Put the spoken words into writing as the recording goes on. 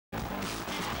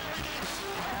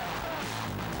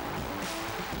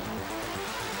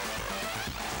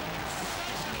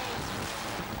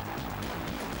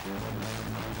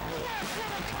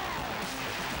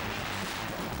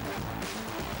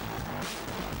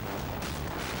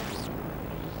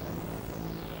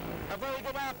very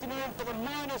good afternoon for the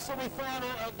minor semi-final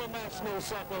of the National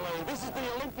Soccer League. This is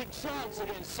the Olympic Sharks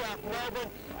against South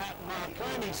Melbourne at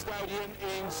Marconi Stadium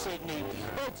in Sydney.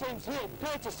 Both teams here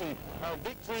courtesy of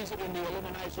victories in the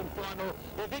elimination final.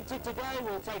 The victor today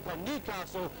will take on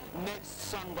Newcastle next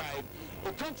Sunday.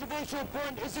 The controversial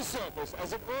point is the surface,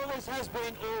 as it always has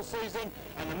been all season,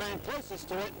 and the man closest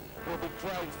to it will be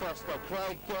Craig Foster.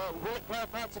 Craig, will it play a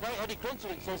part today? Ante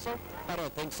Juric says so? I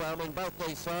don't think so. I mean, both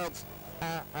these sides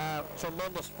are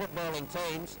tremendous footballing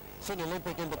teams. Sydney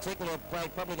Olympic in particular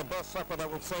played probably the best soccer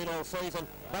that we've seen all season.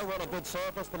 They run a good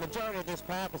surface. The majority of this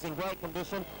park is in great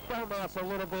condition. Goalmouth's a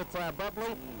little bit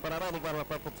bubbly, but I don't think that'll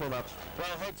affect it too much.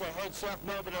 Well, head-to-head, South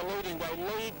Melbourne are leading. They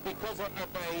lead because of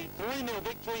a 3-0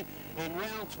 victory in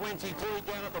round 23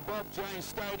 down at the Bob James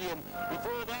Stadium.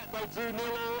 Before that, they drew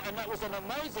 0-0, and that was an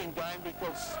amazing game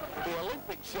because the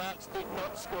Olympic Sharks did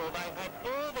not score. They had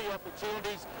all the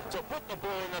opportunities to put the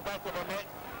ball in the back of the net,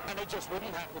 and it just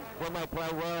wouldn't happen. When they play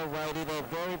well, Wadey, they're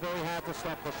very, very hard to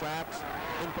stop the Sharks.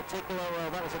 In particular,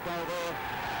 that was a goal there.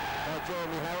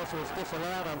 Jeromy Harris was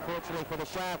disallowed, unfortunately, for the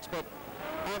Sharks, but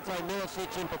Ante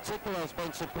Miličić in particular has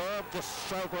been superb, just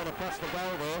showing across the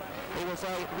goal there. He was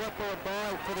a record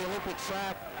buy for the Olympic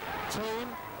Shark team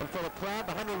and for the club,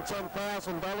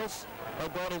 $110,000. They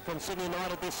bought him from Sydney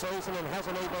United this season, and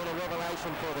hasn't he been a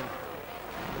revelation for them?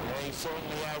 Yeah, he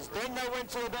certainly has. Then they went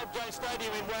to the Bob James Stadium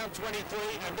in round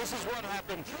 23, and this is what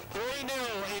happened. 3-0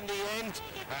 in the end,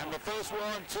 and the first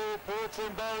one to Paul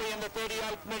Trimboli in the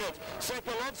 38th minute.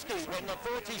 Sekulovski in the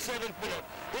 47th minute.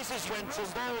 This is when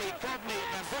Trimboli, Kovny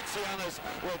and Butsianis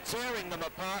were tearing them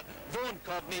apart. Vaughan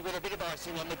Kovny with a bit of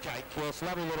icing on the cake. Yes,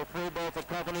 lovely little free ball for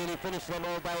Kovny, and he finished them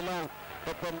all day long.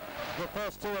 But the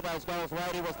first two of those goals,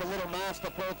 Wadey, was the little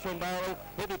master, Paul Trimboli.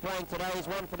 He'll be playing today. He's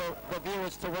one for the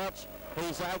viewers to watch.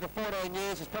 He's over 14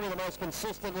 years. He's probably the most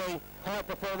consistently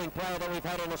high-performing player that we've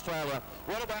had in Australia.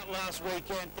 What about last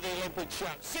weekend for the Olympic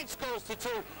Sharks? 6 goals to 2.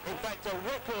 In fact, a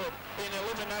record in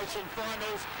elimination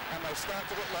finals, and they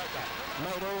started it like that.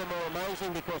 Made all the more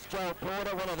amazing because Joel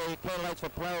Porter, one of the candidates for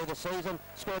player of the season,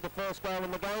 scored the first goal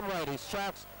in the game, ladies.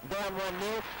 Sharks down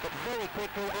 1-0, but very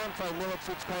quickly Ante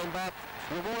Miličić came back,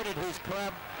 rewarded his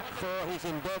club for his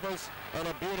endeavours, and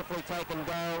a beautifully taken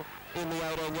goal in the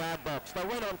 18-yard box. They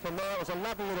went on from there. It was a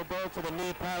lovely little ball to the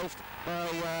near post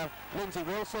by Lindsay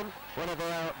Wilson, one of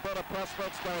our better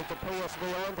prospects, going to PSV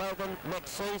Eindhoven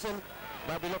next season.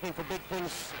 They'll be looking for big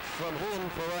things from him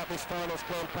throughout this finals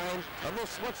campaign. And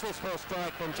watch this first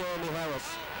strike from Jeromy Harris.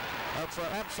 That's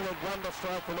an absolute wonder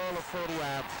strike from all of 40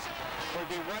 yards. We'll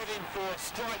be waiting for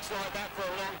strikes like that for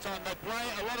a long time. They play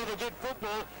a lot of the good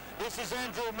football. This is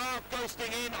Andrew Mark ghosting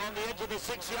in on the edge of the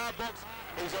 6-yard box.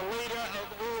 He's a leader of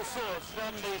all sorts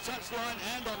from the touchline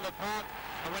and on the park.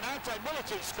 And when Ante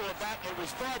Miličić scored that, it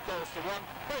was 5 goals to 1,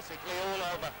 basically all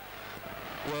over.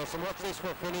 Yes, and watch this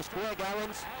for finish. Greg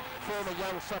Owens, former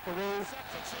young Socceroos,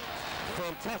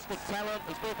 fantastic talent.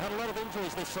 He's had a lot of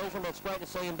injuries this season, but it's great to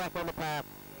see him back on the park.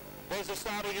 There's a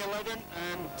starting 11,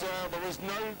 and there is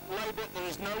no Labour, there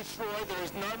is no Srhoj, there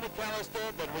is no Macallister,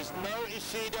 there is no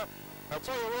Ishida. I'll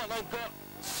tell you what, they've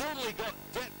certainly got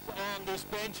depth on this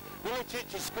bench.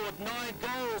 Miličić has scored 9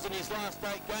 goals in his last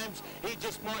 8 games. He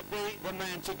just might be the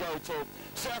man to go to.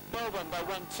 South Melbourne, they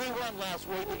won 2-1 last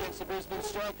week against the Brisbane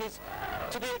Strikers.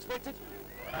 To be expected?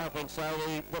 I think so.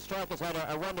 The Strikers had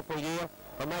a wonderful year.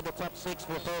 They made the top 6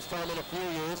 for the first time in a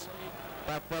few years.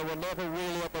 But they were never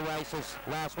really at the races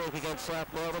last week against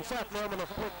South Melbourne. South Melbourne have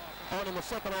put on in the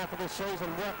second half of this season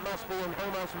what must be an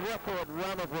almost record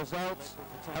run of results.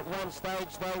 At one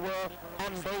stage they were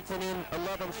unbeaten in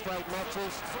 11 straight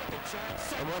matches.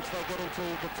 And once they get into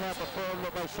the type of form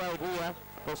that they showed here,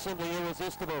 they're simply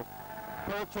irresistible.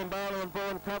 Paul Trimboli and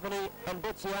Vaughan Kovny and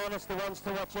Butsianis, the ones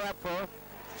to watch out for.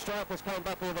 Strikers came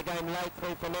back into the game late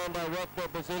through Fernando Roque, their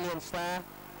Brazilian star.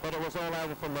 But it was all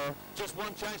over from there. Just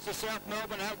one change to South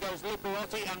Melbourne. Out goes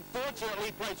Liparoti.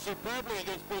 Unfortunately, played superbly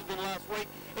against Brisbane last week.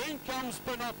 In comes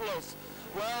Panopoulos.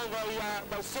 Well,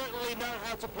 they certainly know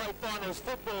how to play finals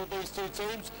football, these two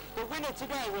teams. The winner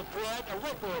today will create a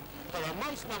record for the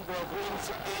most number of wins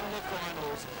in the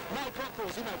finals. Mike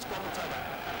Cockles, your match commentator.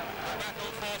 The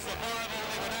battle for survival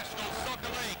in the National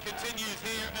Soccer League continues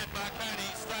here at Marconi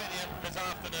Stadium this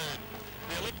afternoon.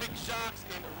 The Olympic Sharks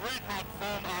in red-hot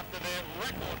form after their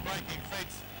record-breaking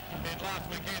feats in last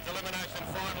weekend's elimination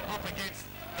final up against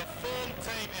the form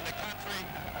team in the country,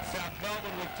 South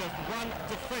Melbourne, with just 1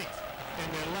 defeat in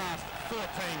their last 14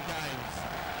 games.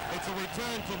 It's a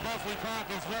return to Bosley Park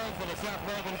as well for the South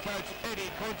Melbourne coach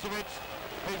Ante Juric.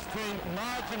 His team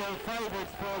marginal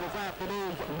favourites for this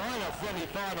afternoon's minor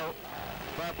semi-final,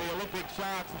 but the Olympic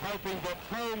Sharks hoping that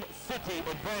home city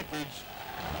advantage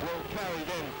will carry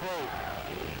them through.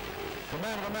 The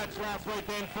man of the match last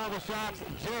weekend for the Sharks,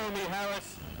 Jeromy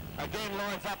Harris, again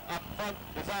lines up front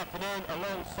this afternoon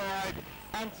alongside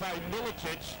Ante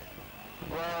Miličić.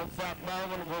 Well, South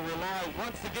Melbourne will rely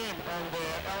once again on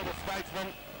their elder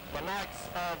statesmen, the likes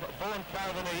of Vaughan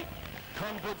Calveny,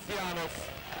 Convulsianus,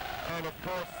 and of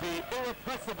course the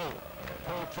irrepressible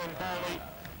Paul Kohler,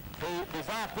 who this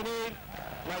afternoon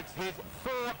makes his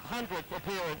 400th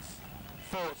appearance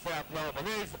for South Melbourne.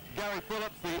 There's Gary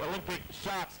Phillips, the Olympic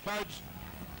Sharks coach.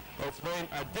 It's been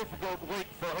a difficult week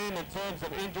for him in terms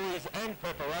of injuries and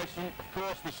preparation. Of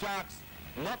course, the Sharks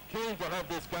not keen to have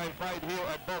this game played here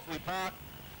at Bosley Park.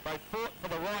 They fought for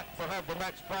the right to have the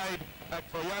match played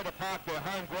at Toyota Park, their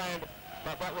home ground,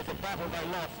 but that was a battle they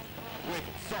lost with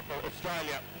Soccer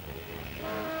Australia.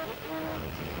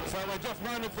 So we're just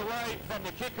moments away from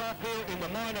the kick-off here in the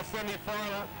minor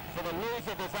semi-final. For the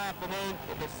loser this afternoon,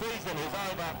 the season is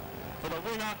over. For the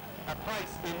winner, a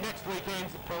place in next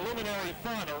weekend's preliminary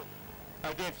final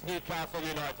against Newcastle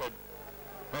United.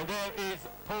 And there is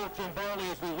Paul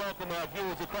Kohler as we welcome our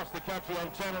viewers across the country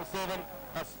on Channel 7.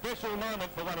 A special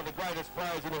moment for one of the greatest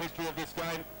players in the history of this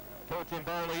game. Paul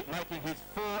Kohler making his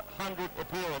 400th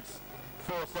appearance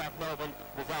for South Melbourne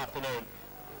this afternoon.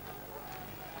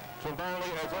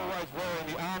 Kohler, as always, wearing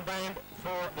the armband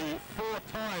for the 4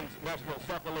 times National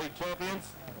Soccer League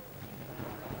champions.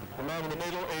 The man in the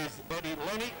middle is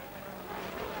Lennie,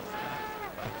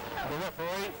 the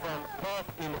referee from Perth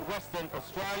in Western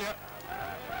Australia.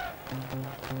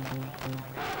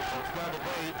 It's going to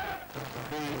be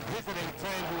the visiting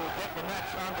team who will get the match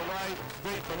underway.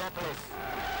 Steve Panopoulos,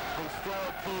 who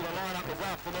strode through the lineup this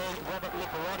afternoon. Robert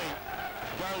Liparoti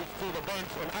goes to the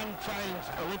bench, an unchanged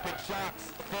Olympic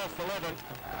Sharks first 11.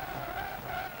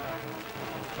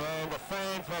 And the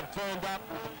fans have turned up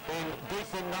in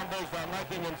decent numbers. They're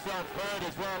making themselves heard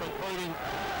as well, including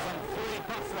some 3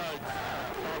 busloads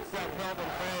of South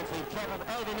Melbourne fans who travelled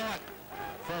overnight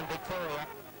from Victoria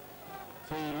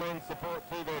to lend support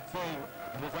to their team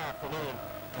this afternoon.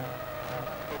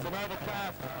 It's an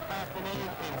overcast afternoon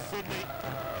in Sydney,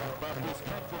 but this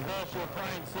controversial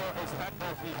playing surface at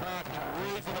Bosley Park in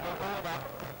reasonable order.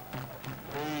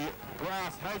 The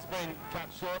grass has been cut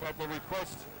short at the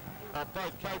request of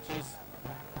both coaches,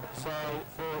 so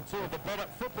for 2 of the better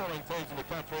footballing teams in the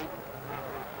country,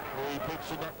 the pitch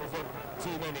should not present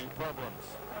too many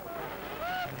problems.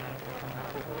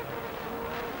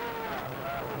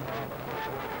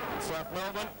 South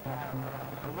Melbourne,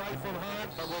 away from home,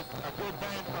 but with a good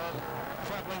band of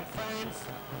travelling fans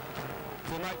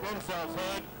to make themselves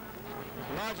heard.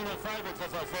 Marginal favourites,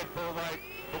 as I said, Paul,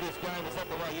 for this game. Is that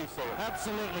the way you see it?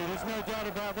 Absolutely, there's no doubt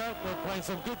about that. They're playing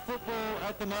some good football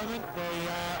at the moment.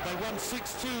 They won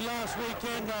 6-2 last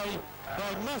weekend. They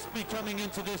must be coming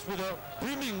into this with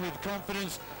brimming with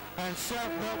confidence. And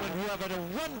South Melbourne, who have had a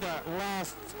wonder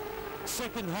last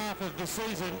second half of the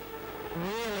season,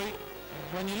 really,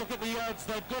 when you look at the odds,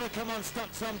 they've got to come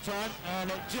unstuck sometime,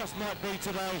 and it just might be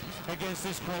today against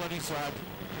this quality side.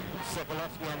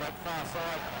 Sekulovski on that far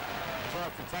side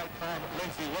tries to take on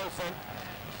Lindsay Wilson.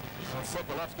 And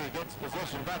Sekulovski gets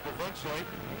possession back eventually.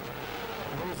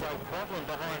 There's a problem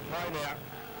behind play now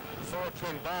for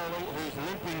Kohler, who's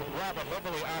limping rather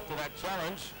heavily after that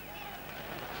challenge.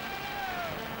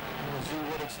 As you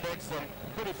would expect, some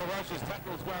pretty ferocious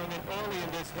tackles going in early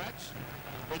in this match.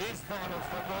 It is finals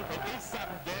football, it is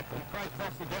sudden death, and Craig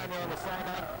Foster down there on the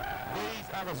sideline.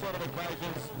 These are the sort of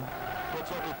occasions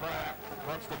which every player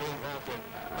wants to be involved in.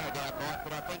 No doubt, Mike,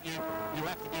 but I think you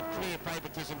have to give clear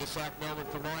favouritism to South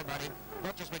Melbourne for my money,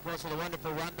 not just because of the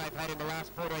wonderful run they've had in the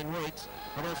last 14 weeks,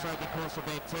 but also because of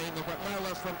their team. They've got no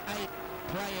less than 8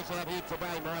 players out here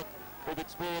today, Mike, with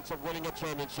experience of winning a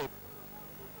championship.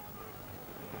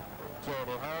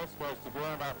 Jeromy Harris goes to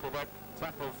ground after that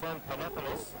tackle from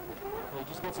Panopoulos. He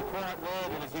just gets a quiet word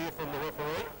in his ear from the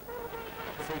referee.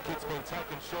 The free kick's been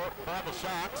taken short by the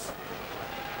Sharks.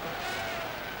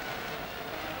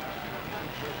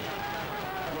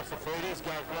 Iosifidis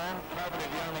goes long. Calveny,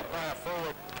 the only player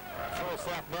forward for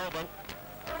South Melbourne.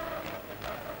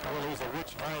 Well, he's a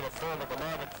rich vein of form at the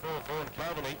moment for Vaughan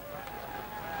Calveny.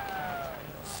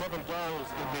 7 goals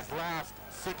in his last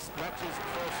 6 matches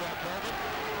for South Melbourne.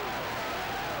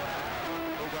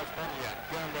 Pondeljak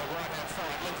down the right-hand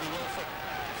side. Lindsay Wilson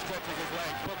stretches his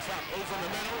legs, looks up, he's in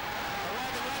the middle.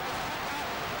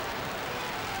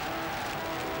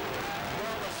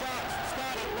 Well, the Sharks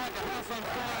started like a house on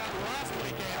fire last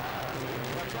weekend.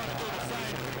 They're trying to do the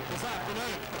same this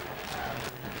afternoon.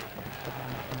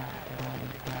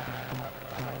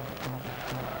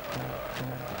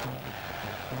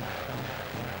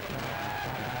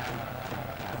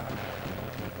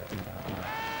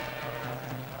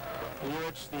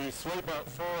 Miličić, the sweeper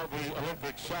for the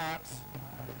Olympic Sharks.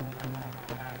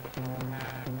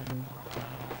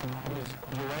 Here's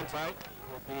Durante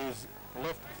with his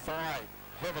left thigh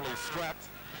heavily strapped.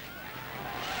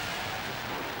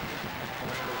 And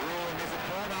the ruling is a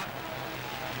corner.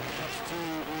 Much to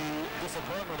the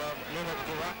disappointment of Mehmet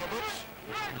Duraković.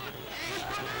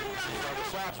 So the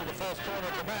Sharks with the first corner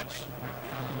of the match.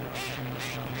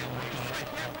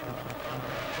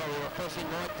 Very refreshing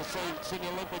night to see Sydney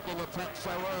Olympic in attack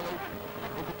so early.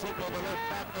 In particular, the left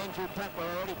back, Andrew Durante,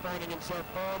 already finding himself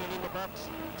forward and in the box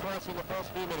twice in the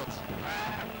first few minutes.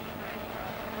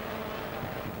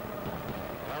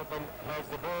 Halpin has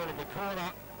the ball in the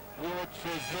corner. Juric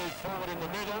is moved forward in the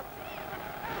middle.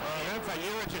 And Ante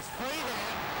Juric is free there.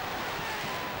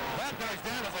 That goes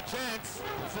down as a chance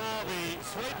for the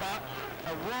sweeper.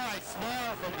 A wry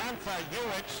smile from Ante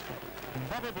Juric.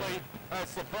 Probably as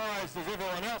surprised as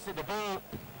everyone else that the ball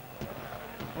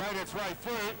made its way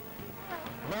through.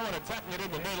 No one attacking it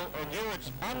in the middle, and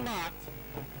Juric unmarked.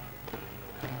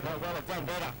 Well, have done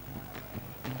better.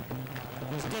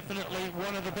 He's definitely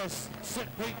one of the best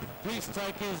set-piece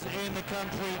takers in the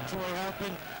country, Troy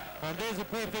Halpin. And there's a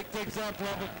perfect example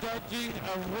of it, dodging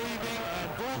and weaving, and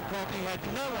Blanccotti had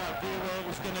no idea where it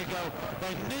was going to go.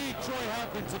 They need Troy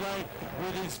Halpin today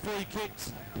with his free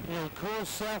kicks. You know, of course,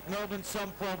 South Melbourne,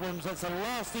 some problems. That's the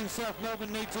last thing South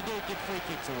Melbourne need to do, give free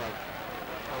kicks away.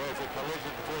 Well, there's a collision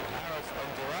between Harris and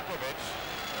Duraković.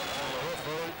 And the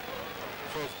referee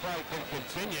says play can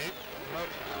continue. But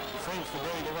it seems to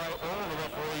be the way all the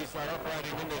referees are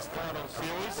operating in this final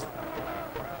series.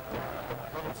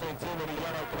 Haven't seen too many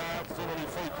yellow cards, too many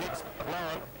free kicks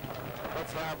blown.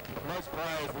 That's how most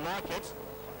players like it.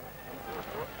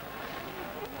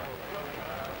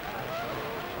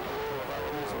 Although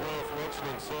it is worth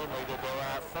mentioning certainly that there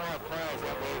are 5 players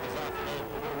out there this afternoon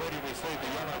who have already received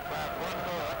a yellow card, 1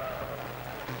 more.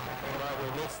 And they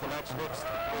will miss the match next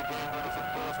weekend, because of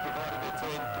course provided their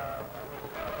team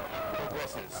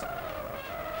progresses.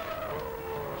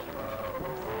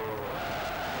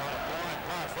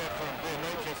 From De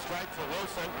Amicis straight to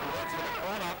Wilson, who leads to the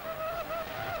corner.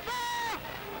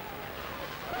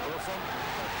 Wilson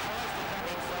tries to come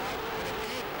inside, and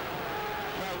again,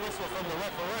 no whistle from the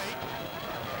referee.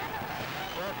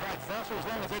 Well played, Foster. As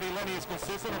long as Lennie is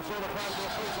consistent, I'm sure the players will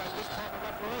appreciate this type of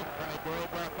referee. I agree,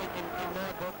 but I think in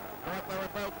my book, they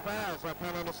were both fouls. I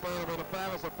can't understand when a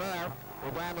foul is a foul,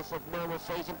 regardless of normal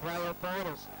season play or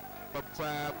finals. But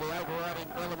the overriding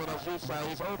element, as you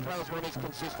say, is all players want his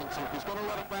consistency. If he's going to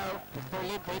let it go for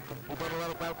Olympic, he's going to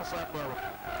let it go for South Melbourne.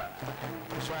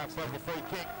 The Sharks have the free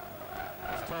kick.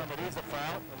 This time it is a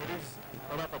foul, and it is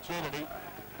an opportunity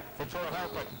for Troy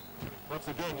Halpin. Once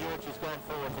again, Juric has gone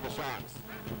forward for the Sharks.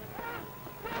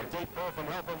 A deep ball from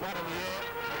Halpin, one in the air,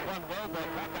 and one well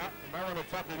done back up. No one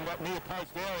attacking that near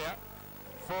post area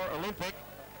for Olympic.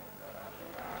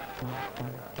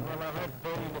 Well, they have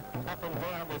been up and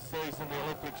down this season, the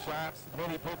Olympic Sharks.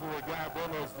 Many people regard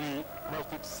them as the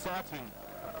most exciting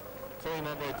team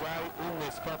on their day in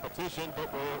this competition,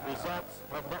 but the results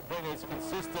have not been as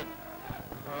consistent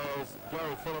as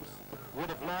Gary Phillips would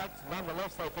have liked.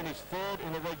 Nonetheless, they finished 3rd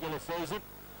in the regular season.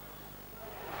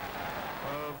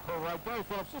 Gary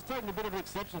Phillips just taking a bit of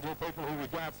exception to people who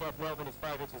regard South Melbourne as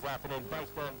favourites this afternoon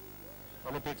based on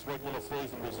Olympics regular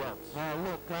season results.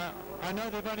 Look, I know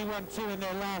they've only won 2 in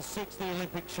their last 6, the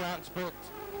Olympic Sharks, but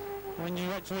when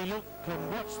you actually look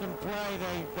and watch them play,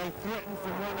 they threaten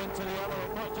from one end to the other.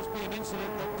 It might just be an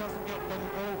incident that doesn't get them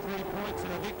all 3 points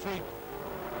in a victory.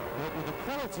 But with the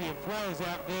quality of players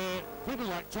out there, people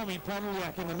like Tom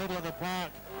Pondeljak in the middle of the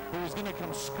park, who is going to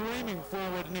come screaming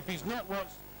forward, and if he's not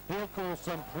watched, he'll cause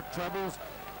some troubles.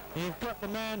 You've got the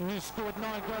man who's scored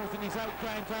 9 goals in his 8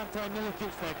 games, Ante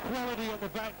Miličić. Their quality at the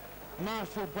back,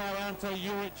 marshalled by Ante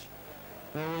Juric.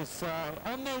 There is,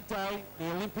 on their day,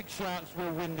 the Olympic Sharks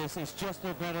will win this. It's just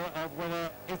a matter of whether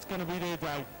it's going to be their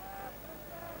day.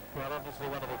 Well, obviously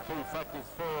one of the key factors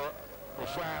for the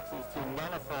Sharks is to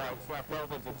nullify South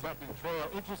Melbourne's attacking trio.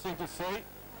 Interesting to see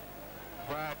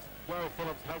that Gary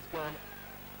Phillips has gone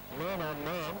man on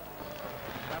man.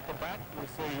 At the back, we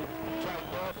see Jade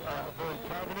North and Vern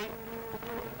Company.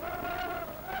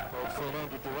 We've seen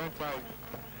Andrew Durante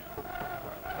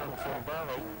and Tom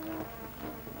Pondeljak.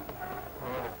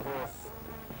 And of course,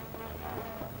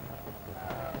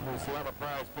 we see other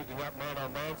players picking up man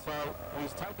on man. So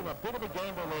he's taken a bit of a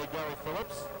gamble there, Gary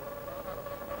Phillips.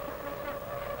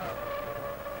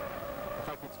 In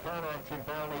fact, it's corner on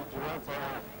Chimbali, Durante,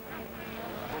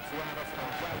 Putsianis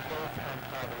and Jade North and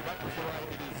Company. That was the way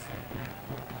it is.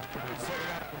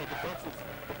 Setting up in a defensive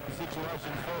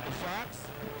situation for the Sharks.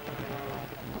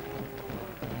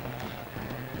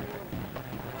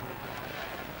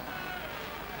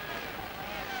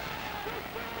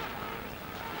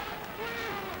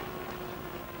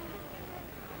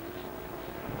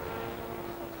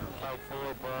 played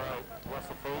forward by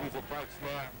Iosifidis. It breaks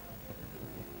now.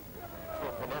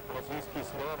 Tom Pondeljak, here's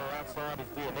Kisnorbo, outside is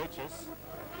De Amicis.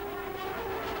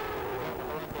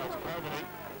 Behind goes Poveny.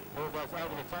 Ball goes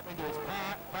over the top into his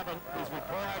part. Pavan is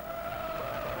required.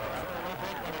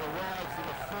 And it arrives in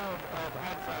the form of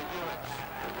Ante Juric.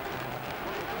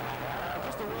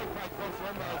 Just a real great cross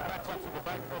on those matchups at the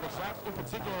back for the Sharks, in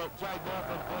particular Jade North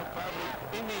and Paul Kohler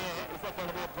in the air. Is that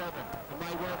going to be a problem? It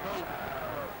may well be.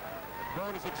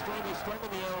 Vaughan is extremely strong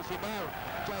in the air, as you know.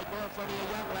 Jade North's only a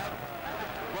young lad,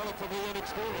 relatively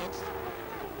inexperienced.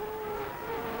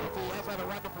 He has had a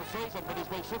wonderful season, but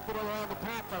he's been shifted around the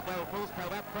park. They'll go full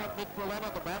straight up front, midfield and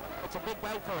on the back. It's a big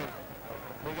day for him.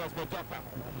 Here goes Murdocca.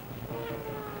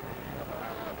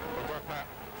 Murdocca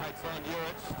takes on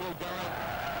Juric, still going.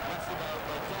 Massimo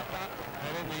Murdocca,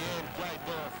 and in the end, Jade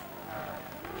North.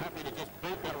 Happy to just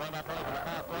boot that run up over the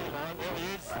halfway line. There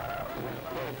he is.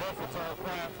 Very versatile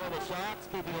player for the Sharks,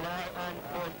 keeping an eye on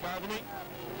Poveny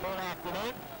all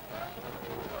afternoon.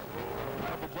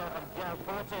 The job of Clint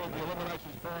Bolton in the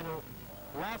elimination final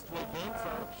last weekend,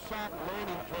 so sharp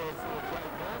learning curve for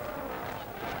Jade North.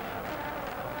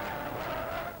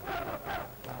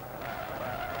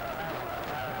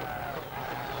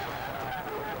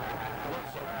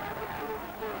 Wilson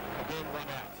again run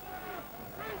out.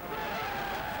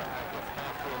 Just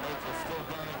past 4 metres, still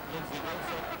going. Lindsay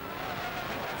Wilson.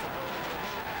 That's a ball in the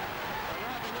net.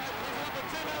 Arriving late, there's an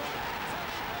opportunity.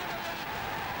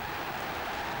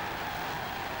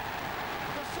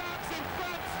 In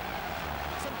front.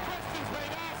 Some questions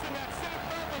being asked in that South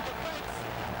Melbourne defence,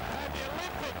 and the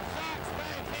Olympic Sharks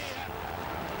fan here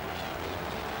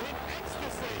in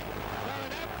ecstasy. They're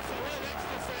in absolute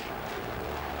ecstasy,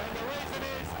 and the reason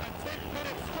is a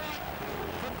 10-minute strike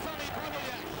from Tom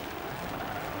Pondeljak.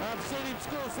 I've seen him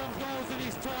score some goals in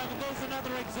his time, and there's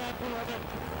another example of it.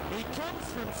 He comes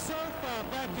from so far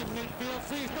back in midfield,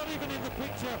 so he's not even in the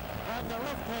picture on the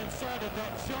left-hand side of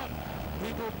that shot.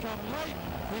 He will come late,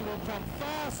 he will come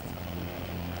fast.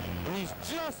 He's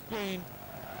just been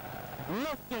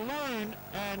left alone,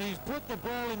 and he's put the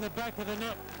ball in the back of the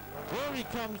net. Here he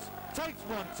comes, takes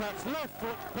one touch, left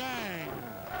foot, bang.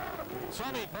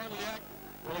 Tom Pondeljak,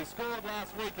 well, he scored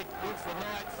last week against the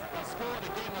Knights. He scored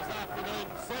again this afternoon.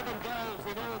 7 goals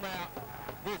in all now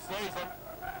this season.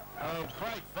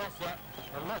 Craig Foster,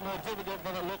 a lot more difficult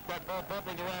than it looked, that ball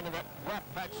bubbling around in that rough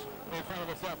patch in front of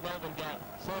the South Melbourne goal.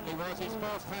 Certainly was. His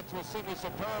first touch was simply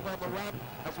superb on the run,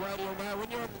 as Ray will know. When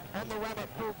you're on the run at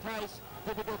full pace,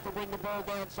 difficult to bring the ball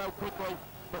down so quickly.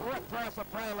 But what price a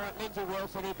player like Lindsay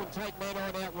Wilson who can take men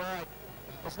on out wide?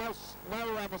 There's no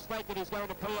mistake that he's going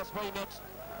to PSV next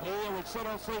year. We've said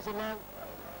all season long.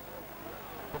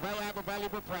 But they are the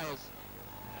valuable players.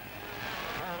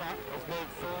 Kohler has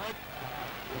moved forward.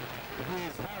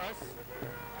 Here's Harris.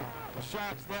 The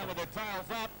Sharks now with their tails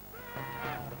up.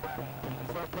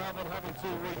 So Melbourne having to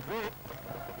regroup.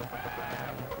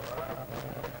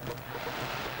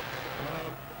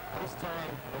 This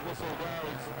time the whistle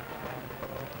goes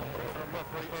from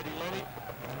referee Eddie Lennie.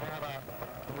 Rather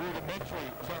rudimentary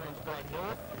challenge by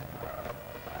North.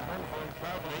 One from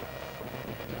Poveny.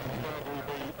 He's going to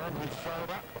be on his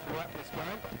shoulder throughout this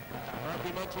game. Like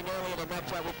we mentioned earlier, the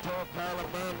matchup with Troy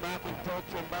Halpin, man marking Paul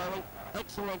Kohler.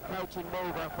 Excellent coaching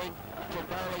move, I think.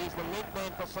 Kohler is the link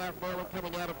man for South Melbourne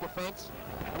coming out of defence.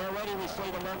 And already we see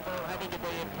the long ball having to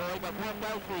be employed, but one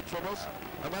goal for each of us,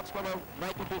 and that's going to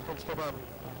make a difference to them.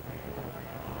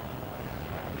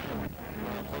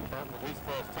 Clint Bolton with his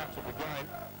first touch of the game.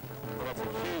 Well, that's a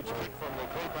huge kick from the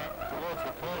keeper towards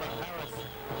the corner. Harris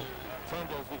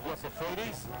tumbles with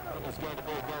Iosifidis. That was going to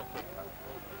be a goal kick.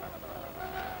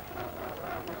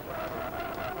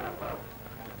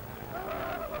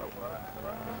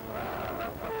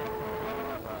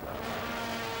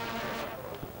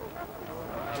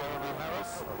 Jeromy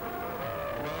Harris,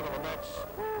 man of the match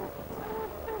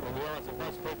in the eyes of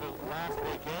most people last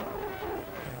weekend.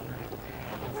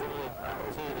 Looking forward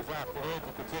to this afternoon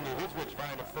to continue his rich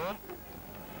vein of form.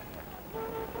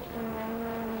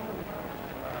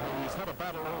 He's had a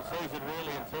battle all season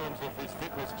really in terms of his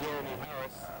fitness, Jeromy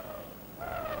Harris.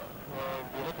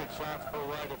 The Olympic Sharks full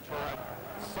rate have tried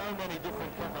so many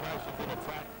different combinations in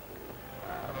attack.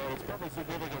 It's probably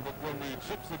significant that when the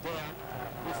chips are down,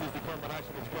 this is the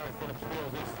combination which Phillips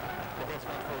feels is the best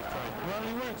one for his team. Well,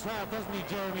 he works hard, doesn't he,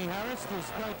 Jeromy Harris?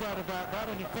 There's no doubt about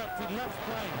that, and in fact he loves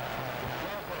playing.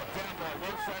 Well brought down by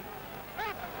Wilson.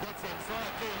 Gets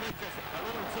inside De Amicis a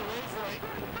little too easily.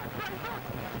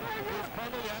 Here's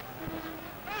Pondeljak.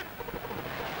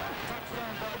 Touched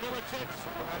on by Miličić,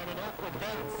 and an awkward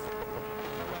bounce.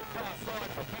 That far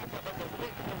side for Papa, but the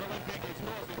width of Olympic is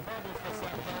causing problems for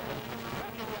South Melbourne.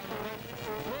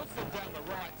 Wilson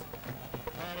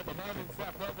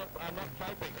South Melbourne are not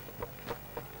coping.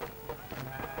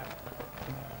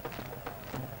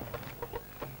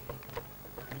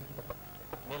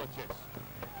 Miličić.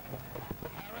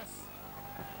 Harris.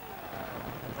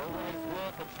 Always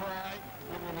worth a try,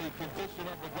 given the condition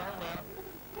of the goal now.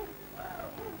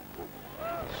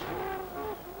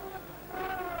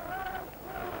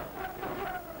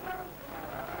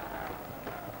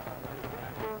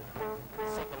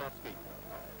 Sekulovski.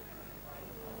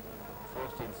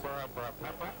 Forced inside by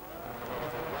Papa.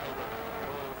 There's a wave of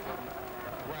ball from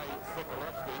Wayne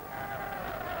Srhoj.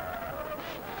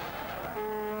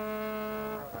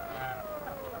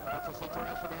 That's a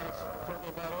situation I was talking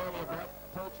about earlier, about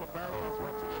Paul Kohler is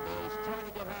watching him there. He's trying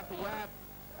to get half a yard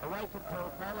away from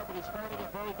Paul Kohler, but he's finding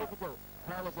it very difficult.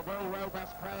 Kohler's a very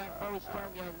robust player, very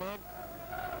strong young man.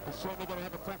 He's certainly going to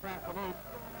have a tough afternoon.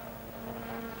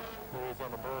 He's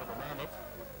on the ball at the moment.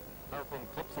 Halpin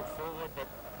clips it forward, but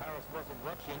Harris wasn't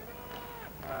watching.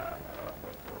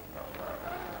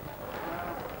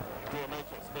 De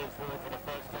Amicis moves forward for the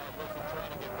first time. Wilson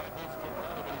trying to get back into the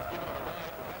run, but he's given it away.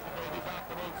 It hasn't been his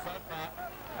afternoon so far.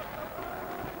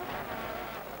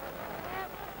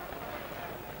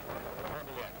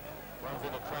 Pondeljak runs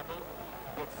into trouble,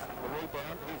 gets the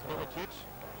rebound. Here's Miličić.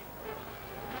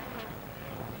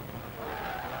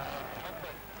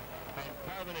 And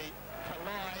Coveney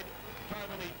collide.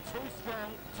 Coveney too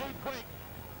strong, too quick.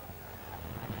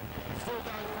 Still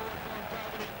going forward from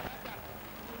Coveney.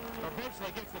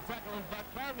 Eventually gets the tackle in, but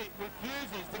Coveney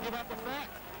refuses to give up the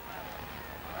fight.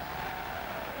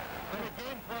 And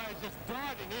again, players just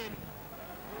diving in.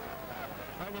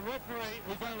 And the referee,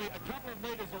 who's only a couple of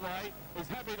metres away, is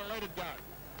happy to let it go.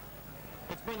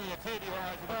 It's bringing a tear to your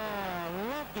eyes. Oh, I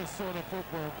love this sort of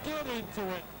football. Get into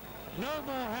it. No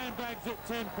more handbags at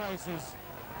 10 paces.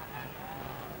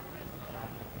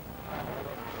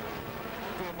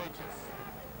 De Amicis.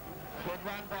 Good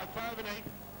run by Coveney.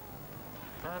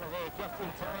 Kohler there just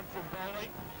in time from Boley.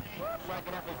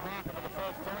 Shaking up his marker for the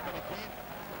first time, but again,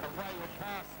 a wayward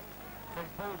pass from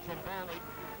Paul Kohler.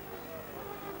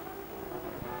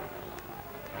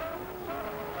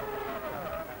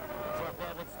 South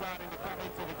Melbourne starting to come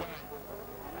into the game.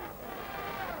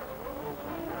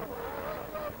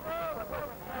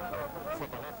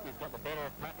 Sekulovski's got the better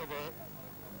of Papa there.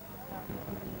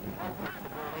 Puts the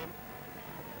ball in.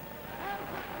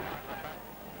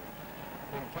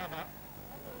 In cover.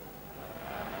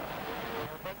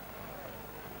 Halpin.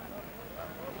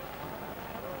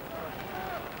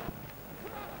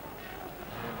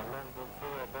 And a long ball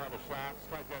forward by the Sharks,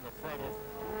 straight down the front of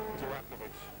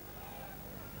Duraković.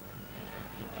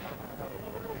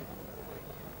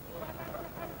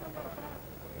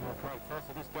 Okay,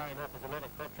 Foster, this game offers a lot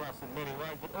of contrast in many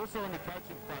ways, but also in the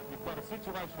coaching front. You've got a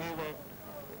situation here where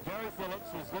Gary Phillips,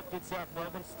 who's looked at South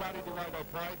Melbourne, studied the way they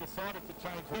play, decided to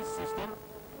change his system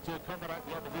to accommodate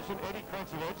the opposition. Eddie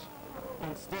Koncevic,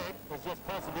 instead, has just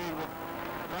persevered with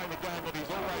playing the game that he's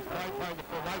always played, playing the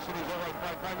formation he's always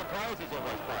played, playing the players he's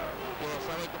always played. Yes,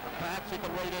 I think perhaps you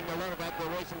can read in a lot about the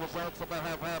recent results that they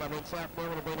have had. I mean, South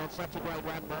Melbourne have been on such a great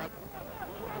run, Mike.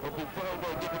 It would be very,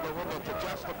 very difficult, wouldn't it, to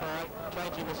justify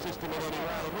changing the system in any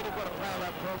way. And when you've got a player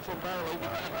like Paul Kohler,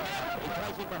 he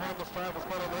plays in behind the stripe as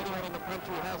better than anyone in the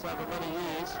country has over many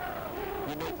years.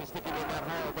 You need to stick him in that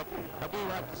hole. But I do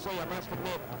like to see, I must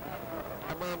admit,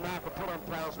 a man Mark put on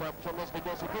players like Thomas,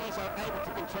 because if he's able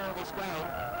to control this game,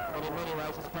 then in many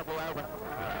ways it's probably over.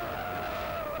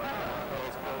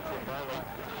 There's Paul Kohler,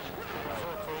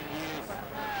 14 years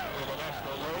in the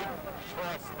National League,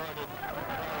 twice voted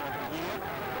Player of the Year.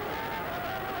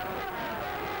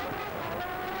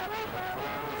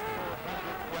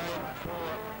 Game for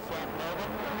South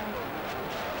Melbourne.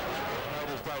 Made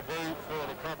his debut for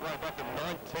the club way back in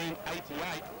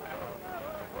 1988.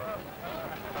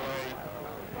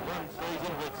 One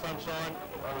season with sunshine,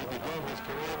 he began his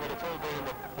career, but it's all been in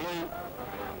the blue,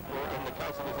 or in the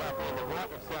case of his after in the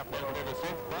white of South Melbourne ever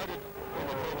since. Voted in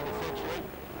the team of the century.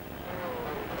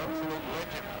 Absolute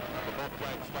legend of the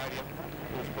Bobcade Stadium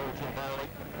is Paul Kohler.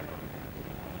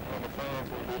 And the fans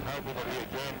will be hoping that he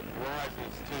again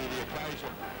rises to the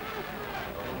occasion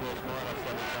in this minor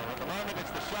semi-final. At the moment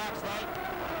it's the Sharks though,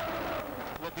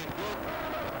 looking good.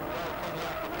 Well, coming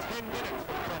up for 10 minutes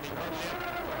from Tommy Pondeljak.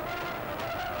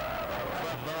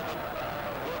 South Melbourne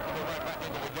working their way back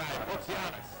into the game.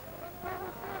 Otsianis.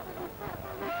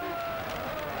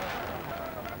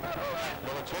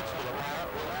 Miličić with a layup.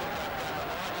 Wilson back down the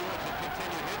line. Juric will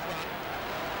continue his run.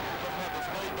 Doesn't have the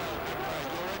speed though. Good play,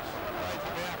 Juric. Plays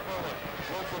it out forward.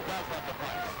 Wilson does have the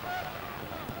pace.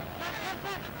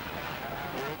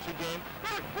 Juric again.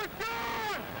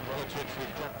 Miličić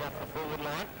has dropped off the forward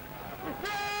line.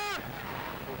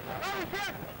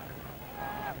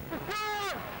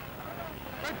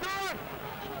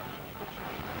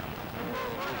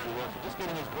 Lindsay Wilson. Just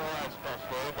getting his wires crossed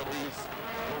there, but he's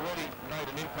already made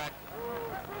an impact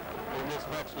in this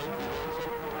match, Lindsay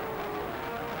Wilson.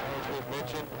 As we've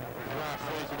mentioned, his last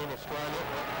season in Australia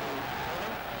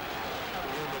at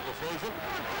the end of the season.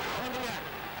 Pondeljak.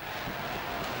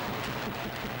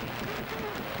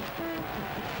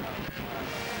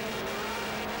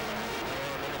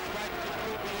 And the mistake just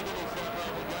put the end of the South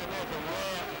Melbourne game. There's a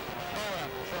rare error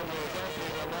from the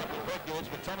goalkeeper Michael Petkovic,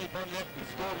 but Tommy Pondeljak, he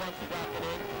scored once this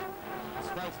afternoon.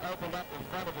 Space opened up in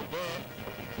front of him there.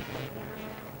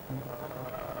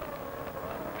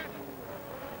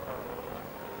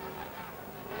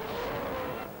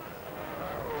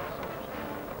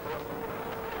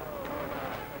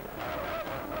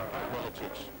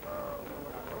 Miličić.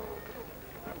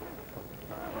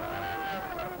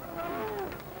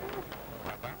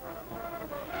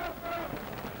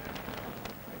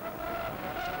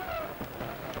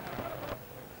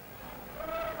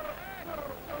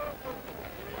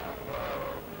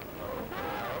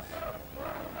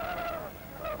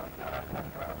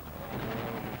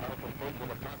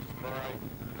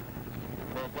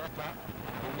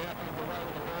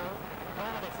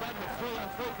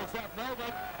 South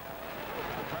Melbourne.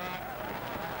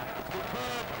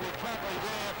 Superb recovery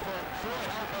there from Troy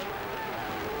Halpin.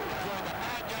 Drawing the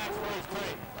hard yards for his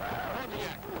team.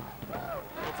 Pondeljak.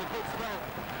 It's a good spell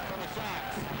for the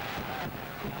Sharks.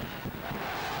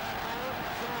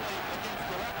 Surely against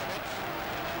Duraković.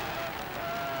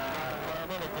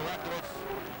 Mehmet Duraković,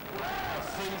 a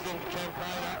seasoned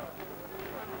campaigner,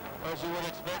 as you would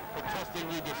expect, for testing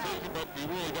new decision, but he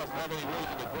really doesn't have any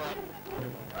reason to gripe.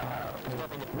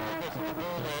 Stopping the progress of the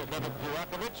ball there, Mehmet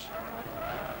Duraković.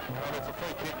 And it's a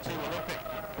free kick to Olympic.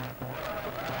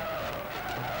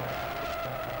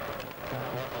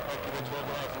 Petkovic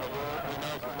organising the ball. He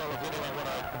knows as well as anyone what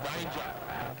a danger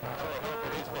Troy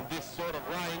Halpin is from this sort of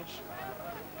range.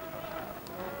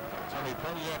 Tommy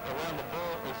Pondeljak around the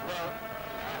ball as well.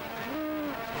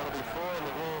 It's going to be 4 in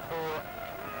the ball for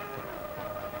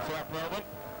South Melbourne.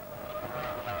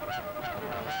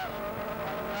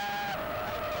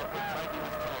 Taking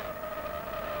his time.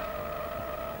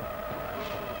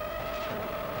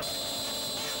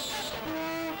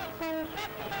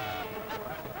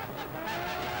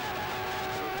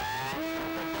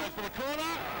 Goes for the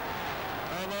corner,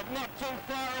 and they're not too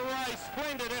far away.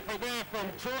 Splendid effort there from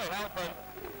Troy Halpin.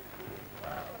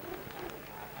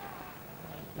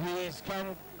 He's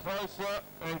come closer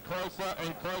and closer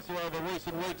and closer over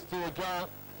recent weeks to a goal.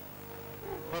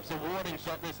 Perhaps a warning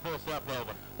shot this for South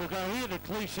Melbourne. Look, I hear the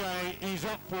cliche, he's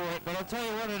up for it, but I'll tell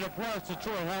you what, it applies to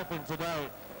Troy Halpin today.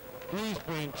 He's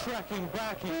been tracking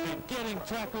back, he's been getting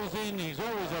tackles in, he's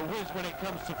always a whiz when it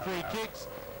comes to free kicks.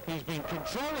 He's been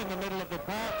controlling the middle of the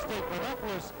park. Steve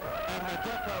Panopoulos and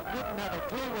Murdocca wouldn't have a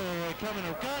clue where they're coming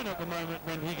or going at the moment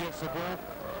when he gets the ball.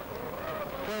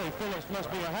 Phillips must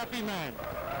be a happy man.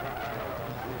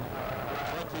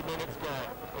 20 minutes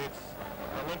gone. It's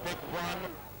Olympic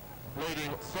 1,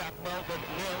 leading South Melbourne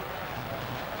 0.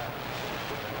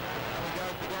 Here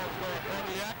goes the goal scorer,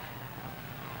 Pondeljak.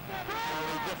 Oh,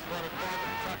 he just wanted one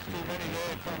touch too many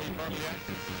there, Tommy Pondeljak.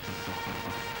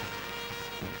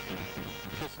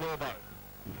 Kisnorbo.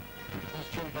 Here's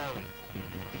Clint Bolton.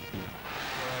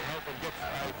 Halpin gets a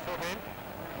foot in.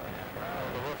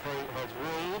 And the referee has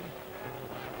ruled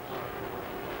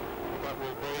that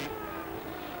will be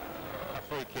a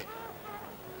free kick.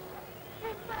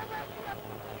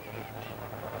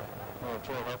 Oh,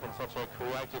 Troy Halpin, such a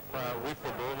creative player with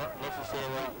the ball, not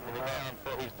necessarily renowned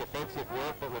for his defensive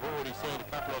work, but we've already seen a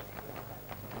couple of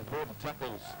important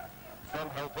tackles from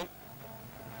Halpin.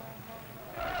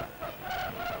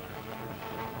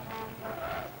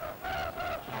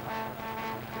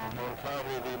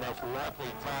 Probably the most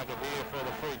likely target here for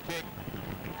the free kick,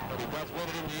 but he does win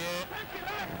it in the air.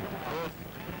 North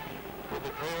with the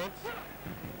clearance.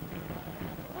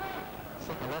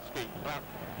 Sekulovski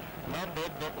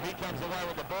numbered, but he comes away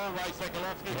with the ball. Ray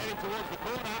Sekulovski heading towards the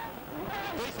corner.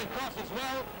 Decent cross as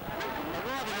well.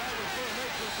 Arriving over to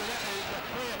Amicis, and that is a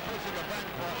clear push in the back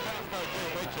by Fausto De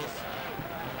Amicis.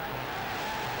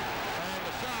 And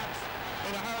the Sharks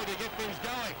in a hurry to get things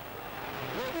going.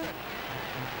 Wilson.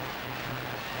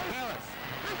 Harris.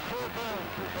 Poor ball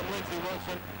from Lindsay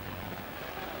Wilson.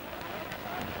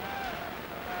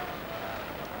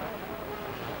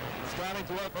 Starting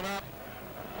to open up.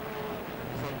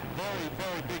 Some very,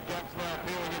 very big gaps now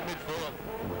appearing in midfield.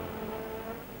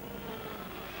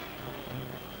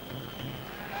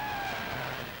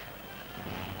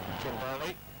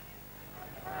 Chimbali.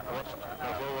 Watched,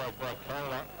 as always, by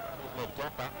Kohler.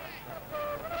 Murdocca.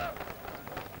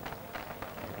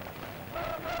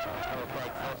 I'm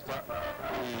afraid Foster, the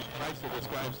pace of this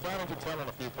game, game starting to tell on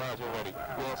a few players already.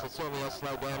 Yes, it certainly has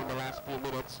slowed down in the last few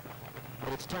minutes.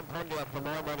 But it's Tom Pondeljak, for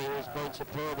my money, who's been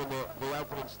superb in the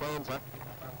opening stanza.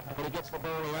 When he gets the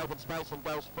ball in the open space and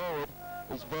goes forward,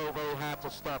 he's very, very hard to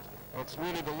stop. It's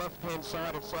really the left-hand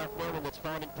side of South Melbourne that's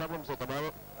finding problems at the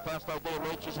moment. Fausto De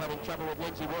Amicis having trouble with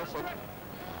Lindsay Wilson.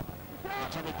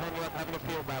 And Tommy Pondeljak having a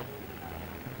field goal.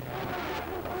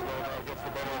 So gets the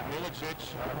ball of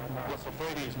Miličić.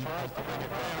 Iosifidis tries to bring it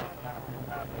down.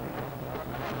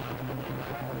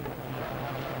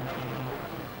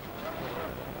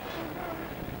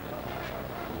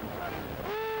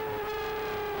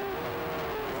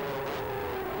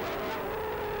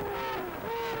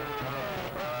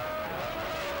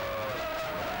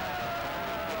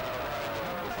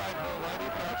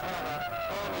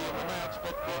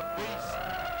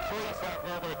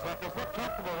 Attackers not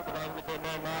comfortable at the moment with their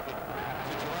man marking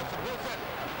situation. Wilson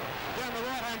down the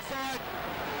right-hand side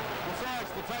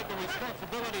decides to take the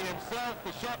responsibility himself.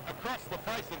 The shot across the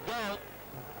face of goal.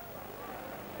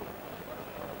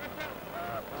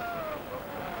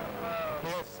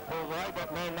 Yes, Paul Ray,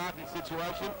 that man marking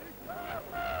situation.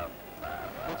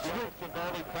 It's Wilson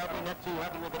goalie probably not too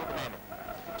happy with it at the moment.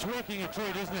 It's working a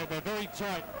treat, isn't it? They're very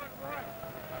tight.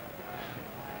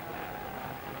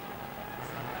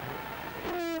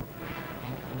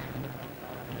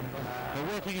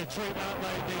 They're working a treat, aren't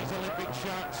they, these Olympic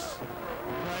Sharks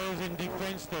players in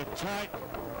defence. They're tight,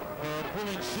 they're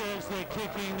pulling shirts, they're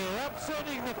kicking, they're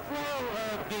upsetting the flow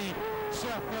of the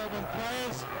South Melbourne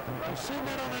players. We've seen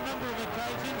that on a number of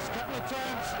occasions, a couple of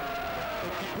times.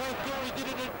 Perth Glory did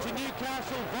it to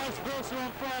Newcastle, vice versa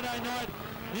on Friday night.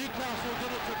 Newcastle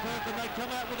did it to Perth and they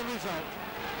come out with a result.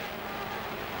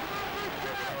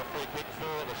 A free kick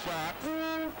for the Sharks.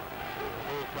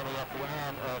 Ball coming off the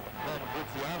arm of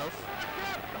Vicianos.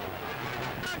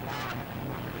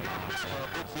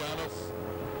 Vicianos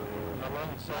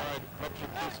alongside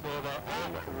Patrick Kisnorbo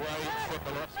and Wayne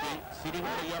Srhoj sitting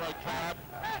with a yellow card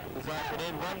this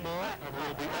afternoon. One more and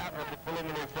we'll be out of the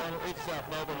preliminary final if South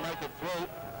Melbourne make it through.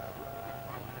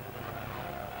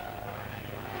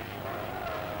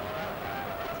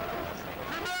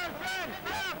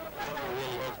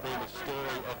 Really has been the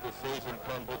story of the season,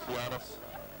 Clint Bolton.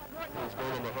 He's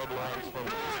been in the headlines from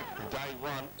day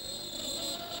one.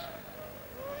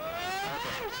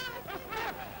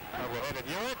 Overheaded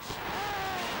Juric.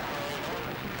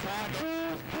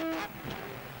 Target.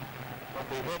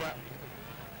 The header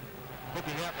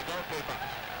picking out the goalkeeper.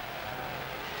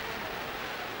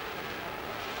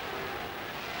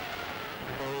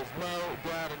 There is no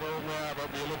doubt at all now that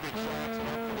the Olympic Sharks are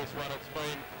up for this one. It's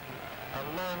been a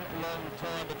long, long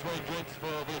time between drinks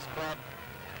for this club.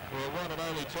 Their one and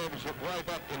only championship way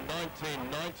back in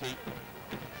 1990.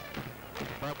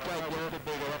 But Jade North a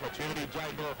bigger opportunity.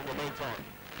 Jade North in the meantime.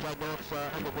 Jade North's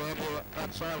underground here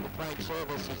outside of the playing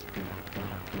service. It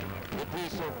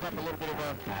appears to have got a little bit of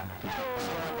a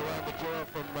slide around the jaw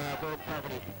from Vaughan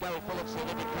Company. Gary Phillips, the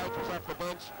Olympic coach, was off the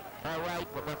bench.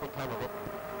 Irate, but nothing came of it.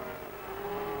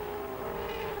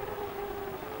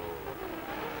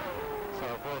 So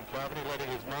Vaughan Company letting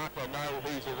his marker know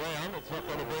he's around. It's not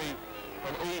going to be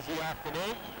an easy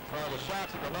afternoon. So the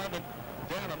Sharks at the moment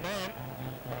down a man.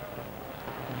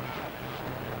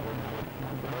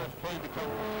 Keen to come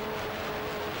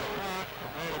apart,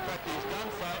 and in fact he's done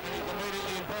so, and he's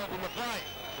immediately involved in the play.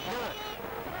 North.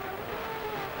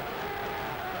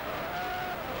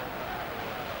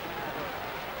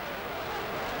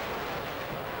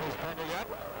 Here's Pondeljak.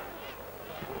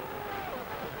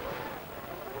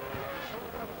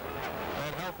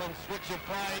 And Halpin switch of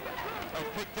play and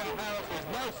picked up Harris. There's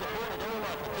no support at all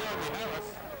after Jeromy Harris.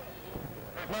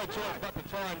 No choice but to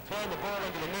try and turn the ball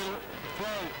into the middle.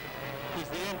 Throw is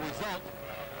the end result.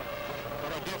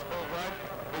 But I guess, Paul Greg,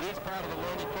 it is part of the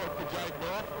learning curve for Jade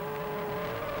North.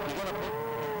 You're going to put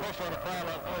pressure on a player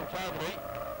like Vaughan Company.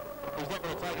 He's not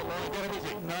going to take it long and get him, is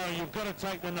he? No, you've got to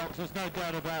take the knocks, there's no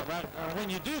doubt about that. When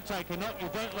you do take a knock, you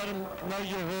don't let him know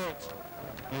you're hurt.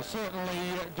 You certainly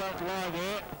don't lie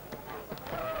there.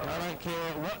 I don't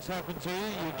care what's happened to you.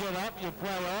 You get up, you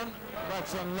play on.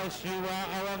 That's unless you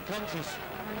are unconscious.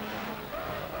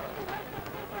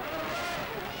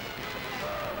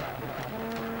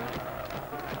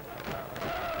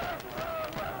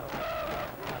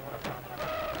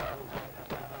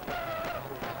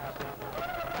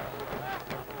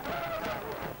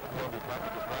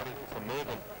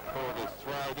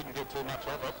 Didn't get too much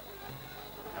of it.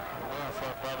 Now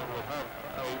South Melbourne will have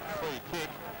a free kick.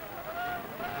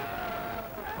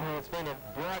 Well, it's been a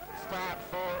bright start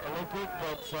for Olympic,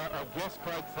 but I guess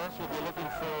Craig Frost will be looking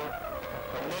for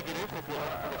a negative, if you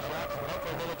like, for the Sharks. Ante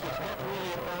Miličić not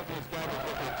really involved in this game. He's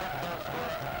looking at top goal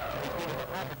scorer. He's been at the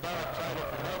upper barrack trader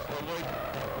for most of the league,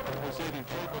 receiving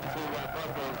treatment to both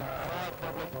a thigh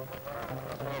problem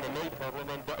and a knee problem,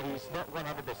 and he's not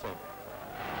 100%.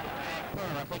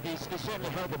 Well, I think he's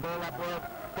certainly held the ball up well,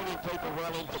 bringing people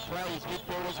well into play, his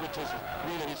midfielders, which is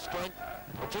really his strength.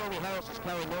 Jeromy Harris is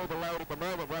carrying all the load at the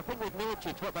moment, but I think with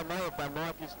Miličić, what they may have done,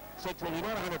 Mike, is said to him, you're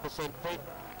not 100% fit,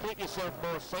 keep yourself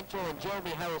more central, and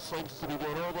Jeromy Harris seems to be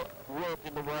doing all the work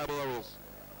in the wide areas.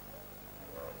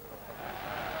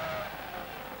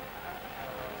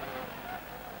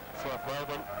 South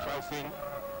Melbourne chasing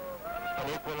an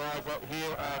equaliser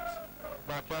here at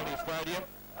Marconi Stadium.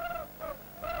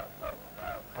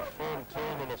 A form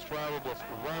team in Australia, just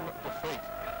one defeat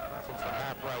since the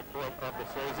halfway point of the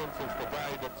season, since the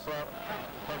day that Tom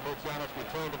Pondeljak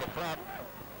returned to the club.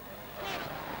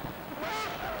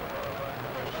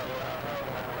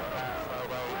 So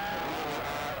they really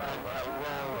are on a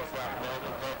roll, South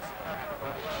Melbourne, but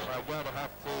they're going to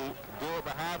have to do it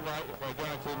the hard way if they're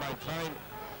going to maintain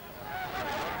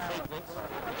that sequence.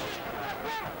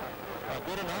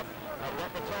 Good enough, they've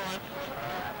got the time.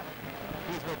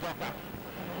 Here's Murdocca.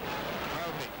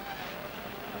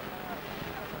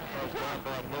 Goes down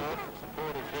by North,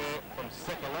 supporters there from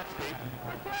Sekulovski.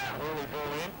 Early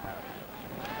ball in.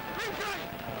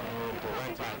 And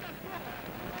Durante.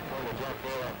 All the job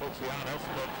there on Bucianos,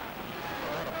 but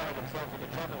they want to find themselves into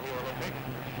trouble here, Olympic.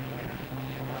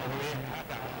 Over here,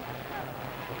 Haka.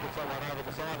 Put someone over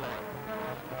the sideline.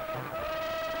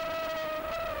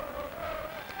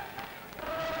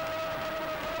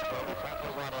 Well, the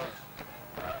tackle one of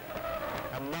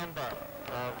a number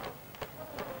of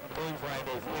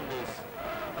Queenslanders in this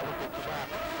Olympic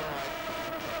Sharks side.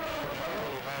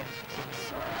 Really has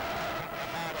the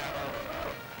heart out of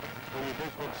the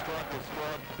Brisbane Strikers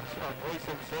squad of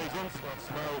recent seasons. That's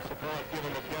no surprise given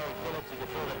that Gary Phillips is a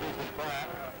former Brisbane player.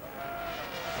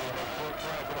 And the four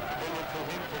players that are familiar to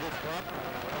him, to this club.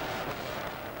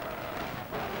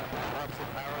 Likes of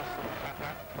Harris and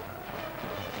Kaka.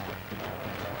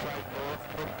 Jade North,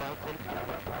 Clint Bolton.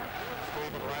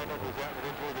 Stephen Raynor, who's out with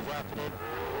injury this afternoon.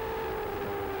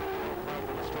 Played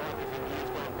for the Strikers in years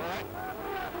gone by.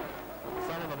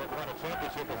 Some of them have won a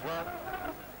championship as well.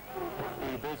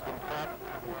 The Brisbane club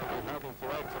is hoping to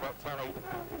add to that tally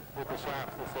with the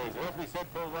Sharks this season. As we said,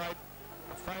 Paul Wade,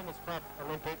 a famous club,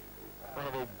 Olympic, one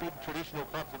of the big traditional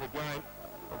clubs of the game,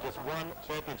 and just one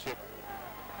championship.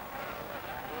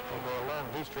 And their long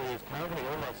history is currently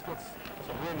almost gets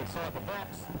some room inside the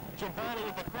box. Giamboli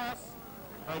with the cross.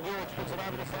 And Juric puts it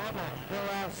over the sideline. There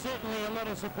are certainly a lot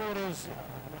of supporters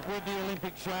with the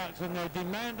Olympic Sharks, and they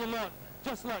demand a lot.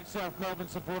 Just like South Melbourne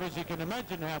supporters, you can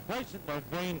imagine how patient they've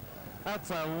been. That's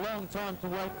a long time to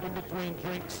wait in between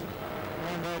drinks.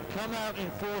 And they've come out in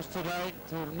force today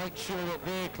to make sure that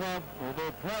their club, or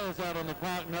their players out on the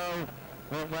park, know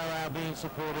that they are being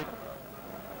supported.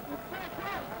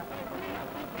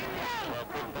 Well,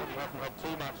 Clint Bolton hasn't had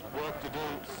too much work to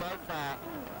do so far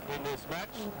in this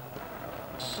match.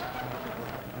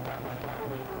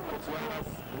 Bucianos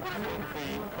sends the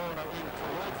corner in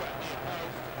towards that near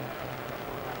post.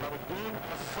 But again, a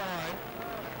sign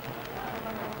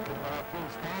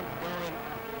things aren't going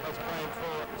as planned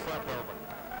for South Melbourne.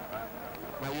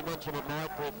 Now you mentioned it,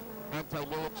 Mike, with Ante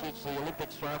Miličić, the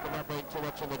Olympic striker, not being too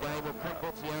much in the game. Well, Clint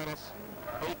Bolton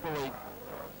equally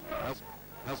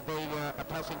has been a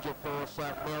passenger for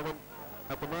South Melbourne.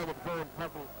 At the moment, very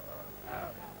improbable.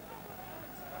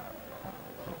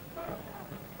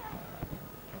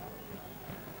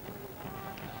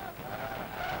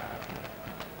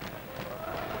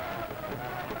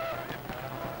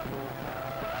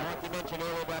 Mentioned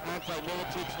earlier about Ante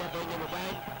Miličić not being in the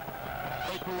game.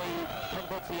 Equally, Tom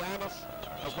Pondeljak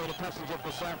has been a passenger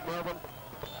for South Melbourne.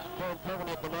 Paul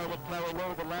Kohler at the moment carrying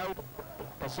all the load.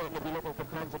 They'll certainly be looking for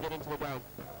Con to get into the game.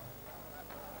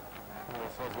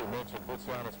 Yes, as we mentioned,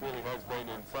 Pondeljak really has been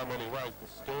in so many ways the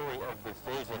story of this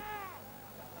season.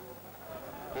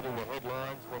 Getting the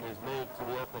headlines when his move to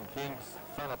the Auckland Kings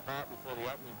fell apart before the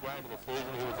opening game of the season.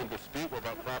 He was in dispute with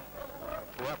that club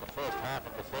throughout the first half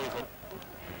of the season.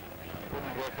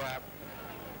 Couldn't work out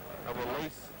a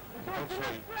release,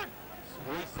 eventually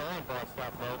re-signed by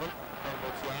South Melbourne and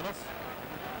Pondeljak.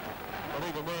 But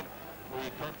even then,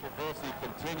 the controversy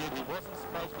continued. He wasn't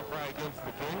supposed to play against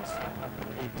the Kings.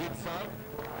 He did so.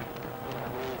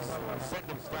 His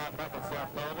second start back at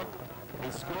South Melbourne.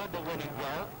 He scored the winning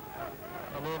goal.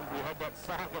 And then we had that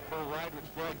saga full raid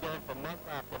which dragged on for month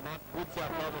after month. Would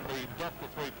South Melbourne be docked for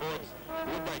 3 points?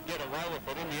 Would they get away with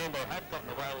it? In the end, they have gotten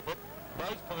away with it.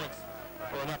 Those points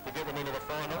were enough to get them into the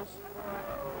finals.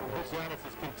 Lucianus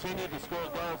has continued to score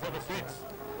goals ever since.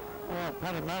 Well,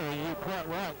 Panamera, you're quite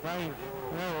right. They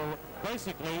were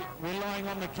basically relying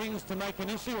on the Kings to make an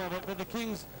issue of it, but the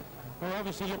Kings are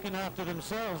obviously looking after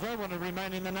themselves. They want to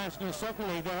remain in the National Soccer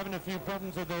League. They're having a few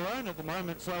problems of their own at the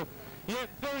moment, so yeah,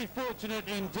 very fortunate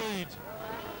indeed,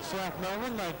 South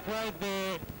Melbourne. They've played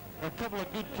a couple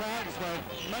of good cards. They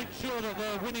make sure that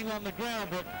they're winning on the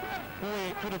ground, but boy,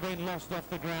 it could have been lost off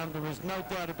the ground. There was no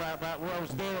doubt about that. Well, I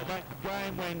was there at that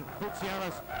game when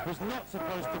Lucianus was not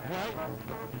supposed to play.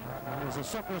 There was a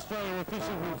Soccer Australia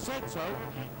official who said so,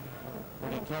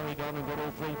 but he carried on and got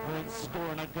all 3 points,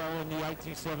 scoring a goal in the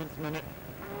 87th minute.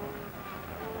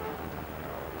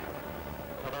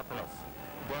 Panopoulos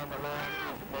down the line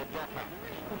is Murdocca.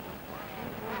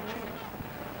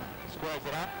 Squares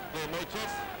it up, De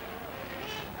Amicis.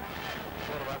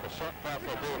 What about the shot pass of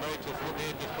De Amicis? Look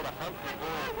here, just put a hungry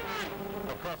ball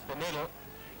across the middle.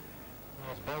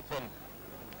 As Bolton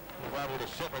was able to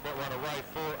shepherd that one away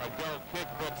for a goal kick,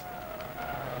 but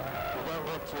we don't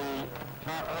want to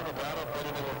harp on about it, but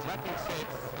in an attacking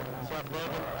sense, South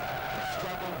Melbourne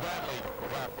struggled badly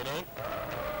this afternoon.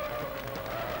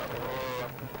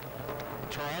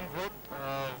 Triumvirate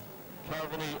of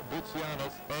Calvini,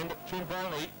 Lucianus and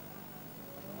Chimboli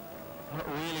not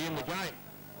really in the game.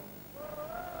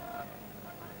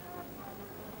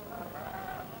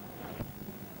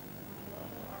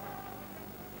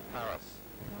 Harris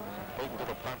beaten to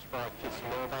the punch by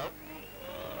Kisnorbo.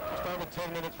 Just over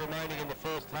 10 minutes remaining in the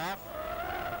first half.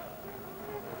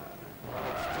 And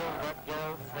it's still that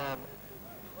goal from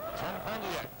Tom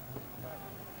Pondeljak,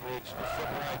 which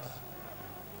separates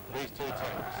these two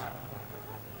teams.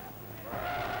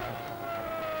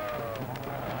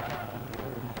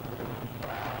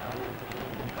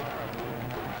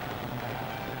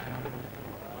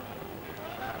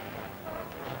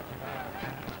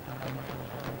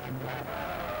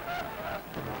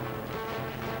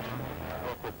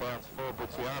 Awkward bounce for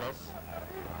Lucianus.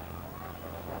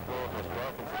 Ball has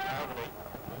broken for Calvini.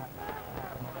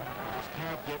 Just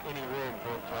can't get any room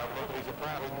for Calvini. He's a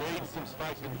player who needs some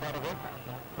space in front of him.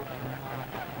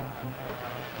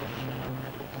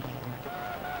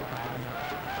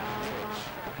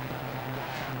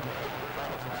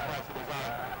 Some space of his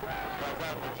own. Goes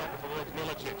out of the top towards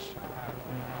Miličić.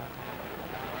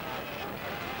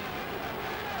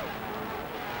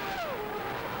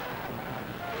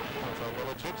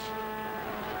 Miličić,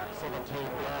 17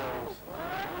 goals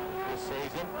this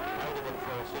season, 8 of them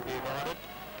for Sydney United,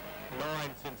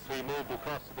 9 since he moved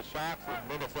across to the Sharks, with an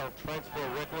NSL transfer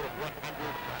record of $110,000.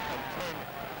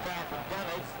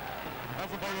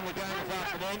 Hasn't been in the game this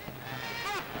afternoon.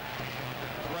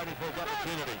 Waiting for his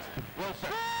opportunities.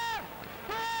 Wilson.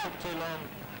 Took too long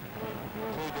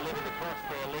to deliver the cross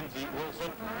for Lindsay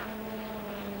Wilson.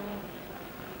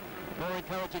 More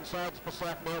encouraging signs for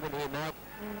South Melbourne here, Mike.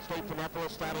 Steve Panopoulos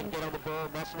starting to get on the ball.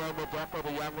 Massimo Murdocca,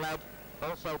 the young lad,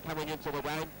 also coming into the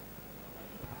game.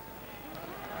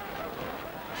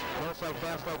 And also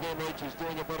Fausto De Amicis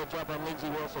doing a better job on Lindsay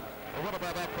Wilson. And what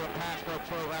about that for a pass by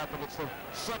Troy Halpin? It's the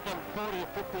second 40 or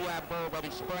 50-yard ball that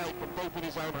he sprayed from deep in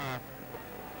his own half.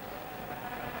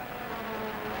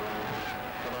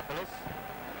 Panopoulos.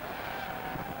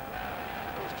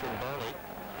 There's Chimboli.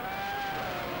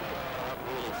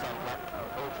 Really summed up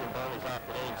all Chimboli's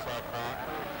afternoon so far.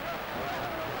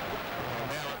 And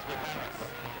now it's with Harris.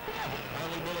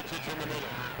 Only Miličić in the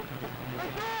middle.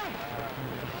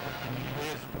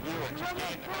 Here's Juric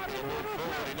again, to move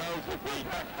forward. He knows that the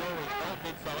back door is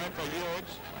bolted, so Ante Juric,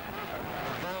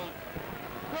 the ball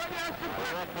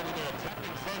we're often in an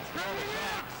attacking sense for all the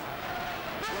Sharks.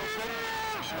 Wilson,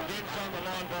 again shown the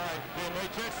line by De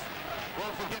Amicis.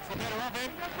 Wilson gets the better of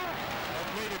him.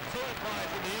 They've needed 2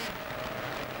 players in the end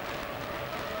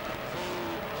to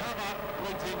cover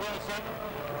Lindsay Wilson.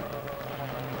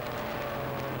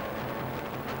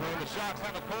 And the Sharks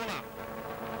have a corner.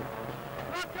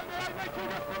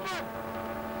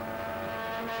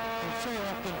 And so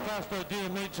often Fausto De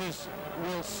Amicis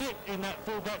will sit in that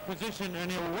fullback position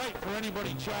and he'll wait for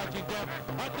anybody charging down.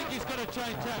 I think he's got to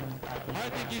change tack. I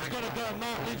think he's got to go and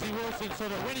mark Lindsay Wilson so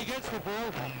that when he gets the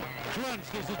ball,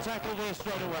 Crunch gets a tackle there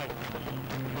straight away.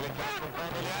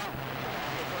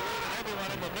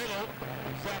 Everyone in the middle.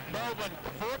 South Melbourne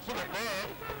fortunate there.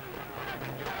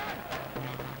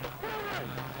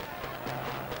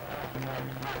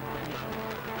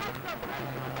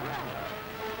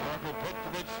 Michael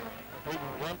Petkovic,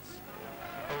 beaten once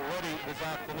already this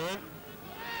afternoon.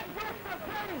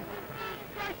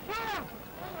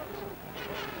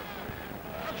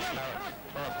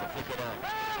 Tries to flick it on.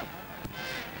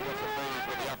 Iosifidis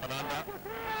with the up and under.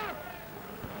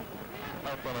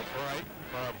 Up on a break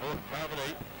by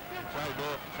Cavity. Jade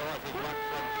North tries his luck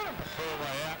from the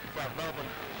fairway out. South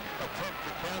Melbourne attempt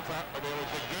to counter, but there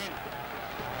is again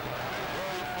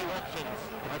very few options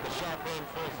at the sharp end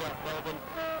for South Melbourne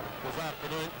this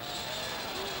afternoon.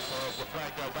 As the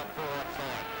flag goes up for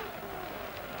offside.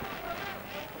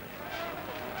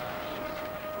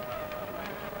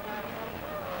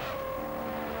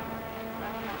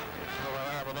 Well,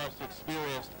 they are the most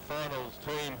experienced finals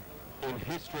team in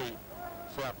history,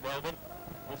 South Melbourne.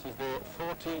 This is their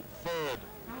 43rd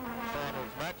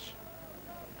finals match.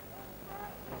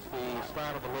 It's the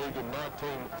start of the league in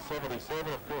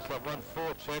 1977. Of course, they've won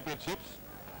 4 championships.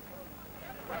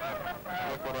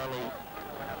 Record only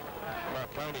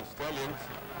Marconi Stallions,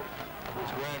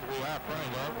 which round we are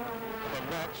playing on, the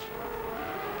match.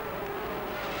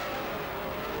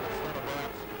 It's not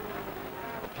about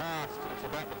the past, it's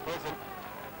about the present.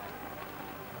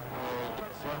 And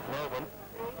South Melbourne,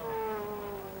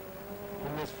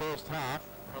 in this first half,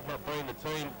 have not been the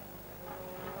team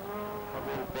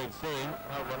I've been seeing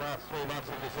over the last 3 months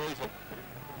of the season.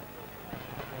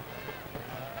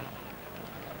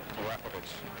 Duraković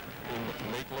in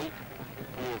neatly.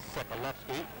 Here's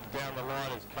Sekulovski. Down the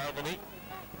line is Coveney.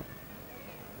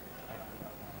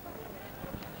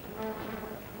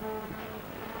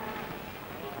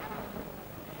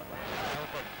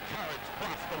 Halpin, courage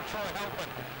plus from Troy Halpin,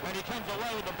 and he comes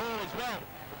away with the ball as well.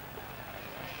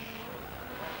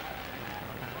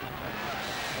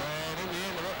 And in the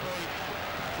end, the referee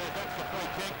says that's the free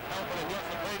kick. Halpin and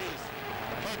Iosifidis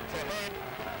head to head.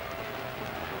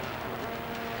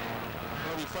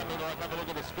 Maybe something like have a look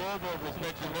at the scoreboard was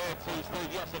mentioned there to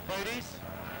Steve Iosifidis.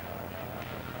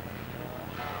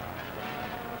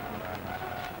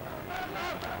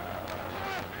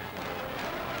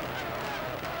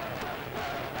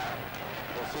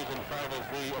 Decision favours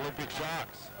the Olympic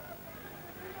Sharks.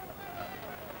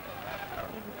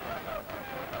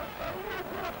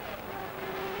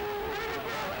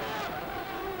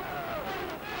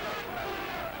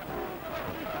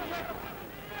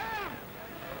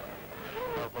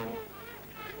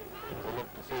 Look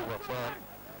to see what's on.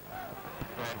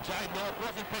 And Jade North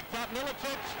wasn't picked up.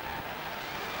 Miličić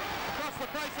across the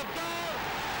face of goal.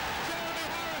 Jeromy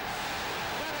Harris.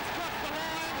 That has crossed the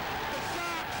line. The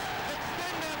Sharks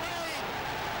extend their lead.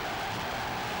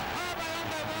 Are they on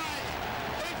their way?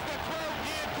 Is the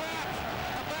 12-year drought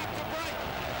about to break?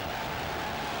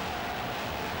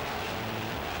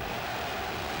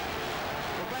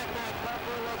 The backline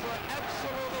bumper was an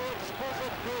absolutely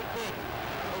exquisite goal kick.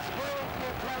 As well as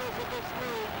the players of this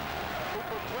league who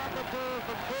could drop a ball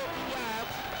from 40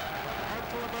 yards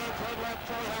onto a man's head like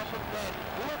Troy Halpin did.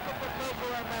 Look at the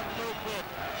measure on that blue kick.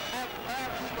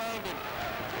 Outstanding.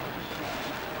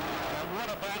 And what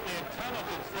about the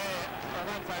intelligence there of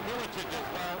Ante Miličić as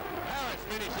well? Harris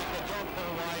finishes the job for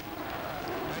Wayne.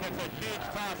 And it's a huge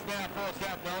task now for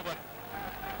South Melbourne.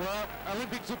 Well,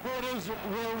 Olympic supporters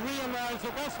will realise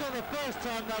that that's not the first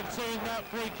time they've seen that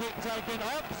free kick taken.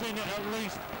 I've seen it at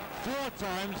least 4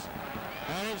 times,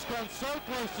 and it's gone so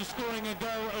close to scoring a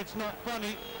goal, it's not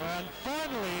funny. And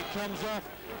finally it comes off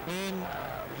in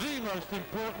the most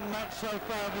important match so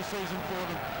far this season for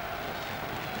them.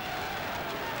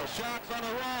 The Sharks on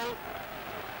a roll.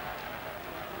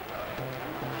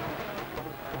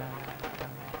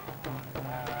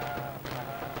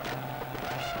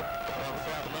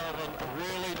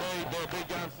 Really need their big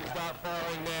guns to start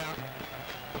firing now.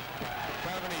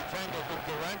 Coveney tangles with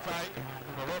Durante,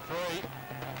 and the referee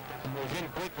was in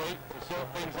quickly to sort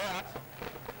things out.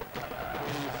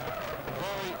 He's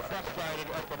very frustrated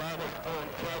at the moment for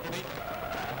Coveney.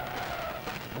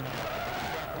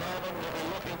 South Melbourne will be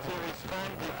looking to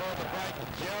respond before the break.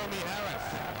 Jeromy Harris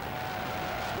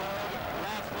scored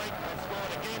last week and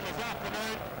scored again this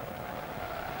afternoon.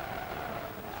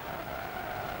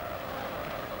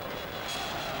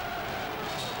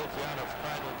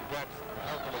 Perhaps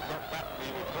Halpin has not back the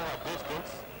required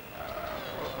distance.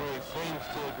 Referee seems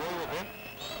to agree with him.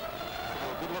 So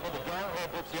a good look at the goal here,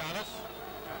 Butsianis.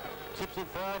 Tips it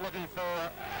forward, looking for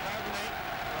Coveney.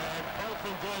 And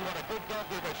Bolton doing what a good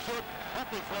goalkeeper should. Off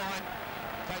his line,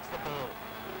 takes the ball.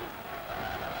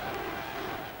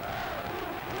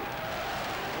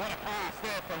 What a pass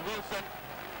there from Wilson.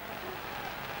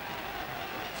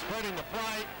 Spreading the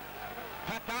play.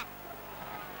 Papa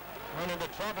run into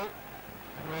trouble.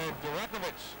 Where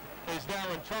Duraković is now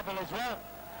in trouble as well.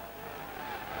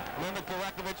 Mehmet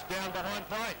Duraković down behind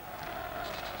play.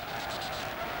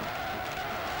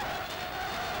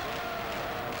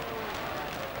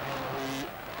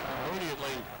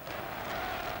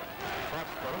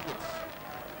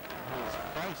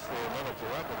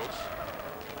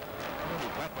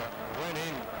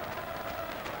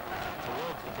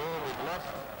 the ball. We've lost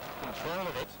control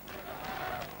of it.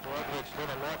 Duraković not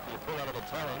unlikely to pull out of the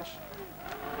challenge.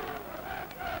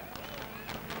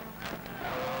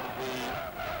 And the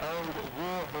old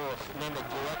warhorse, Mehmet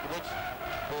Duraković,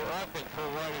 who I think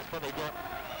Paul Wayne has probably got,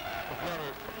 if not a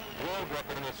world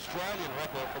record, an Australian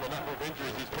record for the number of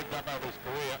injuries he's picked up over his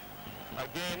career.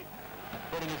 Again,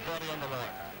 putting his body on the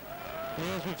line.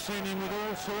 Yes, we've seen him with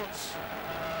all sorts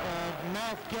of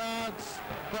mouth guards,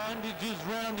 bandages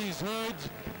round his head.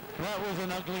 That was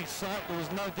an ugly sight, there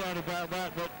was no doubt about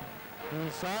that, but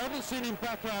so I haven't seen him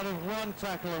back out of one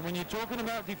tackle. And when you're talking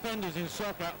about defenders in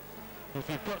soccer, if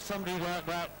you've got somebody like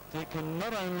that, it can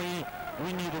not only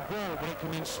win you the ball, but it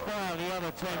can inspire the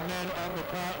other 10 men on the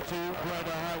park to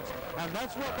greater heights. And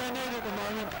that's what they need at the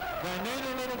moment. They need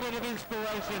a little bit of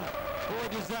inspiration. Boy,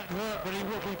 does that hurt, but he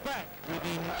will be back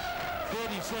within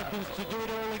 30 seconds to do it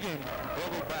all again.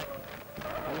 He'll be back.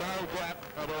 No doubt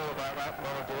at all about that,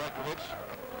 Mehmet Duraković.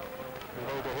 We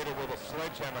need to hit him with a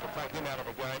sledgehammer to take him out of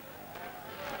the game.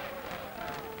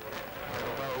 And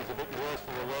although he's a bit worse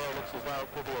for the wear, it looks as though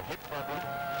it could be a hip problem.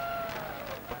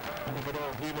 If at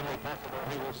all humanly possible,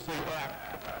 he will see out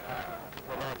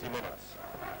for 90 minutes.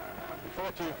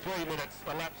 43 minutes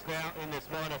elapsed now in this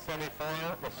minor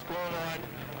semi-final. The scoreline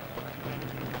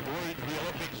reads the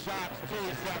Olympic Sharks 2,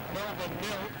 South Melbourne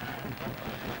 0.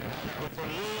 It's a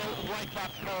real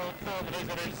wake-up call for the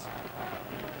visitors.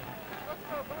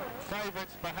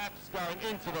 Favourites perhaps going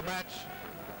into the match.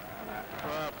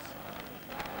 But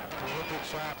the Olympic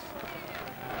Sharks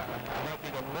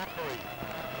making a mockery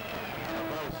of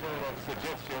those sort of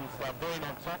suggestions. They've been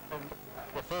on top from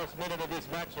the first minute of this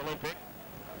match, Olympic.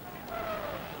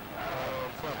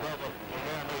 South Melbourne will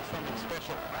now need something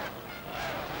special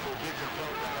to give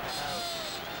themselves out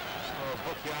of the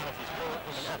Botsianis is caught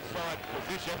in an offside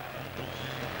position.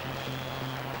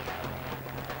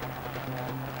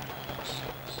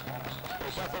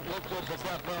 It doesn't look good for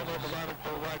South Melbourne at the moment,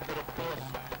 Paul Wade, but of course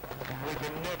we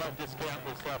can never discount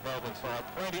this South Melbourne side.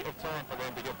 Plenty of time for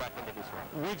them to get back into this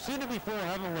one. We've seen it before,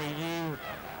 haven't we? You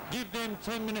give them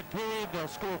 10-minute period, they'll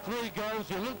score 3 goals,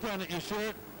 you look down at your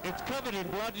shirt, it's covered in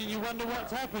blood and you wonder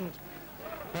what's happened.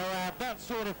 That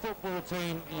sort of football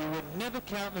team, you would never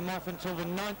count them off until the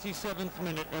 97th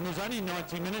minute, and there's only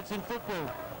 90 minutes in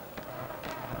football.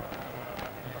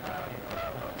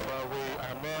 So we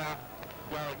are now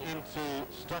going into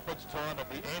stoppage time at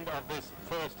the end of this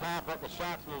first half. What the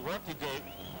Sharks will want to do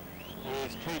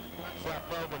is keep South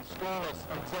Melbourne scoreless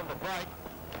until the break.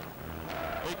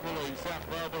 Equally, South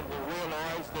Melbourne will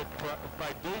realise that if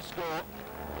they do score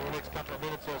in the next couple of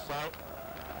minutes or so,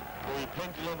 the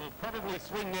pendulum will probably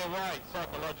swing their way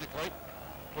psychologically.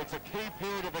 It's a key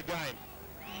period of the game,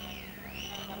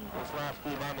 this last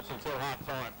few moments until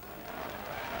half-time.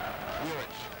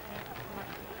 Juric,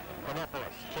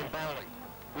 Panopoulos, Chimboli,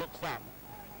 looks up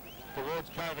towards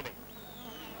Coveney.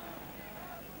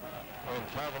 And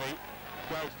Coveney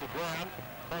goes to ground.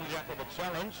 Pondeljak with a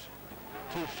challenge.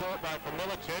 Too short though for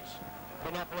Miličić.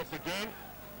 Panopoulos again.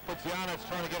 Putsianos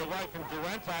trying to get away from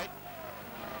Durante.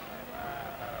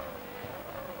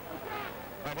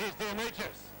 And here's De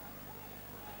Amicis.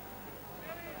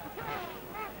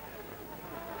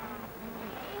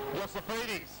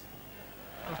 Iosifidis.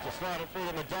 Just to slide it through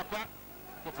to Murdocca.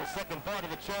 Gets a second bite of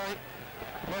the cherry.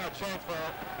 Now a chance for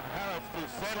Harris to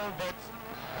settle, but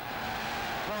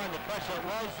trying the pressure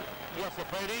was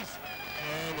Iosifidis,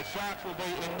 and the Sharks will be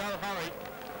in no hurry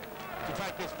to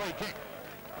take this free kick.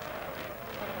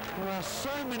 There are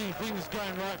so many things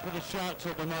going right for the Sharks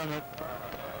at the moment.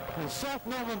 The South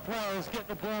Melbourne players get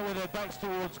the ball with their backs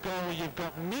towards goal. You've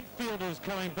got midfielders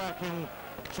coming back and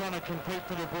trying to compete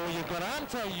for the ball. You've got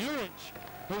Ante Juric,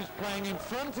 who's playing in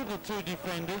front of the 2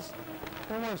 defenders,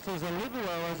 almost as a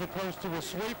libero as opposed to a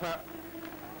sweeper.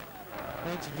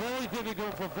 It's very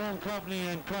difficult for Vaughan Company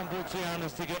and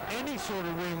Botsianis to get any sort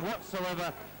of room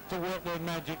whatsoever to work their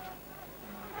magic.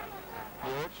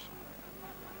 Juric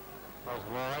goes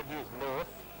wide. Here's North.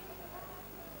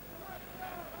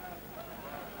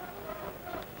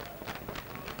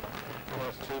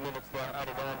 Almost 2 minutes now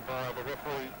added on by the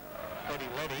referee,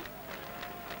 Lennie.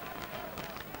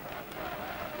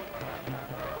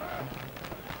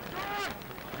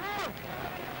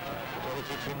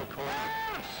 Miličić in the corner.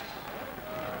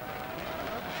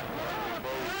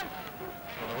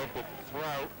 An Olympic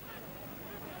throw.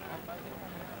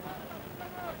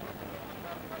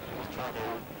 Just trying to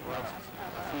waste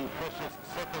a few precious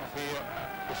seconds here.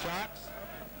 The Sharks.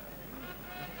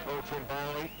 Bolton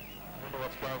Bowley. Remember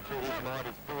what's going through his mind.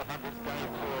 His 400th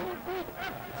game for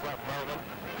South Melbourne.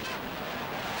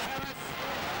 Harris.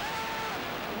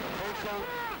 Crucial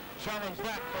challenge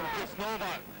that from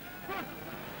Kisnorbo.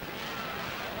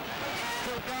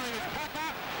 going is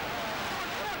Packer.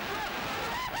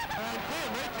 And De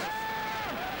Amicis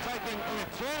taking an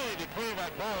eternity to clear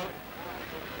that ball.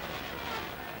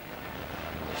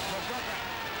 Murdocca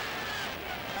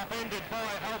upended by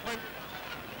Halpin.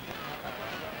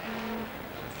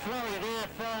 Flurry there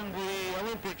from the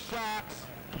Olympic Sharks.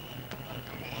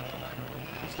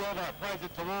 Skelver plays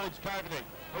it towards Coveney,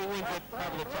 who wins it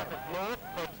over the top of North,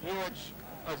 but Juric,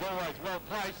 as always, well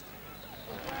placed.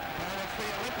 And it's the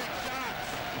Olympic Sharks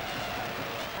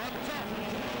on top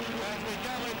as we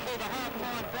go into the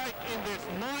half-time break in this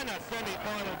minor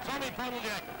semi-final. Tom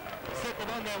Pondeljak set them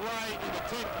on their way in the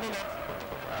 10th minute.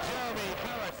 Jeromy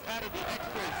Harris added the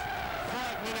extras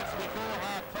 5 minutes before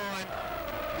half-time.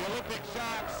 The Olympic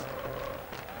Sharks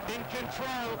in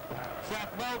control.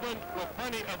 South Melbourne with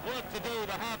plenty of work to do.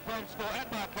 The half-time score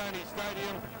at Marconi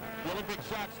Stadium. The Olympic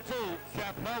Sharks 2,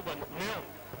 South Melbourne 0.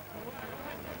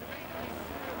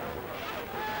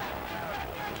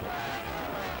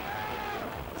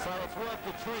 So it's worth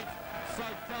the treat so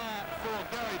far for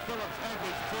Gary Phillips and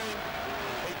his team.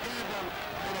 A gamble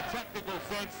in a tactical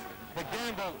sense. The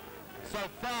gamble so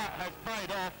far has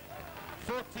paid off.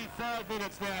 45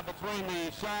 minutes now between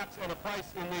the Sharks and a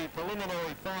place in the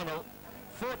preliminary final.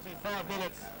 45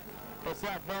 minutes for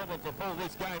South Melbourne to pull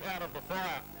this game out of the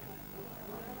fire.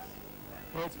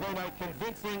 Well, it's been a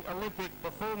convincing Olympic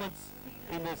performance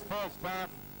in this first half.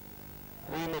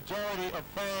 The majority of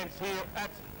fans here at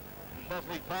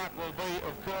Bosley Park will be,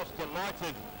 of course,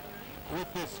 delighted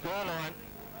with this scoreline.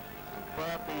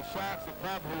 But the Sharks, a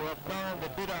club who have known the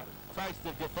bitter taste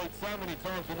of defeat so many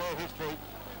times in their history,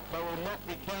 they will not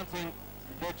be counting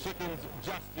their chickens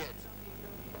just yet.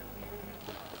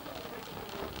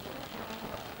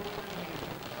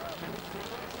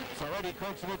 So Eddie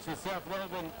Konchevich, the South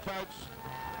Melbourne coach,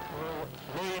 will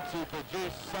need to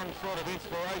produce some sort of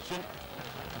inspiration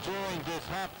during this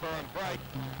half-time break.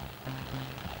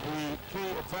 The key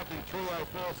attacking trio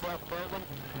for South Melbourne,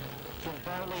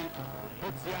 Chimboli,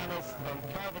 Butsianis and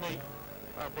Coveney,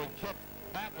 have been kept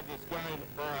out of this game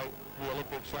by the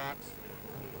Olympic Sharks.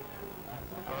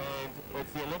 And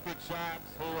it's the Olympic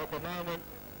Sharks who at the moment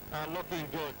are looking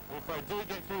good. If they do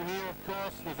get through here, of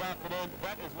course, this afternoon,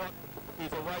 that is what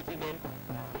is awaiting them.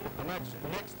 The match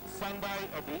next Sunday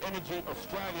at the Energy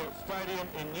Australia Stadium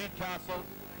in Newcastle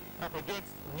up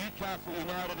against Newcastle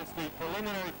United. It's the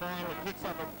preliminary final. It kicks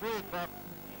up at 3 o'clock,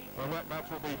 and that match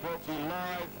will be brought to you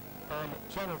live on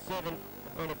Channel 7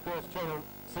 and, of course, Channel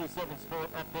C7 Sport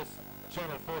up this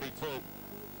Channel 42.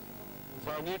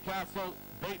 So Newcastle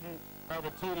beaten over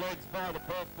 2 legs by the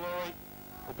Perth Glory.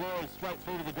 The Glory straight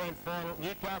through to the grand final.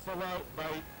 Newcastle, though,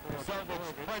 they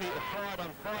salvaged plenty of pride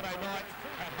on Friday night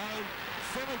at home.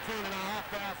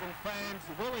 17,500 fans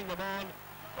willing them on.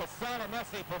 Osala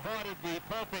Massi provided the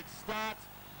perfect start.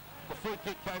 The free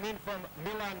kick came in from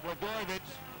Milan Blagojevic,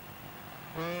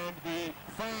 and the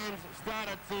fans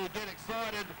started to get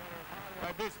excited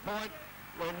at this point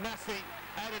when Massi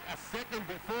added a second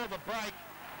before the break.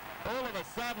 All of a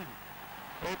sudden,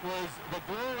 it was the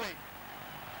Glory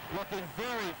looking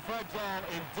very fragile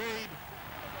indeed.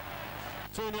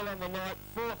 2-0 on the night,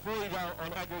 4-3 though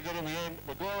on aggregate in the end.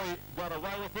 The Glory got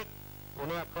away with it. We'll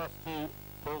now cross to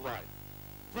Paul Ray.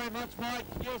 Very much, Mike.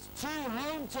 Yes, 2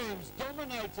 home teams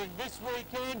dominating this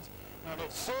weekend, and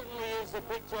it certainly is the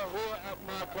picture here at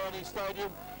Marconi Stadium.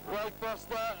 Ray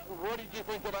Foster, what did you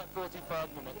think of that 45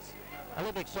 minutes?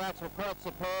 Olympic Sharks were quite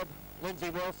superb. Lindsay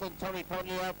Wilson, Tom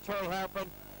Pondeljak, Troy Halpin.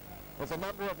 There's a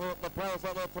number of the players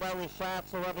out there today with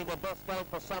Sharks who are having their best game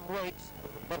for some weeks.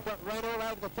 They've got rain all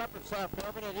over the top of South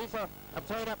Melbourne, and it is a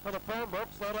turn-up for the form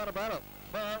books, no doubt about it.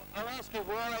 Well, I'll ask you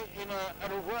why in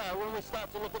a row when we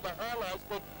start to look at the highlights,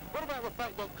 but what about the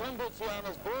fact that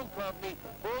Convulsiano's Ball Company,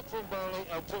 Bolton Bowley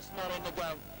are just not in the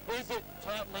game? Is it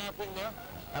tight marking now?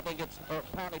 I think it's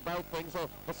partly both things.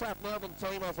 The South Melbourne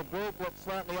team as a group looks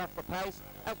slightly off the pace,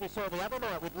 as we saw the other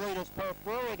night with leaders Perth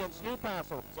Glory against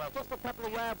Newcastle. Just a couple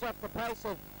of yards off the pace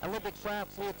of Olympic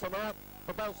Sharks here tonight.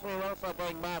 But those three are also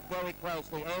being marked very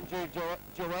closely. Andrew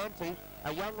Durante,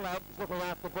 a young lad, is looking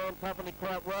after Ball Company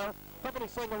quite well.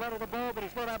 Company's seeing a lot of the ball, but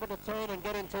he's not able to turn and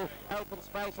get into open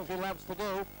space as he loves to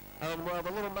do. And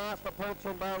the little master, Paul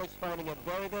Kohler's finding it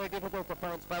very, very difficult to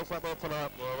find space out there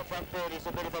tonight. Well, the front third is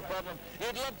a bit of a problem.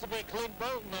 You'd love to be Clint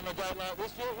Bolton on a day like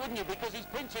this, wouldn't you? Because he's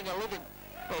pinching a living.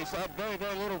 He's had very,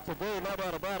 very little to do, no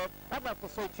doubt about it. I'd love to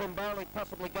see Chimboli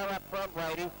possibly go up front,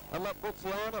 Rady, and let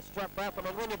Butsianis drop back. I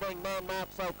mean, when you're being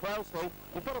man-marked so closely,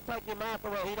 you've got to take your marker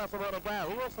where he doesn't want to go.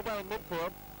 He wants to go in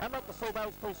midfield. I'd like to see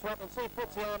those two swap and see if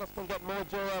Butsianis can get more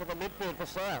joy out of the midfield for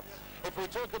South. If we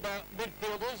talk about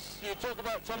midfielders, you talk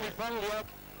about Tommy Pondeljak.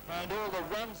 and all the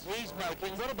runs he's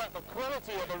making. What about the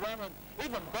quality of the run, and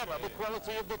even better, the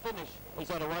quality of the finish? He's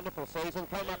had a wonderful season,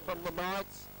 came up from the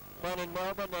Knights down in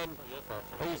Melbourne,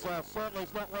 and he's certainly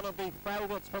not one of the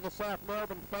favourites for the South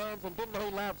Melbourne fans, and didn't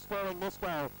he love scoring this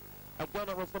goal? Again,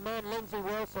 it was the man Lindsay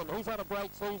Wilson. He's had a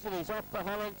great season. He's off to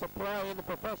Holland to play in the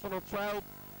professional trade.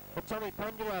 But Tom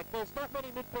Pondeljak, there's not many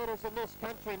midfielders in this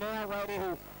country now, Roddy,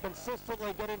 who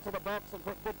consistently get into the box and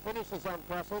put good finishes on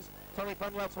crosses. Tom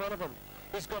Pondeljak's one of them.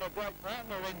 He's got a great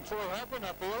partner in Troy Halpin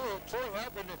up there. Troy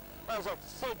Halpin, as I've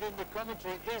said in the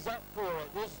commentary, is up for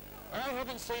it. I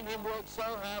haven't seen him work so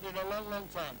hard in a long, long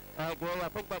time. I agree. I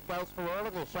think that goes for all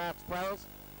of the Sharks players.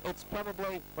 It's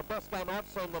probably the best game I've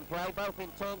seen them play, both in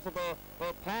terms of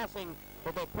their passing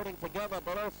that they're putting together,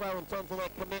 but also in terms of their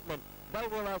commitment. They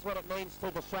realise what it means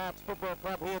to the Sharks Football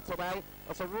Club here today.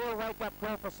 It's a real wake-up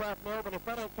call for South Melbourne. If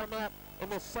they don't come out in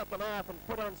this second half and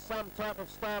put on some type of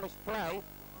stylish play,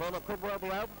 then it could well be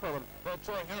over for them. Well,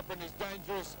 Troy Halpin is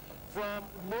dangerous from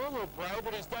normal play,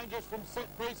 but he's dangerous from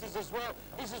set pieces as well.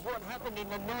 This is what happened in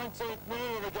the 19th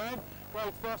minute of the game.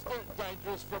 Craig Foster,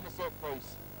 dangerous from a set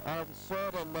piece. I'm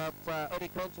certain that Eddie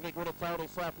Končević would have told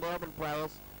his South Melbourne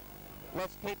players,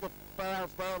 let's keep the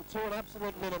fouls down to an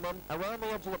absolute minimum around the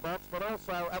edge of the box, but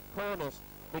also at corners,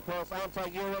 because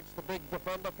Ante Juric, the big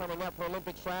defender coming up for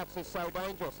Olympic Sharks, is so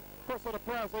dangerous. Of course, it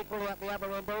applies equally at the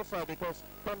other end also, because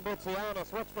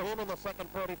Pondeljak, watch for him in the second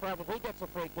 45. If he gets a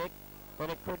free kick, then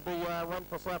it could be one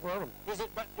for South Melbourne. Is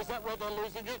that where they're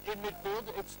losing it, in midfield?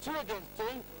 It's 2 against 2.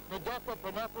 Murdocca,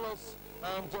 Panopoulos,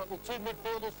 and the 2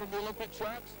 midfielders from the Olympic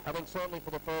Sharks. I think certainly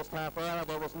for the first half hour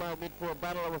there was no midfield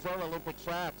battle. It was all Olympic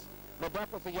Sharks.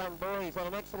 Murdocca's a young boy. He's had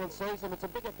an excellent season. It's a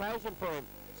big occasion for him.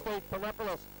 Steve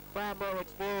Panopoulos, far more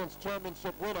experienced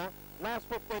championship winner. Last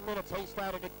 15 minutes he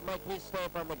started to make his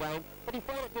stamp on the game, but he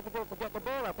found it difficult to get the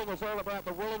ball. I think it was all about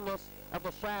the willingness of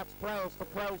the Sharks players to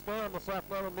close down the South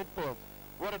Melbourne midfield.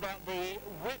 What about the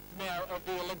width now of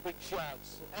the Olympic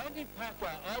Sharks? Andy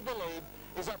Packer, I believe,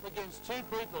 is up against 2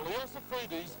 people,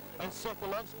 Iosifidis and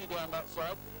Sekulovski down that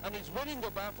side, and he's winning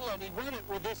the battle, and he won it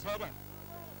with this header.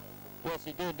 Yes,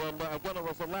 he did, and again, it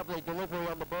was a lovely delivery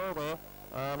on the ball there.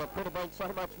 It could have been so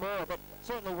much more, but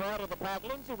certainly wide of the park.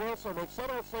 Lindsay Wilson, we've said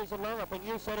all season long, I think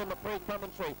you said in the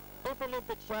pre-commentary, if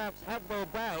Olympic Sharks have their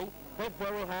day, they're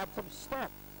very hard to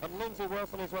stop. And Lindsay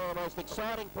Wilson is one of the most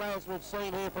exciting players we've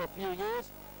seen here for a few years.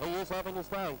 He is having his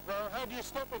day. Well, how do you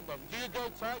stop him then? Do you go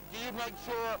tight? Do you make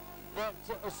sure that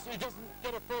he doesn't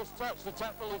get a first touch? The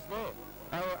tackle is there.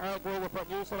 I agree with what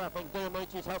you said. I think De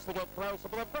Amicis has to get closer,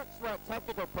 but that's not a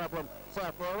tactical problem,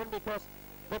 South Melbourne, because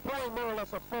they're playing more or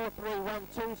less a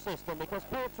 4-3-1-2 system, because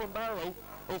Paul Kohler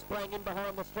is playing in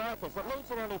behind the strikers. That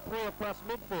leaves only 3 across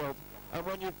midfield, and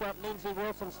when you've got Lindsay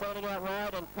Wilson standing out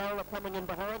wide and Kohler coming in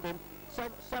behind him, so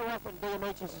often De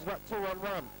Amicis has got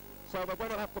 2-on-1. So they're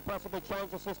going to have to possibly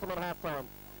change the system at half-time.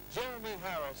 Jeromy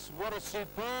Harris, what a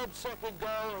superb second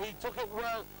goal. He took it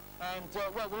well. And,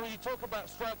 well, when you talk about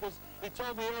strikers, he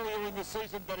told me earlier in the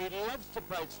season that he loves to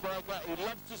play striker, he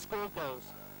loves to score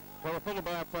goals. Well, the thing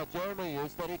about Jeromy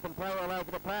is that he can play all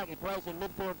over the park. He plays in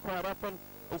midfield quite often.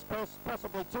 He's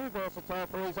possibly too versatile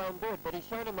for his own good, but he's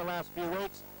shown in the last few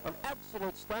weeks an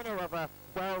absolute stunner of a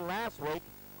goal last week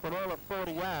from all of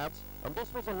 40 yards. And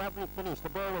this was a lovely finish. The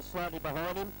ball was slightly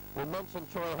behind him. We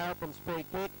mentioned Troy Halpin's free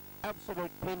kick.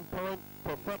 Absolute pinpoint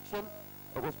perfection.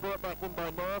 It was brought back in by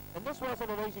North, and this wasn't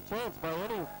an easy chance by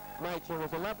any nature.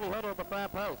 It was a lovely header at the far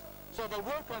post. So they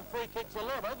work on free kicks a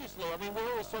lot, obviously. I mean, we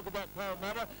always talk about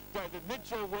Parramatta, David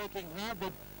Mitchell working hard,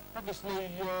 but obviously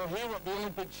here at the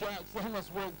Olympic Sharks, they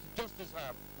must work just as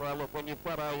hard. Well, look, when you've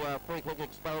got a free kick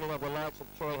exponent of the likes of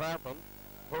Troy Halpin,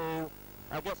 who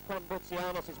I guess Clint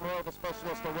Bolton is more of a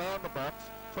specialist around the box,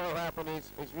 Troy Halpin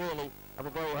is really of a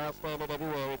very high standard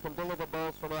everywhere. He can deliver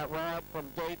balls from out wide, from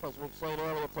deep, as we've seen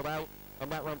earlier today,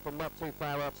 and that one from not too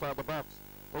far outside the box.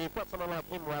 When you've got someone like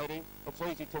him, Rady, it's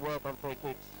easy to work on free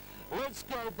kicks. Let's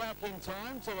go back in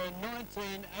time to the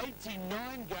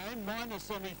 1989 game, minor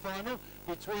semi-final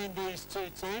between these 2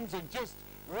 teams, and just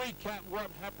recap what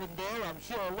happened there. I'm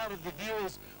sure a lot of the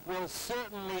viewers will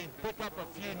certainly pick up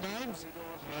a few names,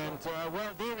 and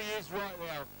well, there he is right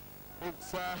now.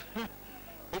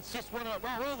 It's just one of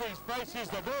all these faces.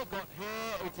 They've all got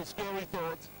hair. It's a scary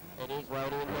thought. It is,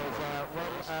 Rady, and there's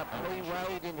one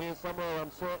pre-Wade in here somewhere,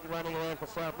 I'm certain, running around for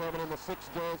South Melbourne in the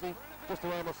 6th jersey, just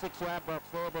around the 6-yard box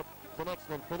there, but it's an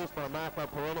excellent finish by Marco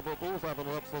Perenovic. He was having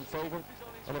an excellent season.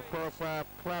 And of course,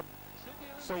 club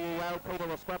CEO Peter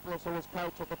Laskopoulos, who was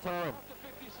coach at the time.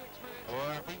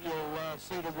 Well, I think you'll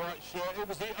see the white shirt. It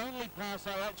was the only pass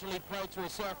I actually played to a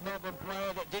South Melbourne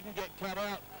player that didn't get cut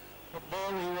out. But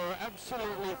there we were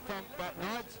absolutely thumped that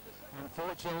night.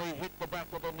 Unfortunately, hit the back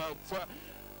of the net.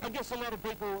 I guess a lot of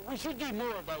people, we should do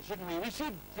more of that, shouldn't we? We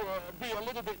should be a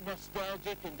little bit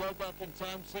nostalgic and go back in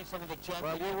time, see some of the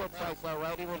champions. Well, you would say so,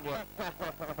 Roddy, wouldn't you?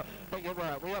 But you're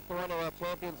right. We have to honour our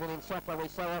champions, and in soccer we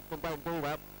so often don't do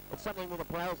that. It's something that the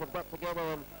players have got together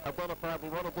and identified. We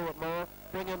want to do it more.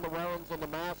 Bring in the Warrens and the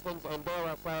Marstons, and dare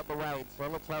I say it, the Wades. So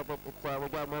let's hope that we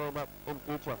go more on that in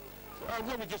future.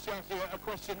 Let me just ask you a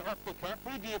question off the cuff.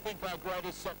 Who do you think our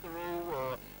greatest Socceroo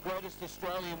or greatest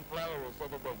Australian player has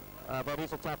ever been? That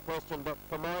is a tough question, but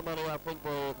for my money, I think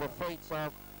the feats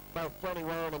of both Johnny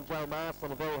Warren and Joe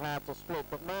Marston are very hard to split.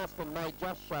 But Marston may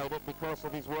just showed it because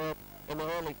of his work in the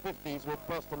early 50s with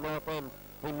Preston North End.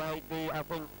 He made the, I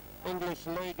think, English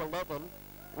League 11,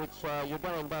 which you're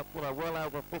going back, well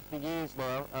over 50 years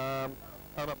now.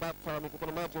 And at that time, if you can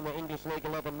imagine the English League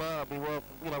 11 now would be worth,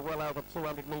 well over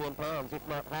 £200 million, if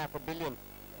not £500 million.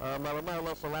 There were no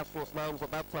less illustrious names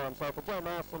at that time. So for Joe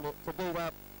Marston to do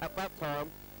that at that time,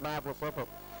 marvellous effort.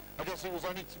 I guess he was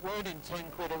only earning 10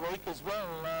 quid a week as well.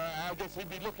 I guess he'd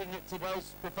be looking at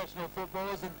today's professional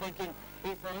footballers and thinking,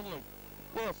 if only.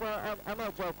 Yes, I know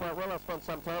Joe quite well. I spent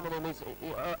some time with him. He's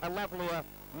a lovelier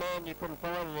man you couldn't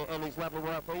find, and he's lovely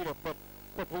wife Edith. But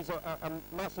look, he's a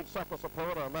massive soccer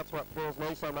supporter, and that's what thrills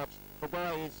me so much. The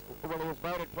guy is, he was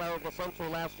voted player of the century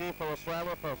last year for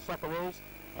Australia, for Socceroos.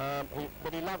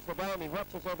 But he loves the game. He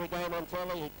watches every game on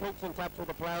telly. He keeps in touch with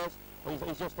the players.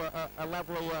 He's just a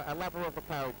lover of the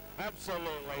code.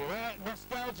 Absolutely.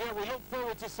 Nostalgia. We look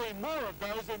forward to seeing more of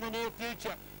those in the near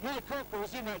future. Mike Cocker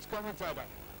is your match commentator.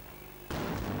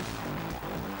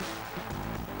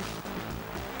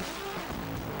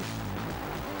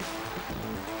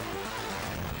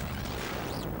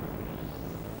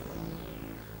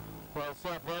 Well,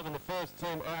 South Melbourne, the first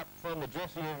team out from the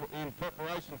dressing room in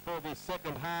preparation for the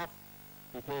second half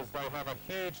because they have a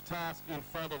huge task in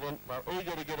front of them. They're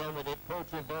eager to get on with it. Paul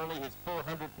Kohler, his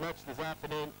 400th match this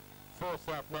afternoon for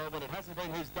South Melbourne. It hasn't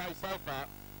been his day so far,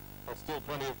 but still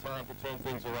plenty of time to turn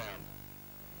things around.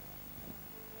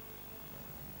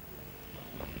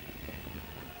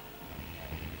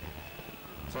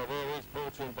 So there is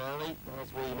Paul Kohler.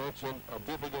 As we mentioned, a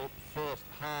difficult first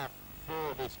half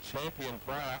for this champion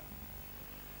player.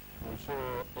 I'm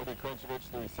sure Ante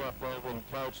Juric, the South Melbourne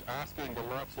coach, asking the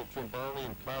likes of Trimboli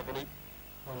and Carvany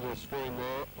on your screen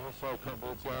there, also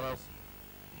Pondeljak,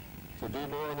 to do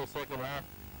more in the second half,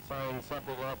 saying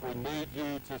something like, we need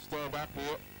you to stand up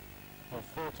here. We're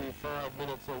 45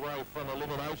 minutes away from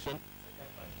elimination.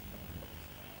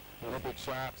 The Olympic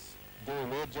Sharks doing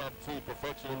their job to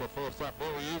perfection in the first half.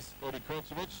 There he is, Ante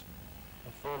Juric,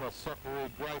 a former Socceroo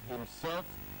great himself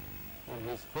in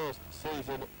his first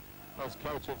season as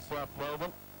coach of South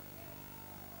Melbourne.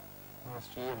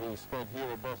 Last year he spent here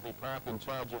at Bosney Park in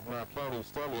charge of Marconi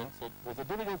Stallions. It was a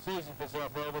difficult season for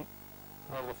South Melbourne.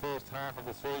 Over the first half of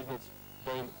the season it's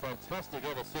been fantastic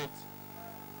ever since.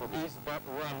 But is that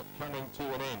run coming to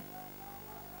an end?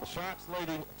 The Sharks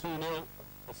leading 2-0.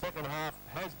 The second half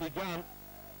has begun.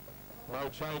 No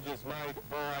changes made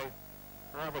by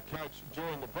either coach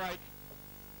during the break.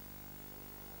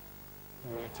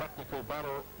 The tactical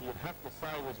battle, you'd have to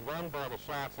say, was won by the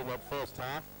Sharks in that first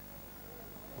half.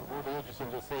 It will be interesting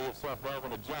to see if South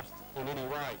Melbourne adjust in any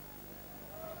way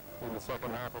in the second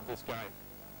half of this game.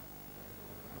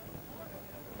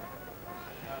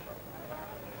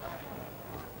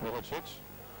 Miličić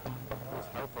is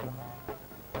open.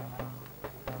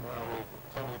 Now with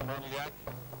Tom Pondeljak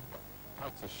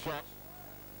takes a shot.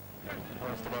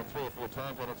 Passed about 3 or 4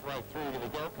 times on its way through to the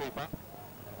goalkeeper.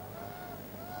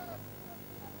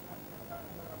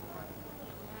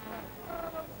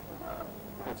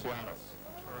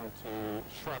 Trying to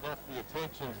shrug off the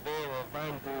attentions there of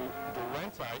Andrew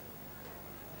Durante,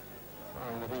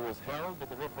 saying that he was held, but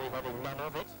the referee having none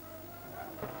of it.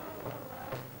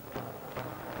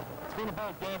 It's been a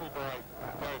bold gamble by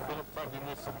Phillips taking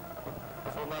this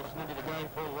formation into the game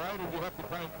for Wade, and you have to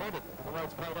pay credit. The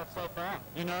Wade's paid off so far.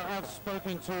 You know, I've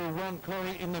spoken to Ron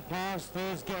Corey in the past.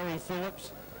 There's Gary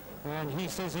Phillips, and he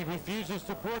says he refuses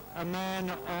to put a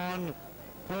man on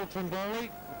Paul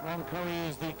Trimboli. Ron Corey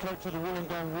is the coach of the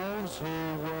Wollongong Wolves, who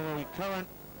were the current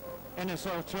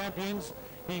NSL champions.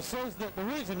 He says that the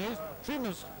reason is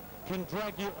Trimmers can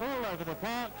drag you all over the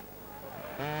park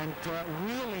and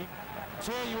really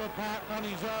tear you apart on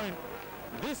his own.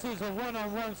 This is a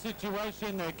one-on-one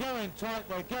situation. They're going tight,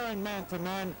 they're going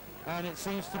man-to-man, and it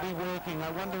seems to be working.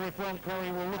 I wonder if Ron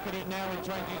Corey will look at it now and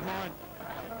change his mind.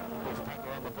 There's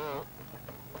Packer on the ball.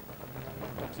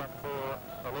 Looks up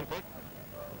for Olympic.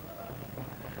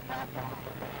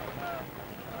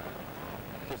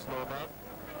 Kisnorbo.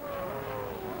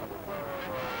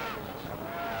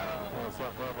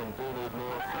 South Melbourne do need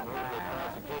more from all their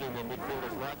players, including their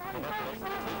midfielders like Panopoulos.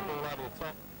 His ball over the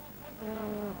top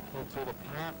into the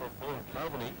path of Paul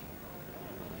Kohler.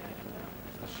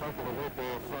 The shake of the head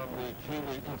there from the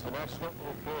Kiwi international, who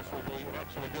of course will be in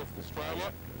action against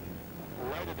Australia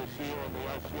later this year in the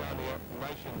Oceania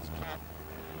Nations Cup.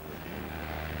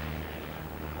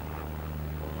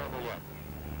 Pondeljak.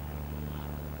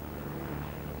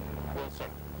 Wilson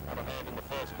had a hand in the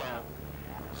first goal,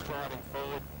 striding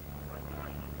forward.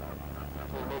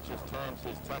 Miličić times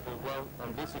his tackle well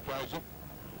on this occasion.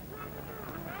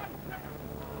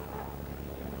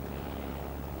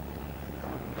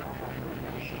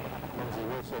 Lindsay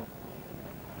Wilson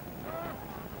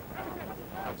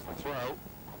takes the throw.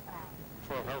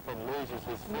 Troy Halpin loses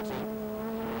his footing.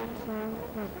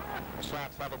 The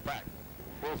Sharks have it back.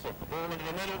 Wilson, the ball into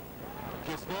the middle.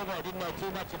 Kisnorbo didn't know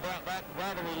too much about that.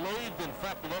 Rather relieved, in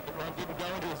fact, that the one didn't go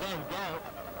into his own goal.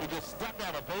 He just stuck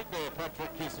out a beat there,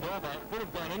 Patrick Kisnorbo. Could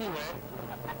have gone anywhere.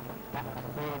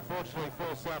 Well, unfortunately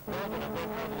for South Melbourne, it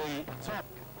went over the top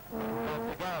of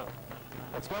the goal.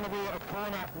 It's going to be a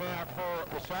corner now for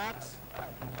the Sharks.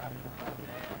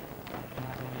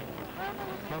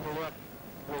 Pondeljak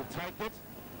will take it.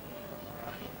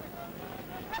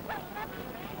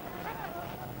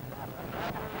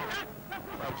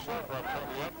 Great shot by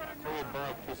Pondeljak, cleared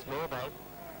by Kisnorbo.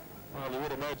 Well, you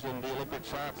would imagine the Olympic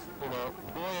Sharks in a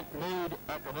buoyant mood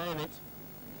at the moment.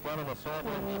 One on the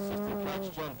sideline, the assistant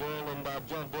coach John Doyle, and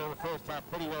John Doyle, the first half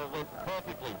pretty well went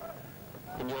perfectly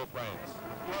in your plans.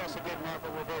 Yes, again,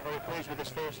 Michael, we're very, very pleased with this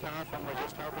first half, and we're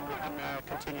just hoping we can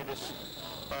continue this,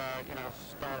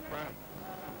 style of play.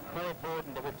 How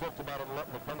important, that we've talked about it a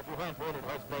lot in the wonderful, how important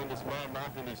has been this man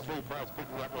marking these three players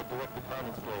picking up their direct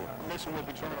opponents for you? Listen, we've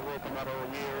been trying to work on that all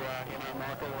year,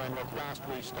 Michael, and at last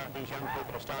these young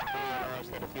people are starting to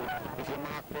realise that if you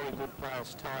mark very good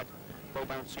players tight, they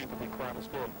don't seem to be quite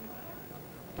as good.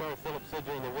 Phillips said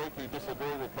during the week he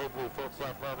disagreed with people who thought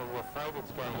South Melbourne were favourites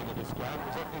going into this game.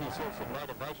 Was that any sorts of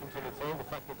motivation to the team, the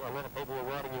fact that a lot of people were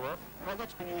writing you off? Well,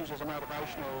 that's been used as a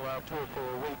motivational talk for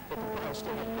a week, but the players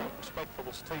still have got respect for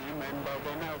this team, and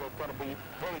they know they've got to be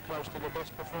very close to the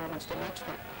best performance to match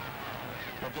them.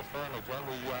 Well, just finally, John,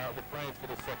 the plans for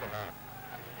the second half.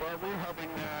 Well, we're having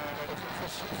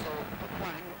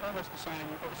playing almost the same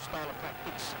style of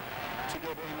tactics to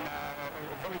get in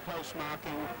very close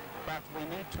marking, but we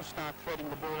need to start threading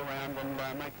the ball around and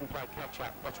make them play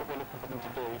catch-up. That's what we're looking for them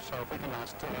to do. So if we can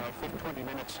last 20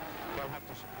 minutes, they'll have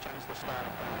to change the style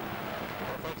of play.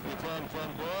 Well, thanks for your time,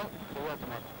 John Doyle. You're welcome.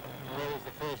 There's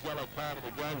the first yellow card of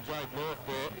the game, Jade North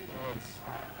there. Well, it's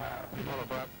not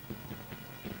about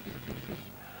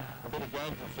a bit of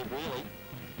gamesmanship, really.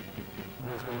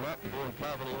 There's been that doing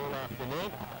Claveny all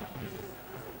afternoon.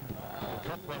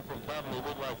 Cut one from Claveny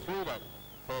midway through that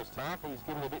first half. He's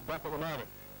giving a bit back at the moment.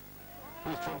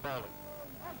 Here's Tom Pondeljak.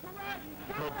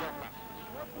 Murdocca.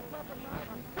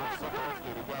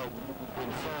 Sekulovski to go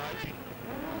inside.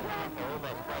 They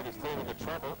almost played his team into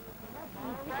trouble.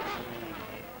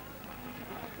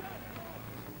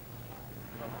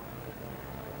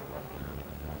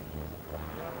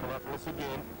 Panopoulos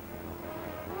again.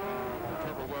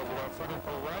 Trouble was about second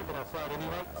full way, but I'll say it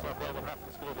anyway, so they will have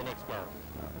to score the next goal.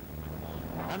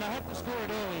 And they have to score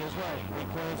it early as well,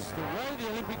 because the way the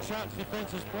Olympic Sharks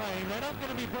defence is playing, they're not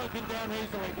going to be broken down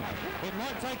easily. It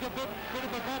might take a bit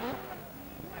of a bubble.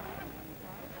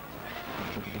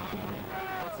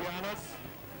 Giannis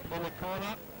in the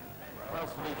corner.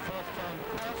 That's the first time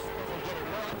pass, doesn't get it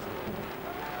right.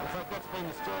 In fact, that's been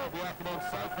the story of the afternoon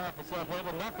so far for South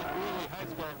Melbourne. Nothing really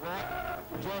has gone right.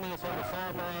 Joining us on the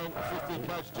sideline, assistant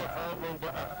coach Jeff Oldman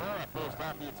for our first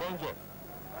half of your team, Jeff.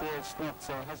 Yeah, it's not,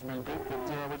 hasn't been good, but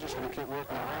we're just going to keep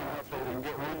working around. Hopefully we can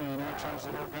get one and change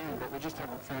the whole game, but we just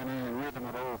haven't found any rhythm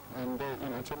at all. And,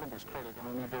 it's Olympics credit. I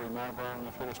mean, they're very mobile and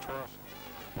they feel us twice.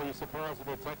 Were you surprised at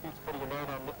their tactics, putting a man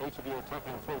on each of your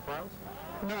attacking three players?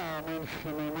 No, I mean,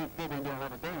 they've been doing a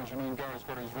lot of damage. I mean, Gary's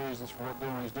got his reasons for what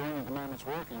he's doing. At the moment it's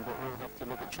working, but we'll have to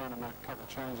look at trying to make a couple of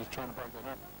changes, trying to break that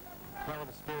up. How are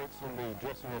the spirits in the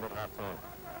dressing room at half-time?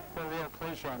 Well, the old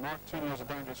cliche, Mike, 2-0's a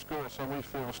dangerous score, so we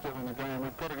feel we're still in the game.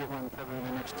 We've got to get one probably in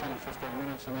the next 10, 15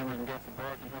 minutes, and then we can go for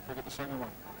break and hopefully get the second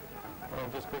one. Well,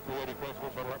 just quickly, Eddie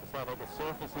questions. I'd like to start on the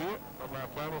surface here. But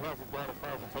Marconi, how's it going as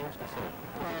far as the team's concerned?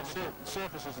 Well, the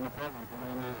surface isn't a problem. I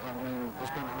mean,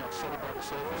 there's been a lot said about the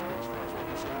surface, but as far as we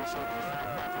can see, the surface is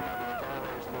fine. Apart from maybe the goal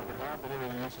area is a little bit hard, but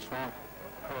everything else is fine.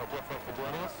 Hello, Jeff, thanks for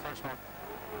joining us. Thanks, Mike.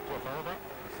 Jeff Oliver,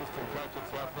 assistant coach at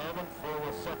South Melbourne,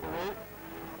 former Socceroo.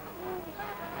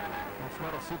 It's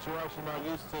not a situation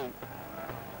they're used to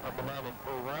at the moment,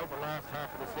 Paul Ray. The last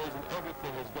half of the season,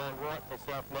 everything has gone right for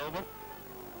South Melbourne.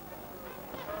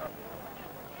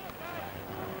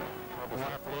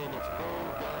 and it's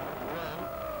all gone wrong.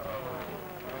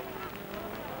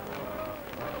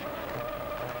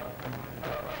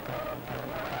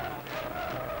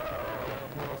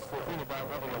 That's the thing about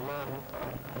having a long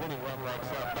winning run like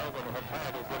South Melbourne have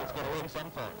had is that it's got to end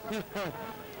sometime.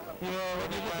 Yeah,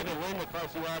 when you play to win, the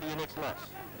closer you are to your next loss.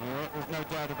 Yeah, there's no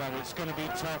doubt about it. It's going to be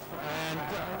tough, and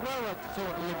well, I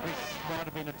thought Olympic might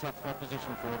have been a tough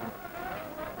opposition for them.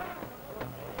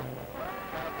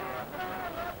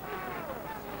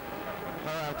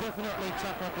 Definitely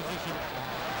tough opposition.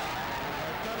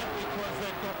 They've done it because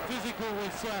they've got physical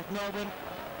with South Melbourne.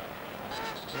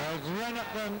 They've run at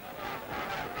them,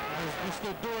 as Mr.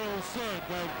 Doyle said,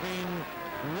 they've been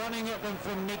running at them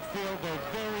from midfield. They're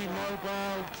very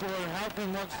mobile. Troy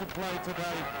Halpin wants to play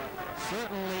today.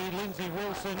 Certainly Lindsay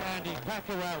Wilson, Andy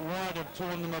Packer out wide have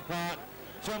torn them apart.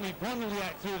 Tom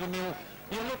Pondeljak through the middle.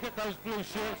 You look at those blue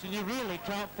shirts and you really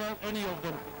can't fault any of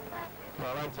them.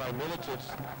 Well, Ante Miličić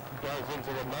goes into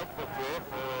the notebook there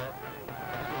for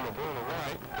putting the ball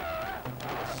away.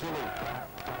 A silly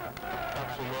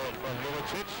action there from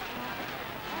Miličić.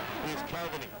 Here's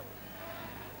Coveney.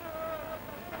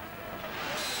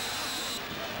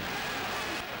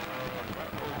 That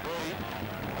will be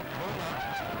a corner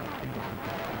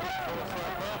for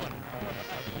South Melbourne.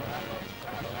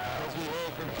 As we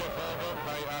heard from Jeff Albert,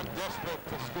 they are desperate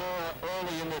to score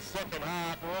early in the second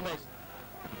half, almost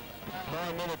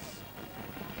 9 minutes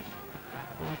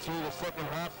into the second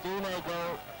half. Still no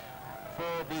goal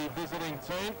for the visiting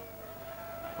team.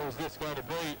 Is this going to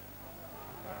be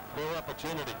their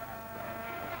opportunity?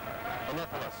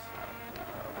 Panopoulos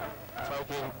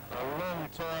taking a long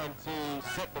time to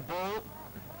set the ball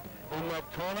in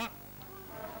that corner.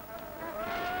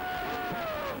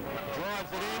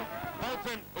 Drives it in.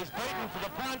 Bolton is beaten for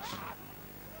the punch.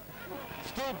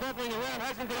 Still bubbling around,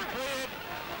 hasn't been cleared.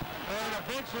 And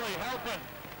eventually Halpin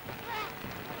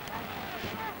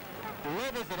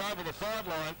delivers it over the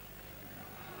sideline.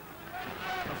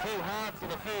 A few hearts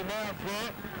and a few mouths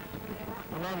there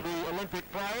among the Olympic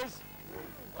players.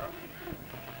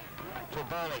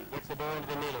 Trevoli gets the ball into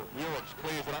the middle. Juric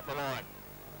clears it up the line.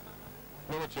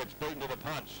 Miličić beaten to the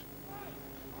punch.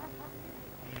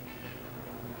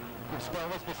 Good spell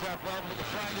this for South Melbourne, but the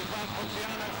flag is up.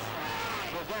 Pucianis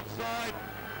was offside.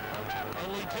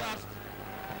 Only just.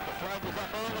 The flag was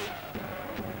up early.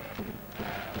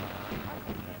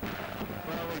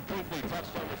 Well, we briefly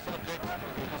touched on the subject.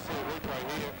 You can see a replay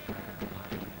here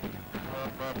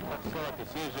of offside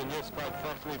decision. Yes, Craig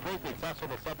Fox, we briefly touched on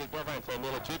the subject of Ante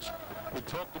Miličić. We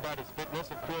talked about his fitness.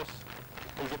 Of course,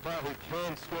 he's a player who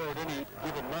can score at any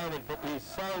given moment, but he's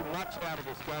so much out of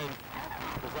this game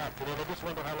this afternoon. I just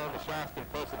wonder how long the Sharks can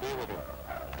persevere with him.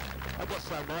 I guess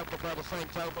so, Mike, but by the same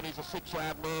token, he's a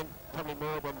 6-yard man, probably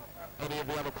more than any of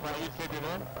the other players. You'd keep him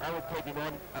on? I would keep him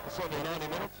on at certainly 90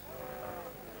 minutes.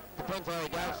 Depends how he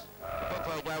goes. Depends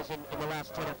how he goes in the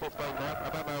last 10 or 15, Mike. I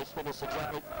don't know his fitness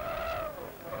exactly.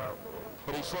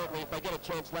 But he certainly, if they get a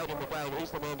chance late in the game, he's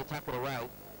the man to tackle the rail.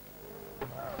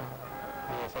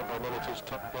 Yes, Ante Miličić,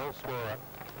 top goal scorer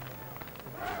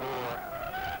for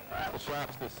the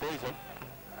Sharks this season.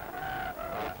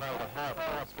 He paid a high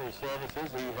price for his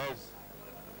services. He has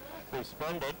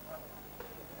responded.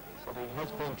 So he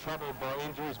has been troubled by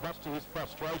injuries, much to his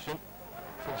frustration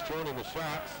since joining the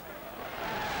Sharks.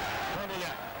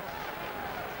 Pondeljak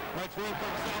makes room for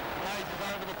himself, blazes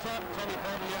over the top. Tommy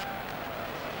Pondeljak,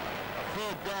 a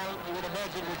third goal, you would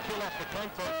imagine, would kill off the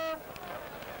contest.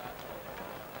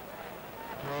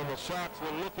 And the Sharks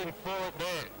were looking for it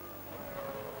there.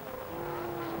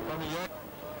 Pondeljak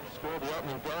scored the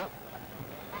opening goal.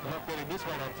 Not getting this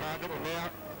one on target, and now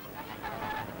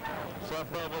South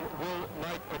Melbourne will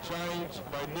make a change.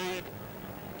 They need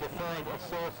to find a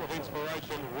source of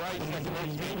inspiration. Race as an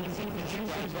team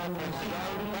goes off and so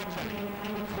Thatcher.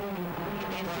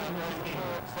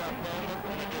 South Melbourne.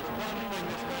 There's one thing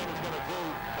this man is going to do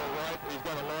all right. He's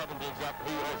going to liven things up.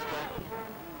 He has got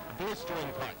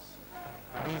blistering pace.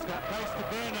 He's got pace to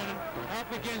burn, and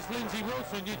up against Lindsay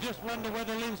Wilson, you just wonder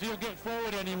whether Lindsay will get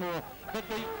forward anymore. But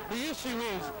the issue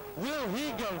is, will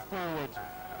he go forward?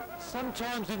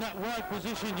 Sometimes in that wide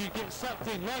position you get sucked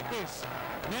in like this.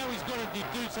 Now he's got to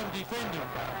do some defending.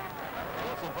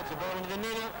 Wilson puts the ball into the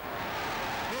middle.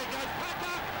 Here goes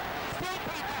Packer. Still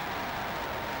Packer.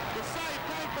 The save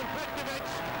came from Petkovic.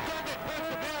 Dogged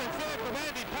perseverance there from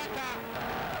Andy Packer.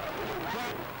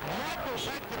 But Michael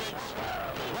Petkovic,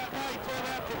 that may turn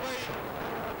out to be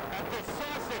a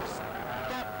decisive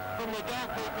stop from the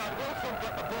goalkeeper. Wilson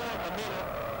got the ball in the middle.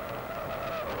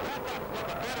 Packer got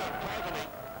the better of Coveney,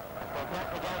 but not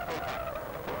the goalkeeper.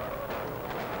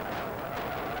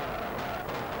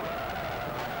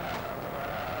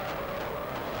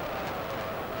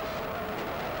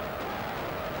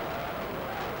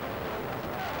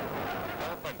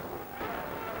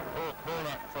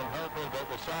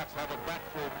 Sharks have it back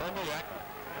for Pondeljak.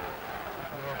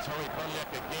 Tommy Pondeljak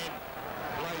again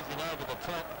blazing over the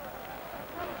top.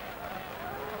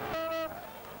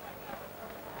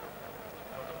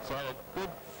 So a good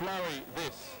flurry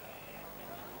this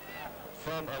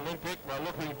from Olympic. They're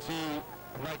looking to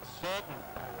make certain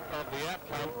of the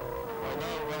outcome. I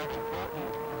know how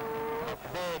important a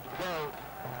third goal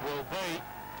will be.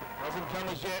 Hasn't come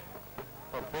as yet,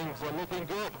 but things are looking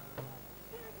good.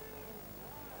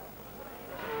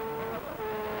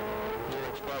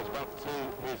 Juric goes back to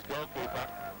his goalkeeper.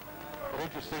 But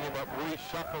interesting in that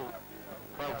reshuffle,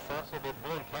 Craig Foster, but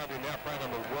Vaughan County now playing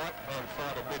on the right-hand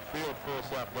side of midfield for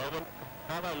South Melbourne.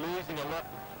 How they're losing a lot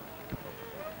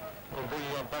and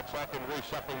bringing on back and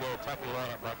reshuffling their attacking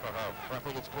lineup back for home. I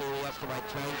think it's clear he has to make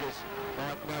changes,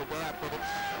 no doubt, but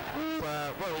it's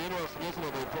very interesting, isn't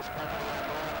it? They've just come to that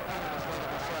line. I can't understand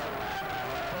it myself.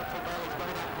 Patrick Kisnorbo's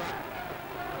going up front.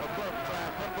 They've got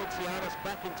Pondeljak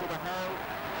back into the hole.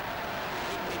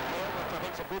 In midfield, which I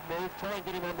think is a good move. Try and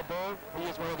get him on the ball. He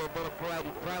is one of their better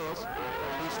creative players.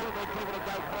 He's still got people to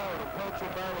go forward, and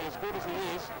Patrick Kisnorbo, as good as he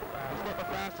is, he's not the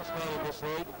fastest man in this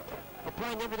league. They're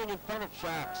playing everything in front of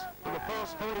Sharks. In the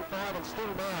first 45 and still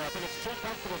now, I think it's too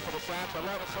comfortable for the Sharks. I'd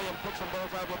like to see them put some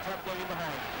balls over the top, going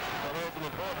behind. Well, there's an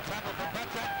important tackle for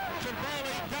Patrick.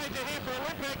 Chimboli, danger here for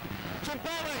Olympic.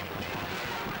 Chimboli!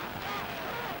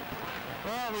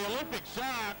 Well, the Olympic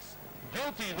Sharks,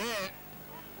 guilty there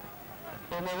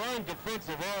in their own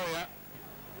defensive area.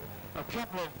 A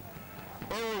couple of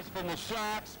errors from the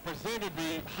Sharks presented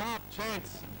the half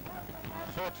chance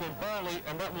for Chimboli,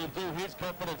 and that will do his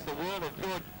confidence the world of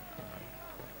good.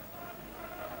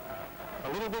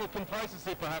 A little bit of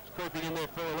complacency perhaps creeping in there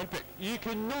for Olympic. You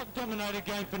cannot dominate a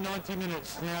game for 90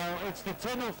 minutes. Now, it's the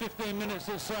 10 or 15 minutes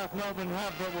that South Melbourne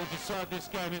have that will decide this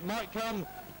game. It might come,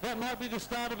 that might be the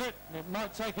start of it. It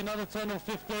might take another 10 or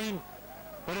 15,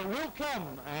 but it will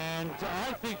come. And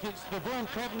I think it's the Vaughan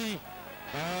Coveney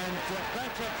and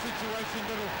Patrick situation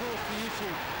that will force the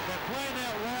issue. They're playing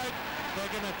out wide. They're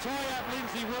going to tie up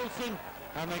Lindsay Wilson,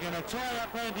 and they're going to tie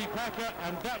up Andy Packer,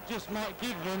 and that just might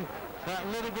give them that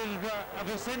little bit of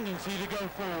ascendancy to go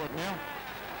forward now.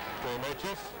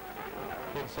 Miličić,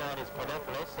 inside is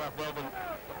Panopoulos. South Melbourne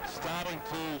starting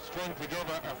to string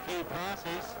together a few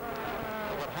passes.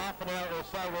 They've got half an hour or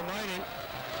so remaining.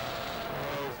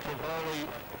 As Chimboli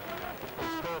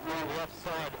is scored by the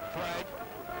offside flag.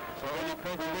 So Ante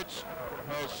Miličić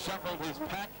has shuffled his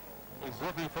pack. He's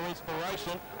looking for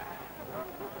inspiration. A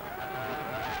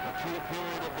key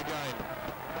period of the game.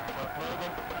 South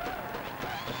Melbourne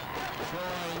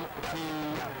trying to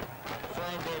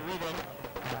find their rhythm.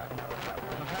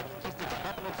 Perhaps just a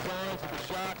couple of signs that the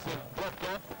Sharks have dropped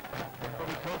off.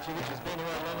 Probably culture which has been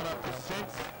around long enough to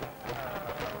sense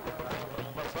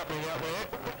what's happening out there.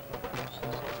 It's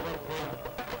one thing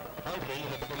hoping,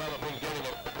 and it's another thing getting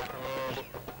it.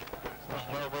 South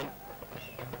Melbourne,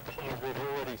 as we've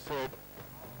already said,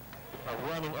 are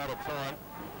running out of time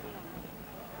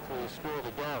to score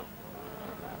the goal.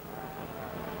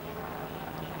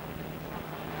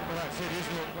 Well, that's it,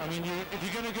 isn't it? I mean, if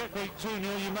you're going to get beat 2-0,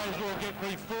 you may as well get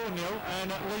beat 4-0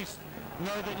 and at least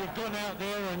know that you've gone out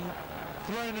there and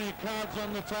thrown your cards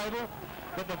on the table.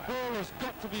 But the ball has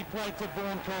got to be played to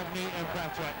Vaughan Coveney and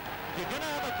Patrick. If you're going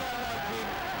to have a go like him,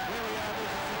 there we are,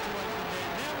 there's a situation there.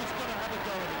 Now he's got to have a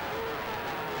go at it.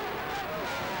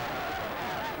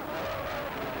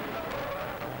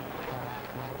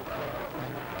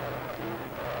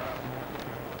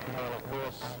 Well, of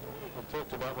course, we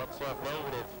talked about what South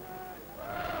Melbourne have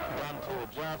done to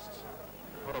adjust.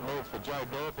 What it means for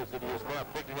Jade North is that he is now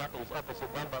picking up his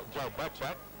opposite number, Joe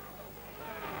Batchak.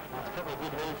 It's probably a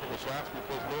good move for the Sharks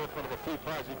because North, one of the few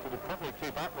players who could probably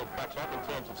keep up with Batchak in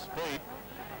terms of speed.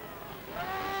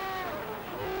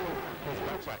 Here's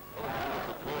Batchak.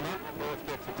 The corner. North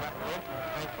gets a tackle in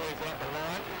and clears out the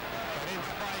line. And in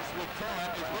space with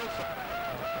time is Wilson.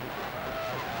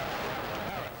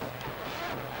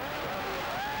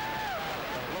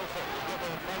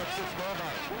 Kisnorbo,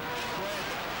 squared,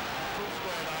 too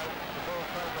squared out, the ball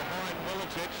fell behind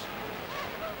Miličić.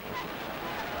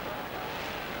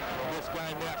 This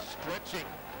game now stretching.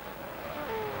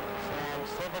 So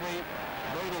 70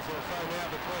 metres or so now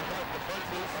between both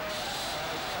defences.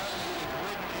 Coveney is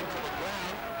ridden into the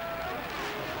ground.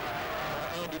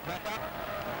 Andy Packer.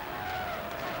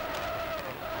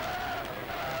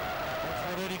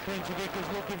 Eddie Klincivic is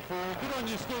looking for. Good on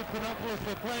you, Steve Panopoulos,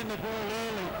 for playing the ball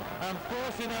early and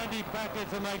forcing Andy Packer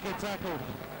to make a tackle.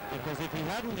 Because if he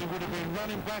hadn't, he would have been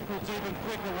running backwards even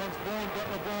quicker once Vaughan got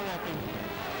the ball off him.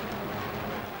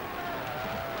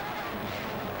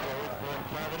 Vaughan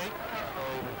Coveney,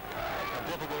 a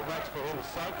difficult match for him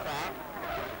so far.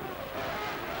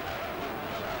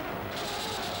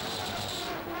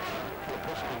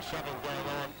 Pushing and shoving going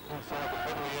on inside the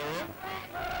penalty area.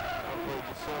 Hopefully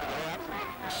just sorted it out.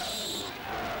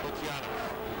 Lucianos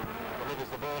delivers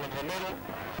the ball in the middle.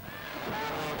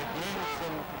 And again,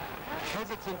 some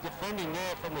hesitant defending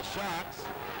there from the Sharks.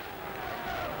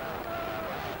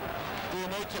 De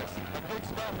Amicis, a good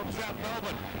spell from South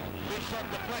Melbourne. Big shot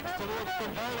deflects towards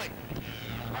Pondeljak.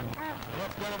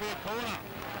 That's going to be a corner.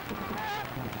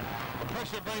 The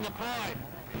pressure being applied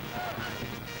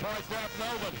by South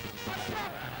Melbourne.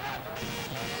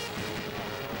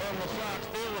 And the Sharks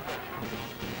deal with it.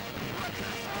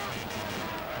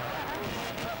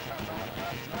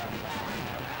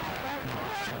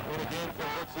 And again for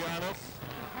Lucianos.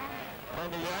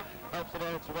 Pondeljak helps it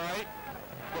on its way.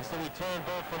 Gets the return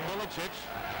ball from Miličić.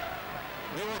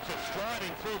 Miličić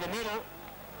striding through the middle.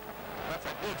 That's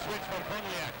a good switch from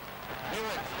Pondeljak.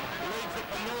 Miličić leads it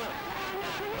from North.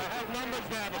 They have numbers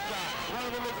now, the Sharks. One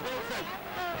of them is Wilson.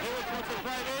 Miličić wants to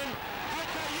play in.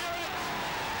 Ante Juric!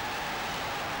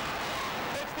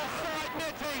 It's the side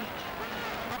netting.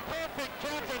 A perfect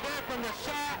counter there from the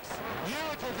Sharks.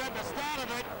 Juric was at the start of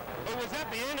it. It was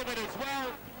at the end of it as well.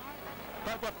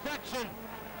 But the fraction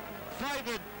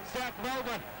favoured South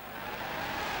Melbourne.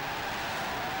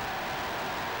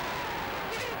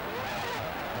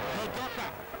 Murdocca.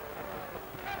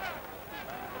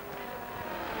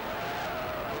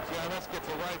 Lucianos gets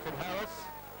away from Harris.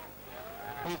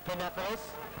 Here's Panopoulos.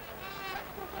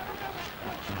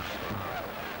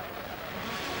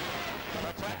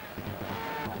 Attack.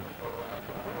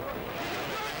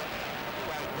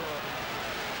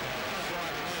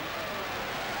 Sliding in.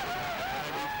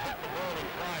 And he's put the ball in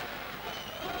play.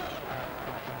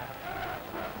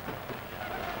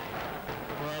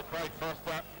 Well, Craig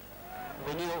Foster,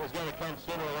 we knew it was going to come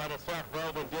sooner or later. South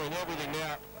Melbourne doing everything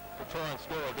now to try and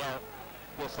score a goal.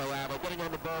 Yes, they are. They're getting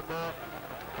on the ball more.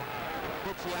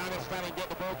 Lucianos starting to get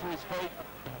the ball to his feet.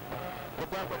 The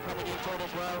Bronco coming into it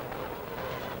as well.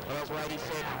 And as Lady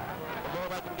said, the more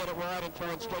they can get it right and try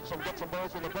and stretch them, get some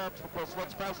balls in the box, because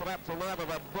let's face it, up till now, they've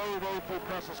had very, very few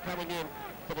crosses coming in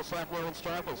for the South Melbourne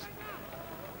Strikers.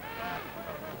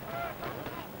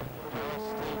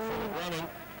 Still full of running.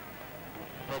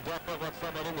 Murdocca wants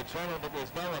someone in the channel, but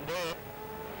there's no one there.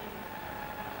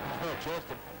 Well,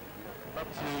 Cheston up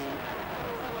to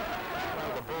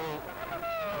throw the ball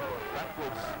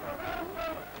backwards.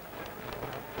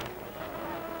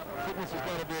 Fitness is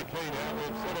going to be a key now.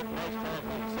 We've said it most times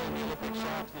we've seen the Olympic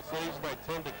Sharks this season. They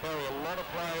tend to carry a lot of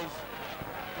players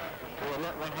who are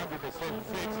not 100%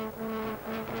 fit.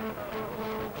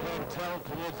 You can tell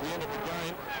towards the end of the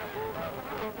game.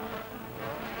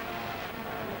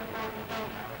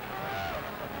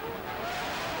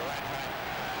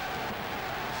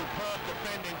 Superb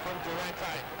defending from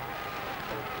Durante.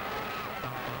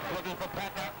 Looking for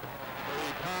Packer.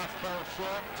 The pass fell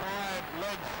short. Tired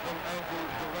legs from Andrew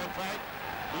Durante.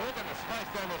 Look at the space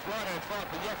down this right-hand side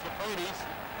for Iosifidis.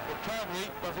 But Calgary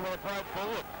doesn't want to play it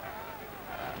forward.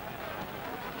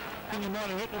 You might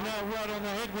have hit the nail right on the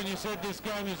head when you said this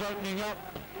game is opening up.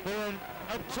 There are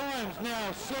at times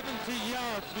now 70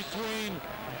 yards between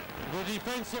the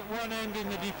defence at one end and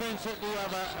the defence at the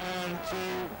other, and to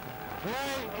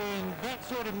play in that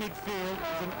sort of midfield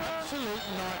is an absolute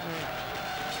nightmare.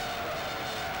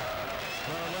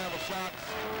 Well, now the Sharks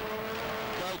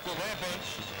go to their bench,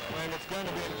 and it's going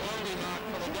to be an early mark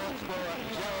for the goal scorer,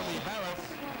 Jeromy Harris.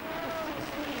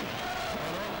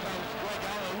 And on comes Greg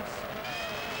Owens.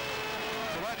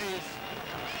 So that is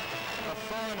a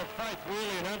sign of faith,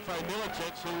 really, in Ante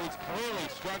Miličić, who is clearly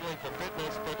struggling for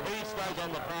fitness, but he stays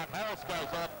on the park. Harris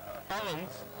goes off.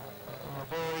 Owens, a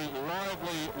very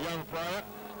lively young player,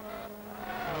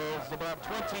 has about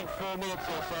 24 minutes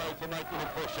or so to make an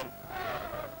impression.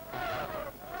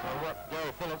 So what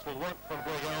Gary Phillips will want from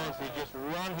Greg Owens is just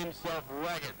run himself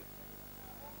ragged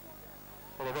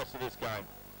for the rest of this game.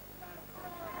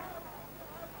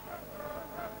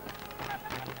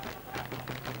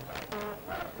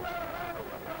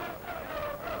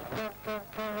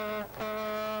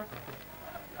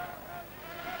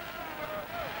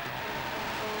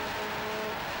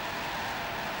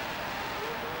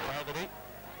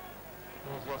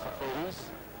 There's Iosifidis.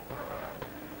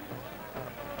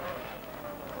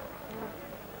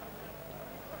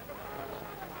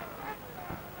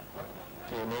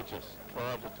 De Amicis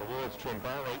drives it towards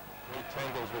Trimbali. He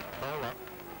tangles with Kohler.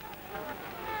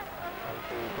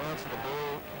 The bounce of the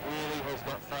ball really has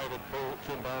not favoured Paul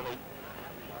Trimbali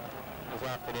this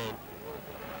afternoon.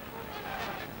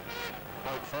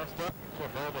 Craig Foster,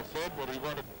 what Melbourne said, what he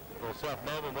wanted, or South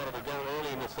Melbourne wanted to go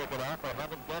early in the second half. They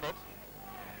haven't got it.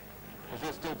 Is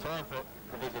there still time for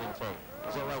the visiting team?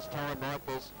 There's always time, Mike.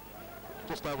 There's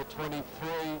just over 23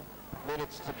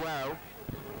 minutes to go.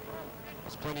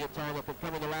 There's plenty of time that can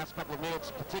come in the last couple of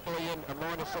minutes, particularly in a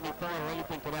minor semi-final.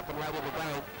 Anything can happen later in the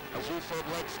game. As you said,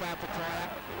 legs start to tire.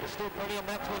 There's still plenty of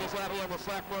match winners out here on the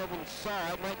South Melbourne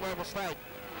side. Make no mistake.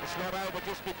 It's not over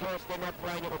just because they're not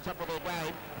playing at the top of their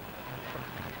game.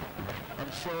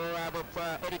 I'm sure that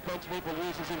Eddie Constable will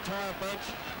use his entire bench.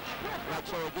 Make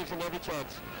sure he gives them every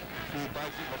chance. A few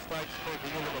basic mistakes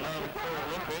creeping in at the moment for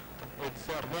Olympic. It's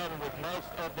Melbourne with most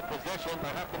of the possession.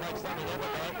 They have to make something of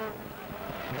it though.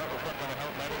 That was not going to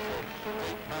help matters.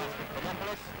 Deep pass from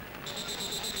Panopoulos.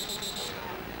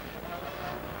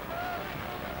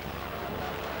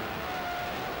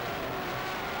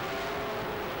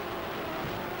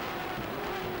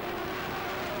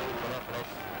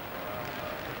 Panopoulos.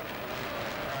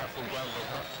 Passing gun was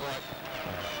not quite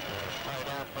paid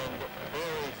off, and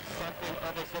there is something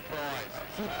of a surprise.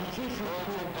 Bolton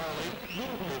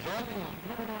is on.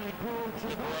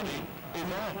 Liparoti is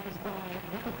on.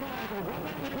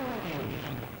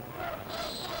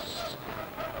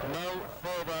 No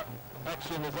further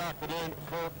action this afternoon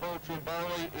for Paul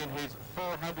Kohler in his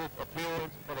 400th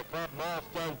appearance for the club.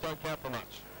 Milestones don't count for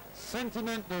much.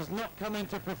 Sentiment does not come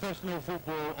into professional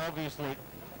football, obviously.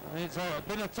 It's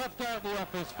been a tough day at the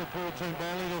office for Paul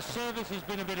Kohler. The service has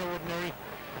been a bit ordinary.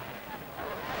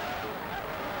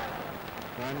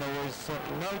 And there is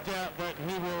no doubt that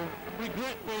he will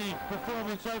regret the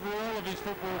performance overall of his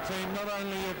football team, not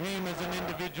only of him as an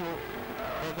individual,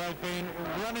 but they've been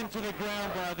run into the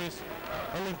ground by this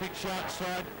Olympic Sharks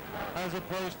side, as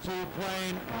opposed to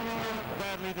playing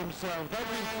badly themselves.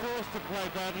 They've been forced to play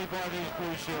badly by these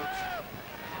blue shirts.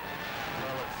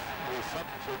 Well, it's the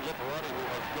substitute Liparoti who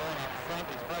has gone up front.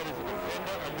 He's played as a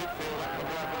defender and midfield up the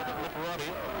right.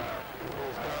 Liparoti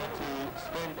is going to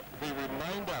spend the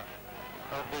remainder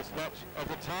of this match as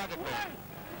a target man.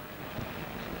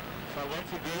 So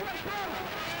once again,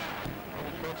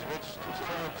 Ante Juric is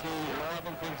trying to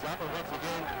liven things up, and once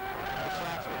again the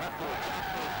Sharks will have to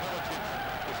adjust as Miličić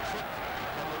is tripped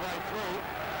on the way through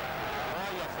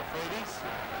by Iosifidis.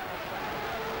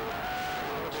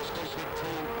 This brings it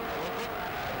to Olympic.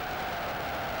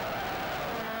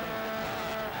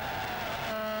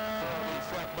 The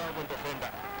South Melbourne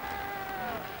defender.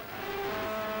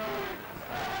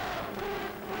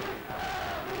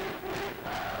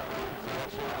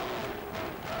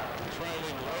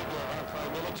 Trailing regular Ante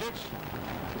Miličić.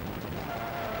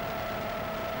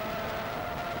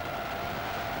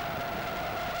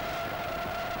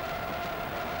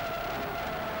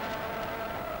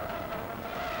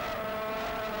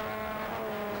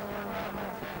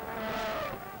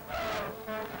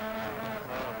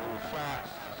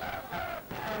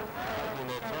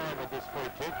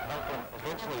 Halpin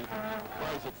eventually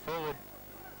plays it forward,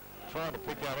 trying to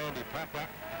pick out Andy Packer.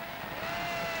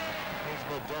 Here's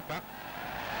Murdocca.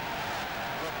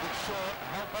 Left it short,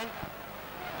 Halpin.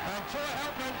 And Troy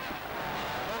Halpin,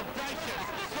 audacious,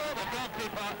 saw the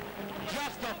goalkeeper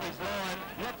just off his line.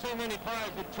 Not too many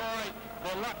players would try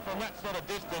their luck from that sort of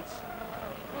distance.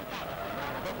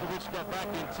 Petkovic got back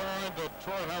in time, but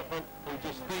Troy Halpin, who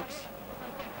just thinks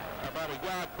about a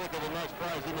yard quicker than most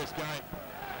players in this game.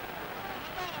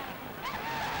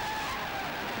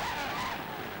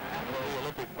 The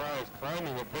Olympic players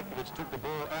claiming that Petkovic took the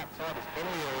ball outside his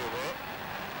penalty area there.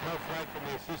 No flag from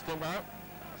the assistant though.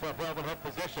 So Melbourne have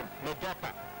possession.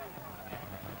 Murdocca.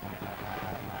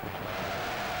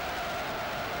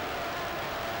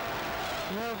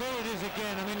 Well, there it is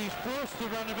again. I mean, he's forced to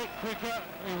run a bit quicker.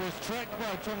 He was tracked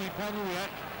by Tom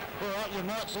Pondeljak. All right, you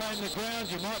might blame the ground,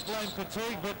 you might blame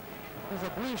fatigue, but there's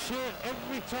a blue shirt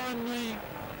every time the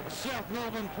South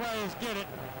Melbourne players get it,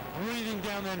 breathing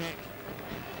down their neck.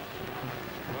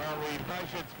 Well, the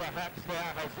patience perhaps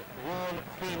now has worn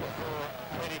thin for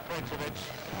Ante Miličić.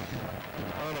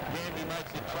 And again he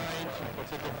makes a change.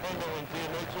 It's a defender in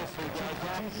Ante Miličić who goes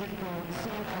up.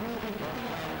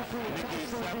 Nicky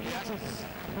Sapiak,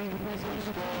 who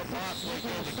scored last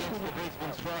weekend against the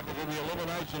Brisbane Strikers in the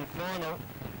elimination final.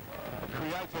 A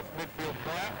creative midfield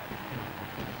player.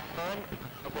 On,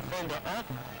 a defender off.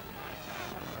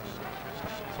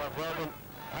 So Melbourne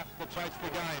have to chase the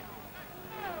game.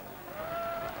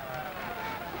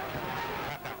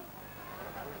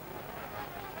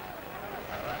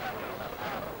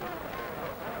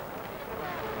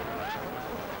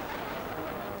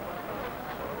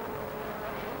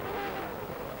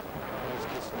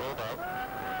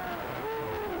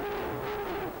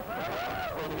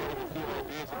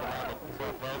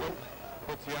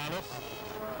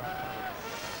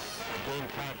 Again,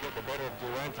 can't get the better of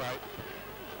Durante.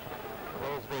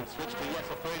 Ball's been switched to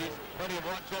Iosifidis. Plenty of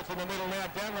white shirts in the middle now.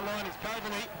 Down the line is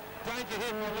Coveney. Danger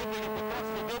here for Lindsay if the cross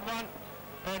is a good one.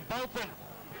 And Bolton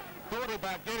thought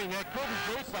about getting there. Couldn't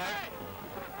do so.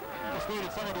 Just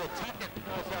needed someone to attack it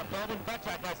for South Melbourne.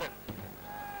 Bacak has it.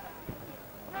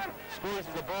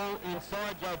 Squeezes the ball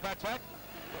inside Joe Bacak.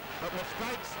 But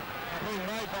mistakes are being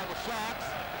made by the Sharks.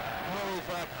 There was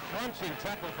a crunching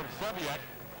tackle from Sabiak.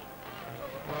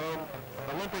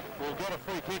 Olympic will get a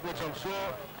free kick, which I'm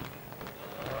sure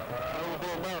they will be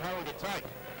in no hurry to take.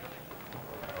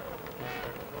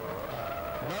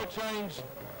 No change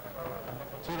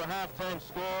to the half-time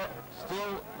score.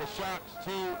 Still the Sharks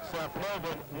 2, South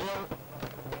Melbourne 0.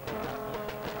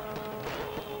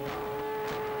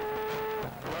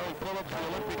 Phillips, the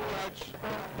Olympic coach,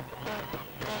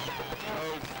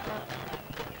 has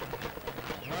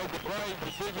made the brave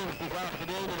decisions this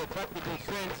afternoon in a tactical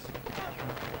sense.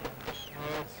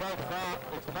 And so far,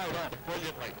 it's paid off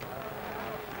brilliantly.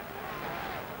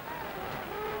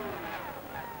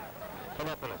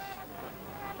 Panopoulos.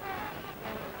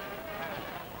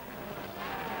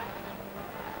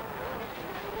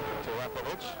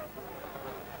 Duraković.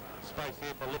 Space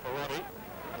here for Liparoti.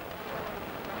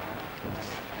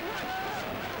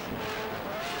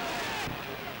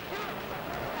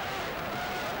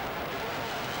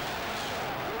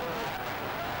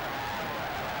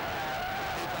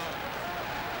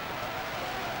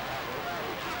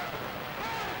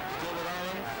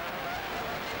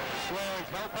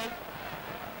 Halpin.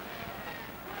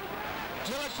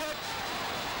 Miličić.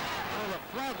 Oh, the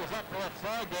flag was up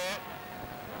outside there.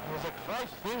 It was a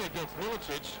close thing against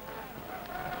Miličić.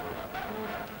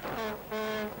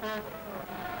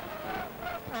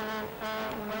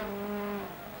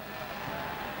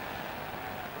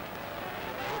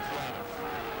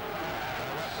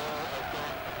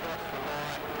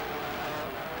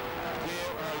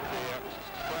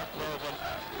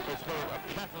 It's been a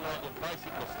catalogue of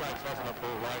basic mistakes, hasn't it,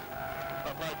 Paul?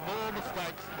 They've made more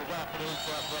mistakes this afternoon,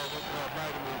 South Melbourne, than they've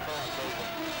made in the entire season.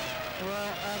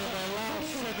 Well, out of their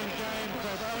last 7 games,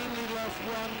 they've only lost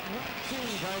 1.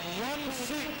 They've won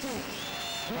 6.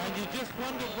 And you just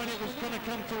wondered when it was going to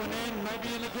come to an end,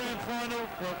 maybe in the grand final,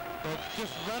 but they've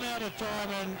just run out of time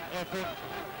and effort.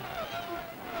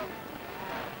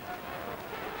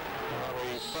 Well,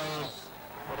 the fans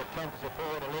would have come to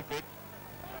support Olympic.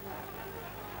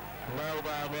 No, they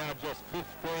are now just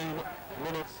 15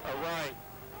 minutes away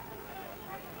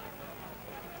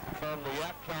from the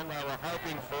outcome they were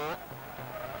hoping for.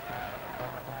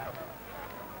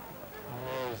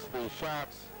 As the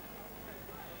Sharks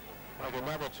make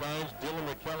another change, Dylan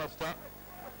Macallister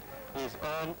is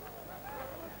on.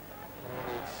 And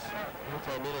it's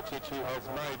Ante Miličić who has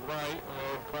made way.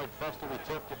 Craig Foster, we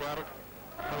talked about it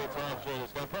plenty of times during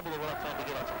this game. Probably the right time to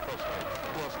get on some fresh legs.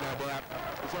 Yes, no doubt.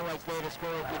 He's always there to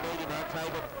score if you need him, okay,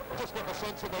 but just get the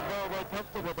sense that they're very, very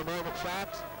comfortable at the moment,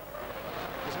 Sharks.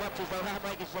 As much as they are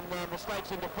making some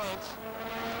mistakes in defence.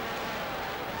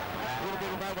 A little bit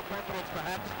of overconfidence,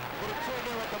 perhaps. But it's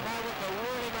 2-0 at the moment. They're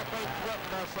really not being threatened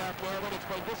by South Melbourne. It's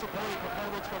been disappointing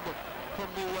performance from the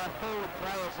forward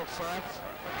players of Souths.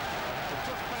 They've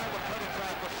just failed to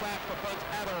penetrate the South defence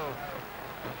at all.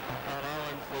 And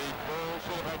Owens, the ball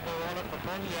should have had more on it for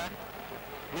Pondeljak.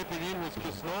 Nipping in was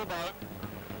Kisnorbo.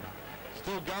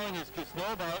 Still going is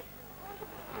Kisnorbo.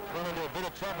 Run into a bit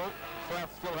of trouble. South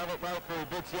still have it though for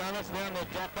Butsianis. Now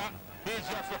Murdocca. Here's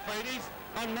Iosifidis.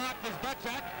 Unmarked is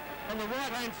Bacak on the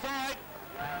right-hand side.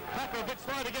 Tucker a bit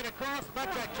slow to get across.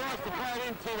 Bacak tries to play it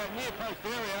into that near post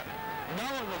area. No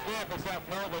one was there for South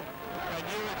Melbourne. And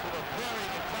Juric with a very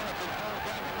intelligent ball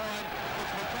down the line,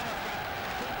 which Macallister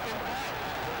keeps in play.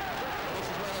 This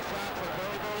is where the Sharks are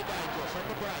very, very dangerous on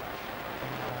the break.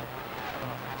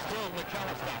 Still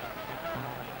Macallister.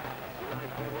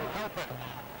 Halpin.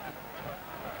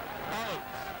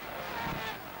 Owens.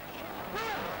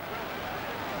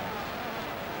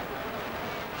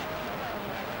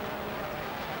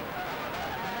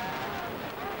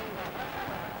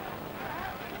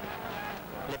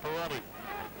 Liparoti.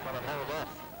 Got it held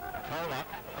off. Kohler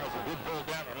has a good ball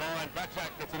down the line.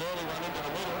 Bacak gets an early one into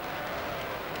the middle.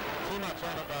 Too much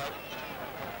on it though.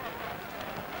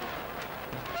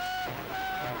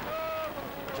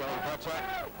 Joe Bacak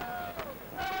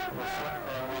on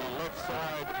the left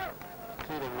side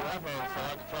to the right-hand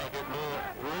side to try and get more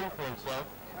room for himself.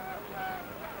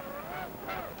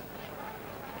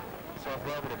 South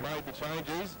Melbourne have made the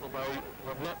changes, but they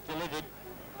have not delivered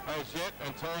as yet,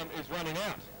 and time is running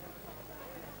out.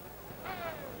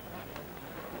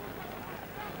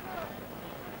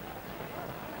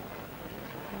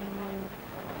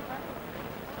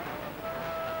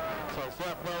 So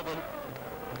South Melbourne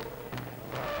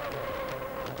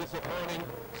disappointing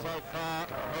so far.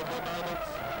 At the moments,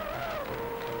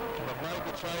 they've made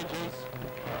the changes.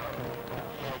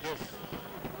 I guess,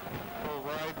 Paul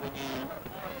Wade, when you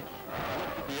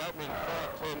looked at the opening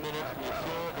 5-10 minutes and you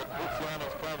saw that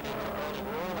Luciano's covered into running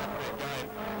all up their game,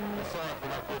 the sides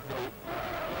were not good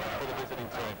for the visiting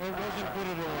team. It wasn't good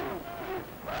at all.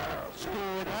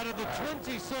 Scored out of the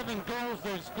 27 goals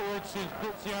they've scored since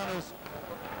Luciano's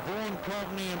Vaughan,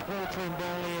 Coveney and Paul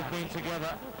Trimboli have been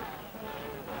together.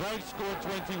 They've scored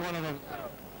 21 of them.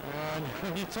 And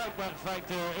when you take that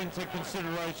factor into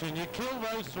consideration, you kill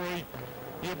those three,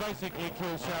 you basically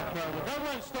kill South Melbourne. They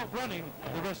won't stop running,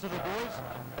 the rest of the boys,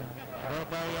 but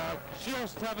they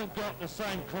just haven't got the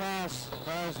same class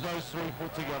as those three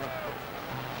put together.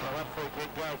 Well, that free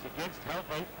kick goes against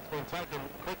Halpin. It's been taken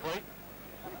quickly.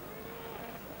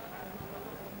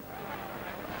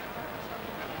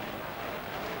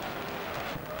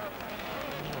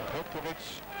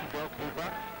 Petkovic,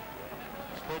 goalkeeper.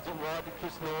 Spreads it wide to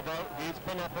Kisnorbo. Here's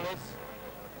Panopoulos.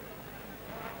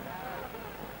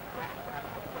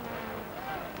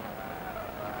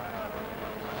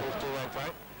 Here's Durante.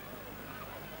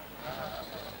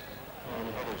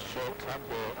 Another short tap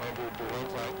there, Andrew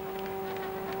Durante.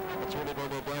 It's really been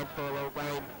their downfall, old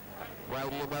Wayne.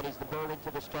 Radian, that is the ball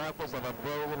into the strikers. They've had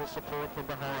very little support from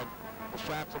behind. The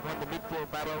Sharks have won the midfield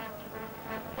battle.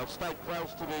 They've stayed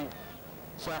close to the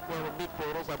South Melbourne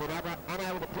midfielders. They've been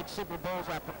unable to pick simple balls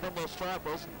up from their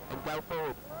strikers and go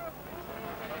forward.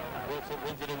 Wilson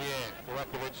wins it in the air.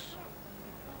 Duraković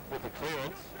with the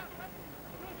clearance.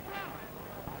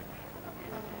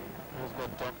 Here's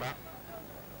Murdocca.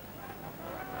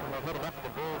 Well, they've had enough of the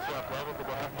ball, South Melbourne, but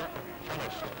they have not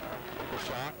punished the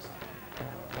Sharks.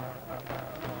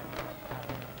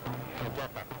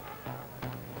 Murdocca.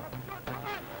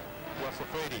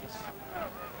 Iosifidis.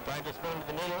 Dangerous ball to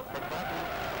the middle, but Bolton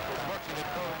was watching it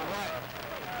fall away.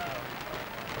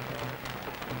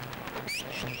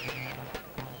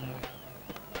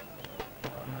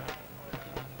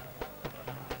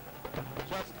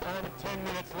 Just under 10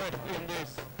 minutes left in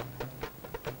this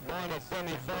minor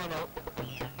semi-final.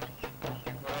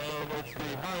 And it's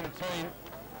the home team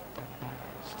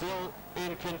still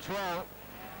in control.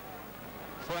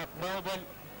 South Melbourne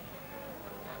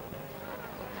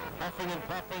huffing and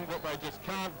puffing, but they just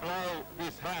can't blow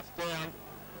this house down.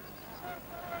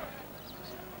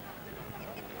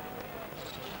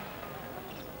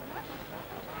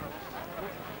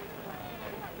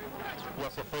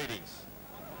 Iosifidis.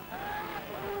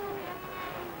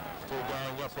 Still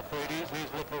going Iosifidis.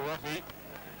 Here's Liparoti.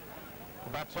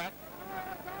 Bacak.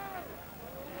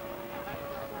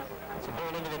 It's a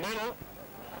ball into the middle.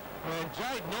 And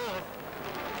Jade North,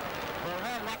 well,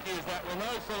 how lucky is that when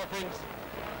those sort of things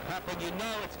happen, you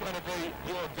know it's going to be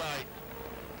your day.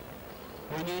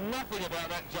 We knew nothing about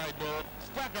that Jade North.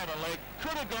 Stuck out a leg,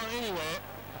 could have gone anywhere.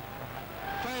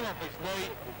 Came off his knee.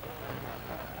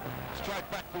 Straight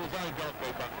back to his own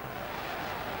goalkeeper.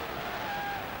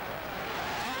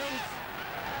 Owens.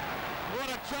 What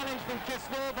a challenge from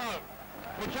Kisnorbo.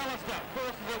 Macallister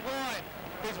forces it wide.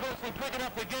 Is Wilson quick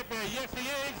enough to get there? Yes, he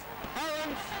is.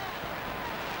 Owens.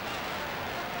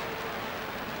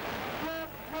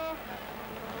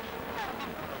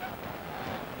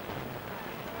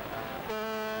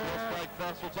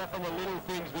 It's often the little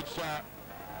things which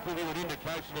give you an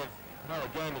indication of how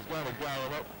a game is going to go,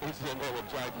 and that incident there with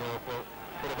Jade North, well,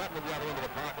 would have happened at the other end of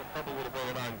the park, it probably would have been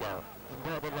an own goal.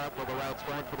 Melbourne right with the way it's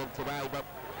going for them today, but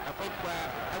I think,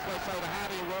 as they say, the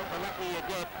harder you work, the luckier you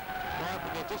get.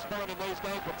 And you just find in these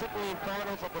games, particularly in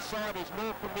finals, that the side is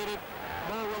more committed,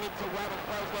 more willing to run and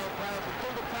close down players, and do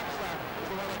the tough stuff is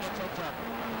the one that gets on top.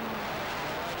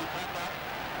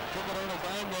 Took it on his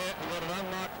own there and got an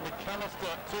unmarked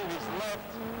Macallister to his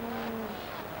left.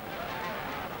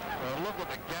 Well, look at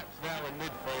the gaps now in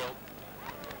midfield.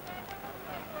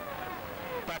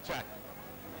 Bacak.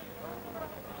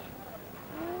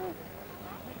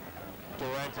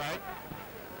 Durante.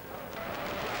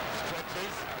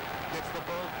 Stretches. Gets the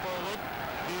ball forward.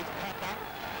 Here's Papa.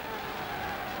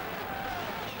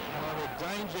 Well, the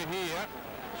danger here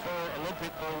for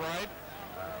Olympic Paul Wade.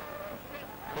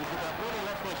 They've really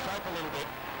lost their shape a little bit.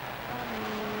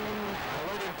 They're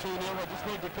leading 2-0. They just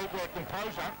need to keep their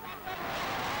composure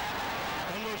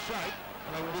and their shape.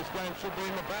 And this game should be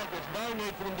in the bag. There's no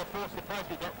need for them to force the pace.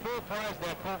 We've got 4 players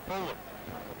now pulled forward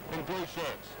in blue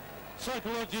shirts.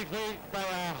 Psychologically, they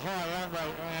are high, aren't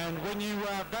they? And when you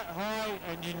are that high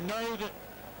and you know that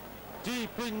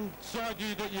deep inside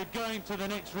you that you're going to the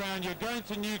next round, you're going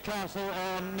to Newcastle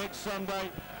on next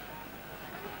Sunday,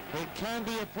 it can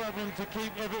be a problem to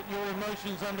keep your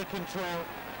emotions under control.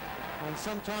 And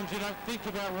sometimes you don't think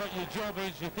about what your job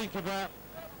is, you think about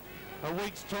a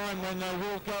week's time when they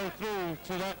will go through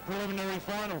to that preliminary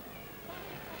final.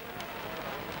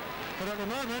 But at the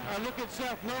moment, I look at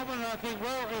South Melbourne and I think,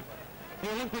 well, if the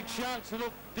Olympic Sharks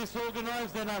look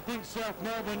disorganised, then I think South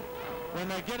Melbourne, when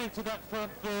they get into that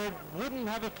front third, wouldn't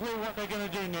have a clue what they're going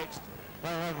to do next.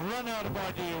 They'll have run out of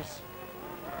ideas.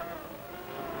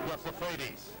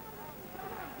 Iosifidis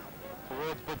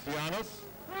towards Butsianis,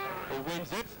 who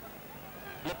wins it.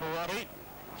 Liparoti,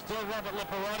 still Robert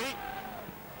Liparoti.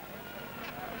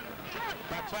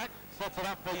 Backtrack, sets it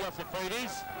up for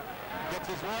Iosifidis, gets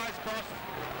his wires crossed,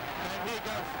 and here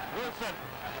goes Wilson.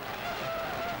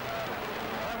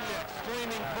 Pondeljak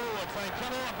streaming forward, saying,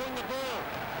 come on, bring the ball.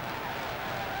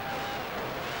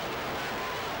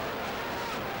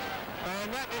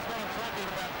 And that is what I'm talking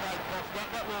about, Craig Foster.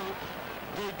 That will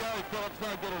do Gary Phillips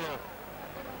no good at all.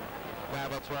 No,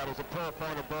 that's right. It was a poor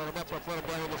final ball, and that's what's let him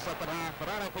down in the second half. But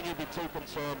I don't think you'd be too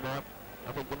concerned, Mike.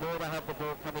 I think the more they have the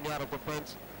ball coming out of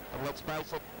defence, and let's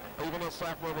face it, even as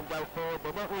South Melbourne go forward,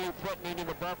 they're not really threatening in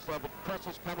the box, though. The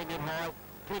crosses coming in high.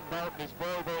 Clint Bolton is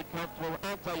very, very comfortable.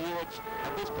 Ante Juric,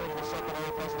 at this point in the second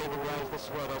half, hasn't even raised the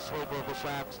sweeper of the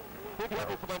Sharks. We'd be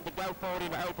happy for them to go forward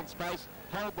into open space,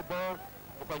 hold the ball.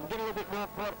 If they can get a little bit more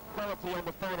quality on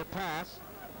the final pass,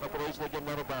 they could easily get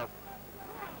another goal.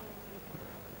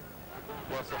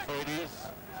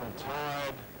 Iosifidis, some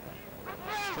tired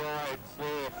strides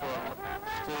there for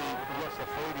Steve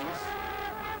Iosifidis.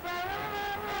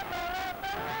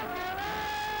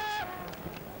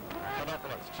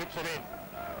 Panopoulos chips it in.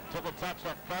 Took a touch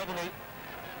off Coveney.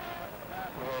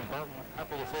 Well, Bolton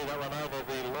happy to see that one over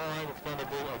the line. It's going to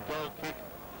be a goal kick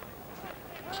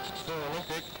for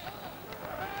Olympic.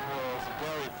 Whereas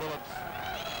Gary Phillips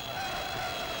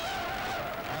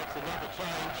makes another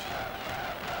change.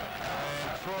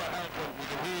 Troy Halpin, you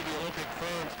can hear the Olympic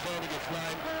fans chanting his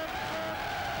name.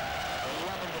 They're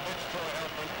loving the bench, Troy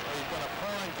Halpin. He's got a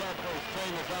fine job for his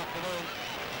team this afternoon.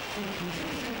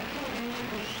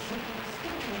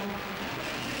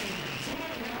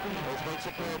 He's been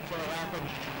superb, Troy Halpin.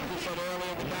 As I said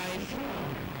earlier in the game,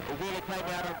 he really came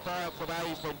out on fire today.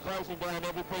 He's been closing down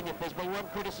everything. If there's been one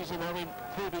criticism of him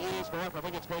through the years, Mike, I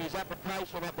think it's been his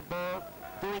application at the ball,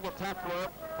 doing the tough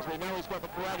work, as we know he's got the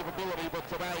creative ability, but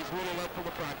today he's really led from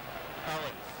the front.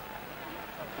 Owens.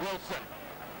 Wilson.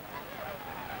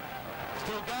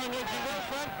 Still going, Lindsay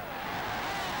Wilson.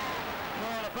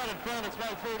 Well, if that had found its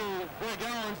way through to Greg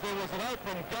Owens, there was an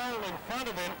open goal in front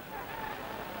of him.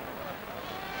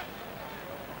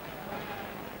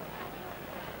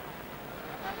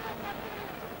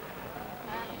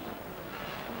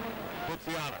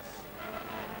 Butsianis.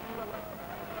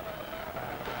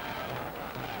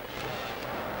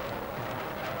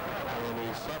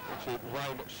 Substitute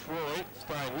Wayne Srhoj,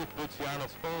 staying with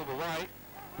Butsianis all the way.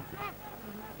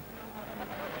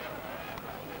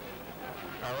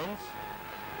 Owens.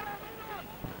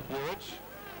 Juric.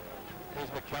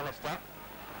 Here's Macallister.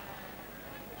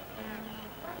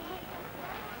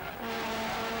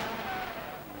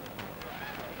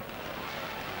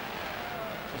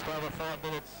 Just over 5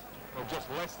 minutes, or just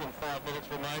less than 5 minutes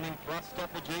remaining, plus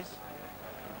stoppages.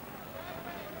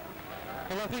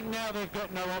 Well, I think now they've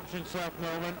got no option, South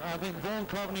Melbourne. I think Vaughan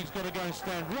Coveney's got to go and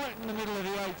stand right in the middle of the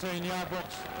 18-yard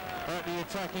box at the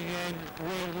attacking end.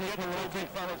 Get the two big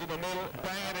fellas in the middle,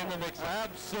 bang it in the mixer.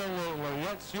 Absolutely.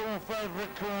 That's your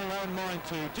favourite call and mine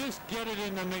too. Just get it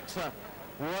in the mixer.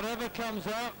 Whatever comes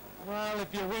out, well,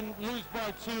 if you lose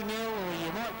by 2-0 or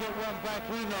you might get one back,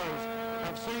 who knows?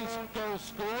 I've seen goals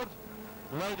scored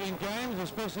late in games,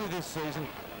 especially this season.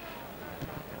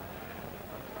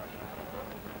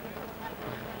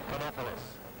 Panopoulos.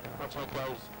 That's what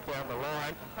goes down the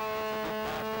line.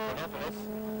 Panopoulos.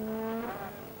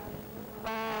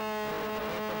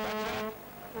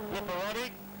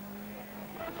 Liparoti.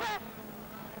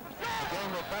 Again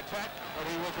with Baczak, but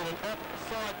he was in an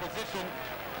outside position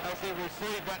as he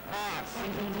received that pass.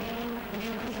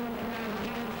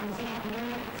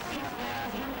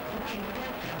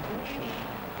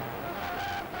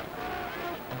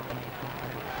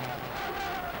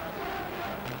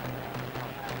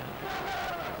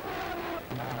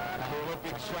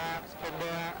 Sharks can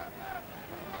now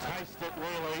taste it,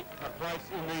 really, a place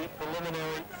in the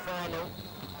preliminary final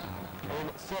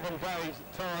in 7 days'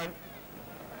 time.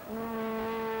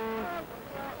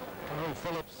 Oh,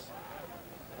 Phillips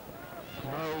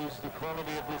knows the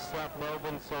quality of this South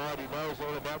Melbourne side. He knows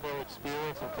all about their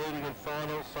experience, including in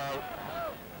finals, so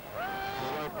he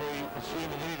won't be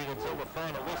assuming anything until the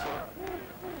final whistle.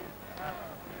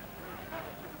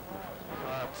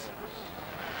 But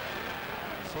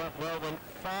South Melbourne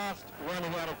fast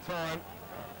running out of time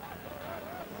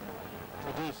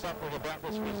to do something about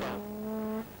this result.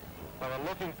 They were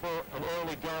looking for an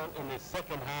early goal in the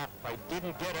second half. They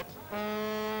didn't get it.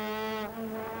 And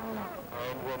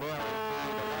we're now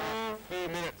in the last few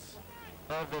minutes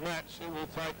of the match. It will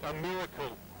take a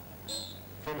miracle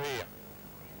from here.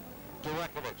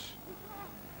 Duraković.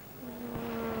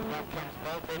 Up comes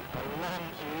Bolton, a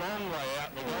long way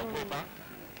out, the goalkeeper.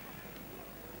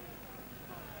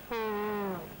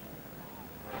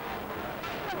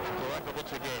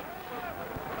 Duraković again.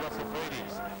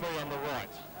 Iosifidis, free on the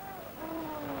right.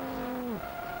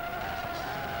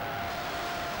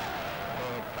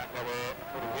 Back there,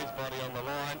 putting his body on the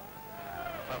line.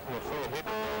 After a full hit.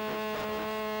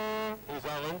 Here's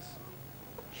Owens.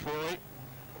 Srhoj.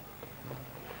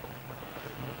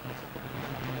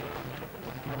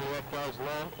 That goes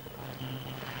long.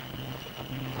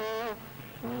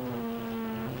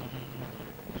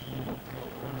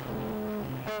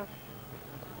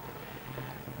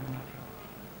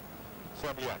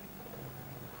 Pondeljak.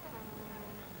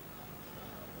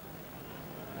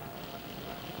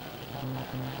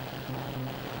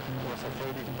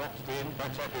 Iosifidis boxed in,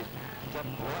 backs up his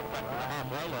jump right back to the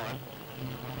halfway line.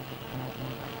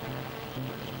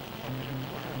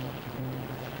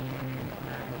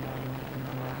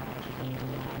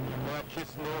 Now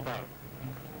Kisnorbo.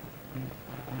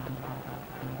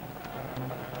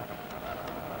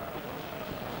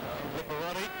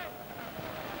 Liparoti.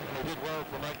 He did well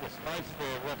to make the space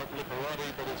for Robert Liparoti,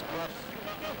 but his cross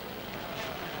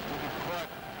didn't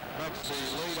quite make the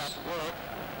lead-up work.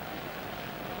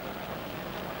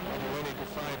 And Lennie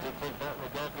just saying to Clint Bolton, the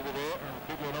goalkeeper there, and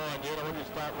keep an eye on you. I don't want you to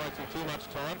start wasting too much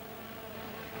time.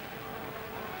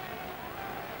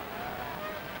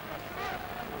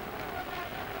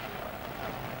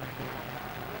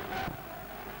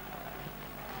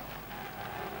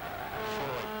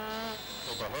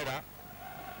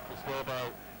 Kisnorbo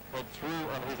went through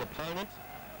on his opponent.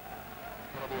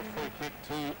 That'll be a free kick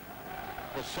to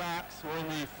the Sharks. We're in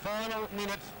the final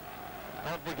minute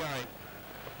of the game.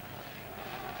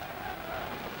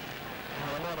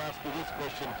 Well, I might ask you this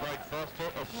question, Craig Foster.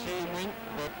 Assuming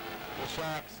that the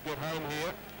Sharks get home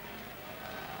here,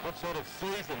 what sort of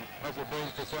season has it been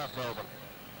for South Melbourne?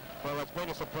 Well, it's been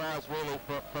a surprise really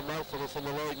for most of us in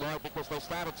the league, Mike, because they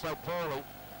started so poorly.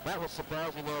 That was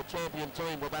surprising. They're a champion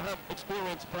team, but they have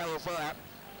experienced players out.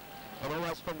 And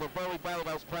almost from the very day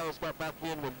those players got back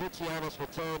in, when Butsianis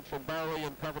returned from Bowie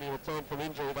and Coveney returned from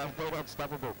injury, they've been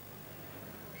unstoppable.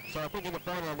 So I think in the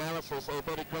final analysis, if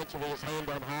Eddie Clench with his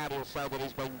hand on heart, he'll say that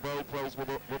he's been very pleased with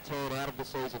the return out of the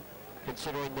season,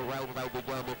 considering the way that they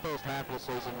began. The first half of the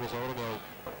season was ordinary.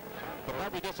 But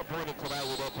they'll be disappointed today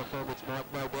with their performance, Mike,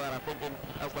 no doubt. I think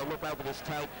as they look over this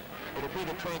tape, it'll be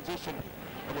the transition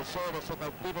and the service that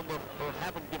they've given them or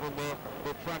haven't given their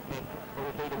front men that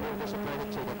will be the real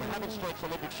disappointment to them. They haven't stretched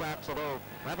Olympic Sharks at all.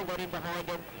 They haven't got in behind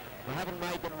them. They haven't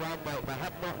made them run. They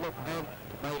have not looked and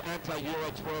made Ante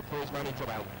Juric work for his money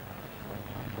today.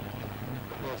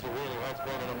 Yes, it really has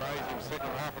been an amazing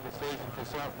second half of the season for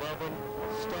South Melbourne.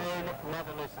 Stone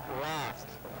Levelers last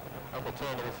at the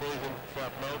turn of the season,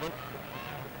 South Melbourne.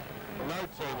 No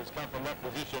team has come from that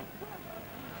position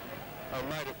and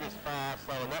made it this far,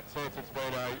 so in that sense it's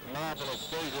been a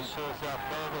marvellous season for South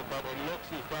Melbourne, but it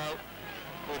looks as though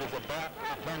it is about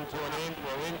to come to an end.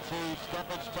 We're into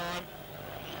stoppage time.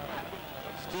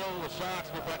 Still the Sharks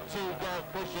with that 2-goal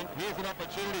cushion. Here's an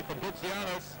opportunity for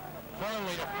Butsianis.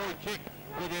 Finally a free kick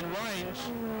within range.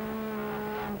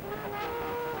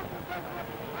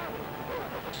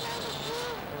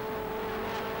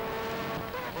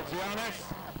 Butsianis.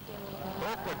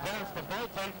 Awkward bounce to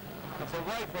Bolton. It's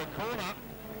away for a corner.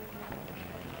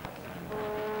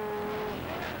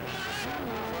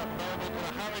 South Melbourne in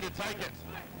a hurry to take it.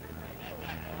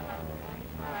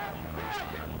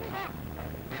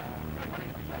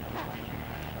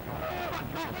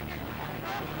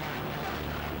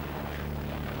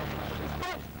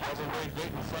 Hasn't been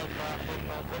beaten so far, Clint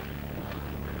Bolton.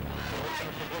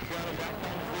 Out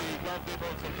comes the goalkeeper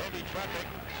on some heavy traffic,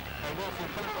 and Wilson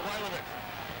comes away with it.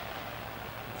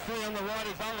 Free on the right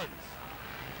is Owens.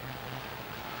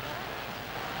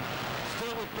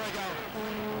 Still with Greg Owens.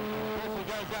 Wilson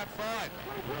goes outside.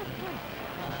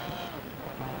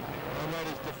 And that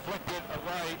is deflected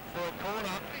away for a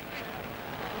corner.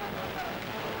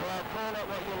 Well, call it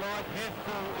what you like.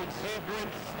 Headful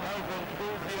exuberance, over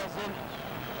enthusiasm.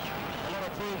 A lot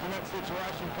of teams in that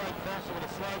situation, Craig Foster would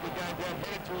have slowed the game down,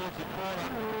 headed towards the corner.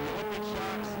 The Olympic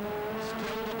Sharks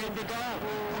still looking for goal.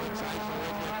 Sensational,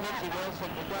 isn't it? Lindsay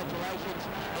Wilson, congratulations.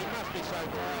 He must be so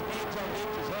proud. Hands on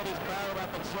hips, has held his barrel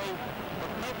up and seen. The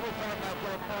people felt they've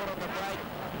gone forward on the break.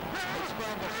 He's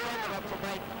found the strong enough to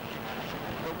make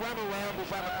the run around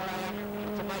his other player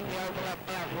to make the overlap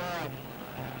out wide.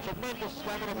 tremendous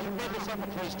stamina, tremendous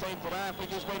effort for his team today. I think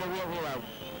he's been a real hero.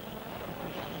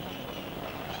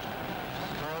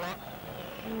 Kohler.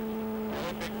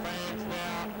 Olympic fans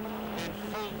now in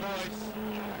full voice.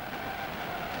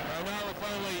 I know it's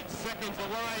only seconds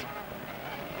away.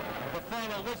 The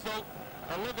final whistle.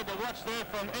 A look at the watch there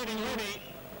from Lennie.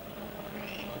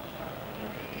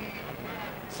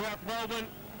 South Melbourne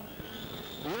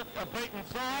look a beaten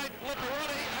side.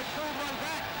 Liparoti has pulled one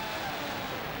back.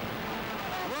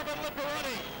 Robert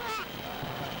Liparoti,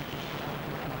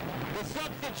 the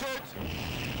substitute,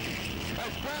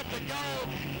 has grabbed the goal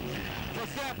for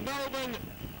South Melbourne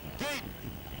deep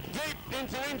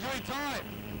into injury time.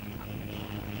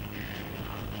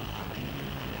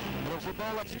 There's a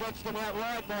ball that stretched him out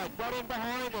wide, Mike. Got in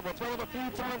behind him. It's one of the few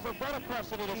times they've got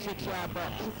across into the 6-yard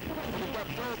box. And you've got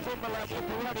Phil Timberlake and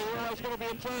Liparoti. Always going to be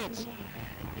a chance.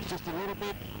 It's just a little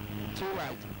bit too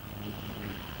late.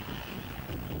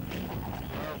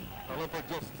 Well, Olympic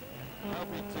just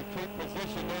hoping to keep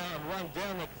possession now and run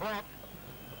down the clock.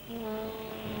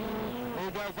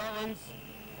 Here goes Owens.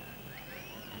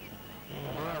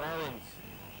 Well, Owens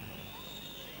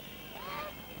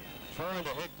trying to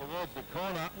head towards the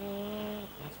corner.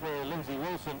 That's where Lindsay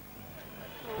Wilson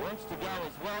wants to go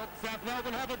as well. South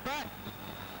Melbourne have it back.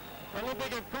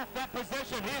 Olympic have coughed up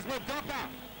possession. Here's Murdocca.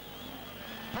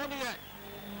 Pondeljak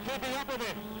keeping up with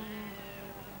him.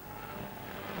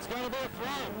 It's going to be a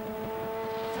throw.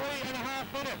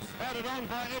 3.5 minutes added on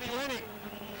by Lennie.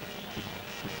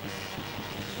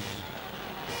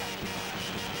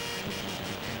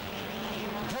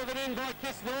 Driven in by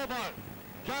Kisnorbo.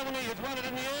 Germany has won it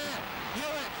in the air.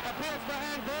 Juric appeals for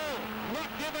handball. Not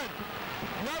given.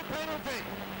 No penalty.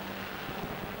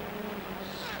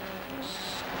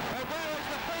 And there is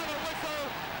the final whistle.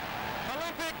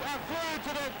 Olympic are through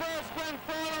to their first grand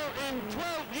final in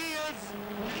 12 years.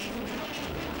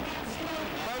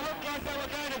 They looked like they were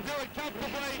going to do it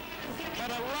comfortably, but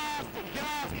a last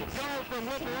gasp goal from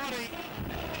Liparoti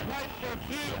made for a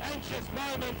few anxious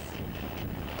moments.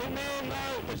 In the end,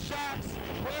 though, the Sharks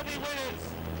will be winners.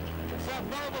 South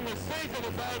Melbourne, the season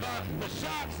is over. The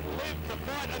Sharks live to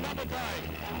fight another day.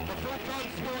 The full-time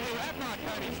score here at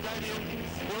Marconi Stadium.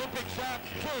 The Olympic Sharks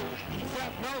 2,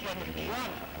 South Melbourne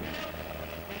 1.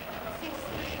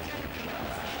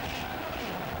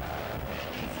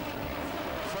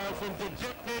 So some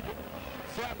dejected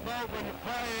South Melbourne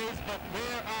players, but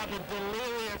there are the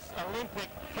delirious Olympic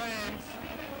fans.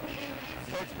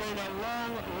 It's been a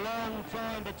long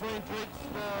time between drinks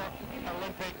for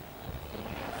Olympic.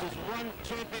 Just one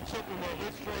championship in their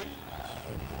history.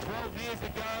 12 years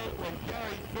ago, when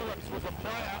Gary Phillips was a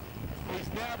player, he's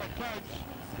now the coach,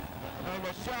 and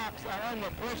the Sharks are on the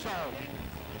threshold.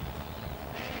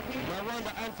 No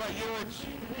wonder Ante Juric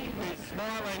is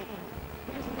smiling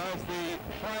as the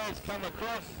players come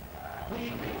across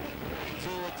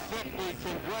to accept the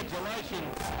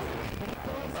congratulations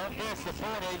of their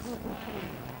supporters.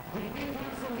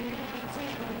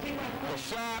 The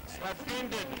Sharks have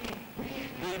ended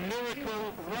the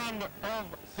miracle run of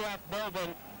South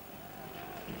Melbourne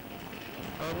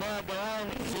and now go on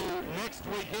to next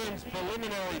weekend's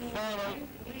preliminary final,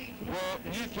 where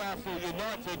Newcastle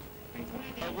United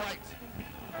await.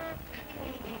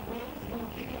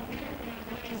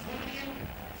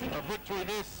 A victory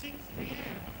this,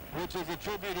 which is a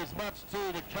tribute as much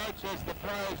to the coach as the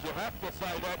players. You have to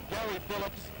say that Gary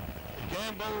Phillips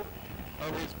gambled,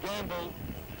 and his gamble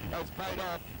has paid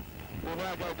off. Will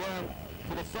now go down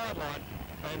to the sideline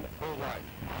and pull away.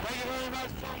 Thank you very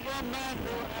much, Tom. One man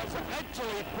who has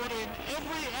actually put in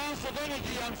every ounce of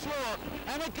energy, I'm sure,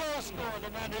 and a goal scorer,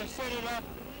 the man who set it up,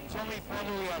 Tommy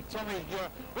Pondeljak. Tommy,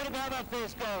 what about that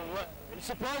first goal?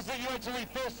 Surprised that you actually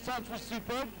first touch was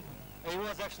superb? He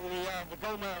was actually the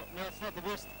goal. Now it's not the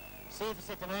best surface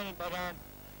at the moment, but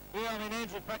yeah, I mean,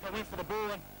 Andrew Packer went for the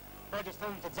ball and I just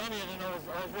told him to zone it, and I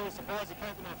was really surprised he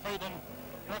came to my feet, and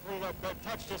luckily that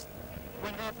touch just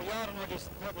went half a yard, and I just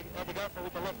had to go for it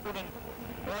with the left foot, and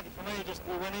lucky for me,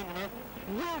 we went in, you know.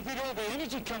 Where did all the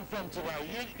energy come from today?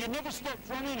 You never stopped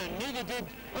running, and neither did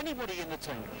anybody in the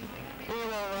team. Yeah,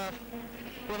 well,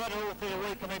 we've had it all through the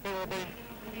week. I mean, people have been,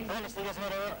 honestly, doesn't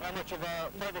matter how much of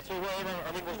favourites we were,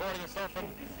 I think it was riding and stuff, and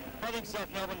I think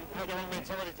South Melbourne had their own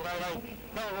mentality today.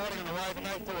 They were riding on the wave, and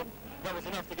they thought that was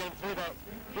enough to get them through, but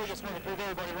we just want to prove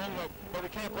everybody wrong that we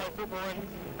can't play football, and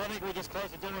I think we just closed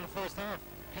the door in the first half.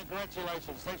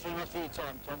 Congratulations. Thanks very much for your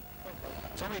time, Tom.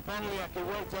 Tommy Pondeljak, who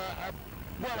worked a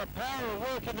power of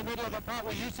work in the middle of the park.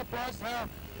 Were you surprised how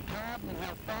hard and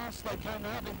how fast they came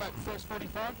out in about the first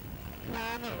 45? No,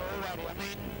 not at all, Roddy. I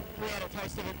mean, we had a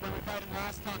taste of it when we played them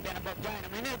last time down at Bob Jane. I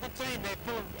mean, they're a good team. They're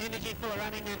full of energy, full of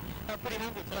running, and they're pretty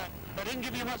hungry today. They didn't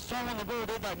give you much time on the ball,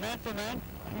 did they, man for man?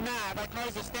 Nah, they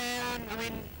closed us down. I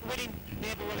mean, we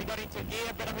never really got into gear,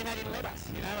 but I mean, they didn't let us.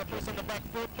 You know, they put us on the back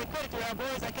foot. But credit to our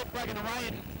boys, they kept plugging away,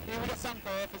 and you know, we got something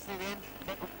for efforts near the end.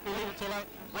 But a little too late.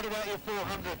 What about your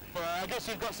 400? I guess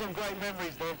you've got some great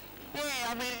memories there.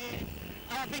 Yeah, I mean,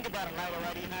 I'll think about it later,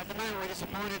 Roddy. You know, at the moment we're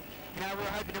disappointed. You know, we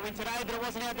were hoping to win today, but it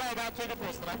wasn't our day. They were too good for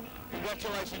us today.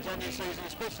 Congratulations on your season,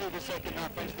 especially the second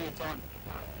half. Thanks for your time.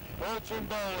 Walton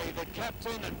Bowley, the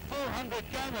captain and 400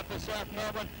 gamer for South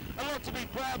Melbourne. A lot to be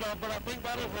proud of, but I think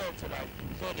that'll hurt today.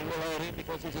 Certainly will hurt him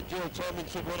because he's a dual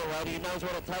championship winner, Roddy. He knows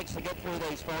what it takes to get through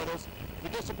these finals. He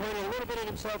disappointed a little bit in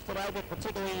himself today, but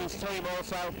particularly his team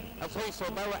also. As he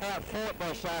said, they were out-fought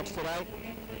by Sharks today.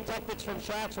 Tactics from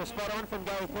Sharks were spot on from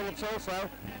Gary Phillips also,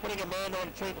 putting a man on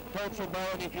Paul Kohler,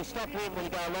 and if you stop him, we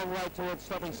go a long way towards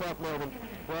stopping South Melbourne.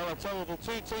 Well, I tell you, the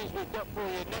two teams we've got for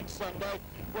you next Sunday,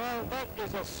 well, that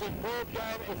is a superb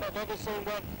game if I've ever seen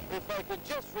one. If they could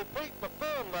just repeat the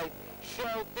form they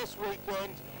showed this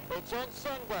weekend, it's on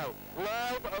Sunday,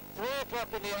 live at 3 o'clock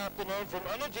in the afternoon from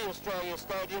Energy Australia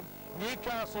Stadium.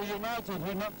 Newcastle United,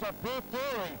 who knocked up Perth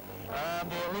Dairy, and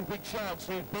the Olympic Sharks,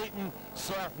 who've beaten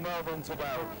South Melbourne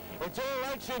today. It's all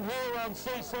action here on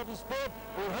C7 Sport.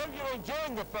 We hope you're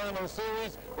enjoying the final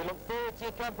series. We look forward to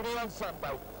your company on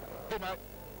Sunday. Good night.